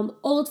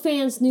 Old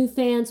fans, new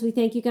fans, we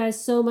thank you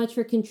guys so much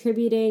for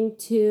contributing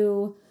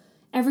to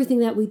everything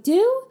that we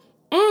do.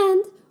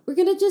 And we're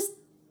going to just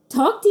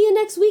talk to you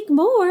next week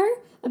more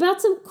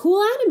about some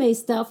cool anime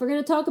stuff. We're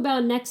going to talk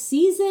about next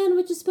season,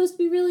 which is supposed to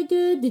be really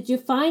good. Did you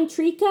find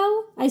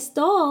Trico? I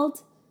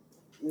stalled.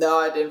 No,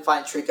 I didn't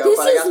find Trico, but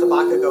I got the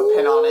Bakugo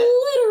pin on it.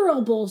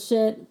 Literal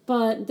bullshit,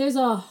 but there's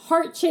a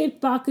heart-shaped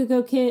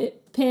Bakugo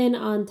pin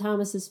on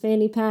Thomas's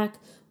fanny pack,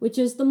 which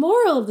is the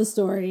moral of the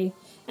story.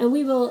 And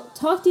we will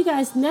talk to you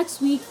guys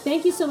next week.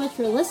 Thank you so much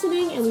for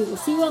listening, and we will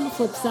see you on the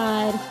flip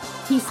side.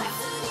 Peace out.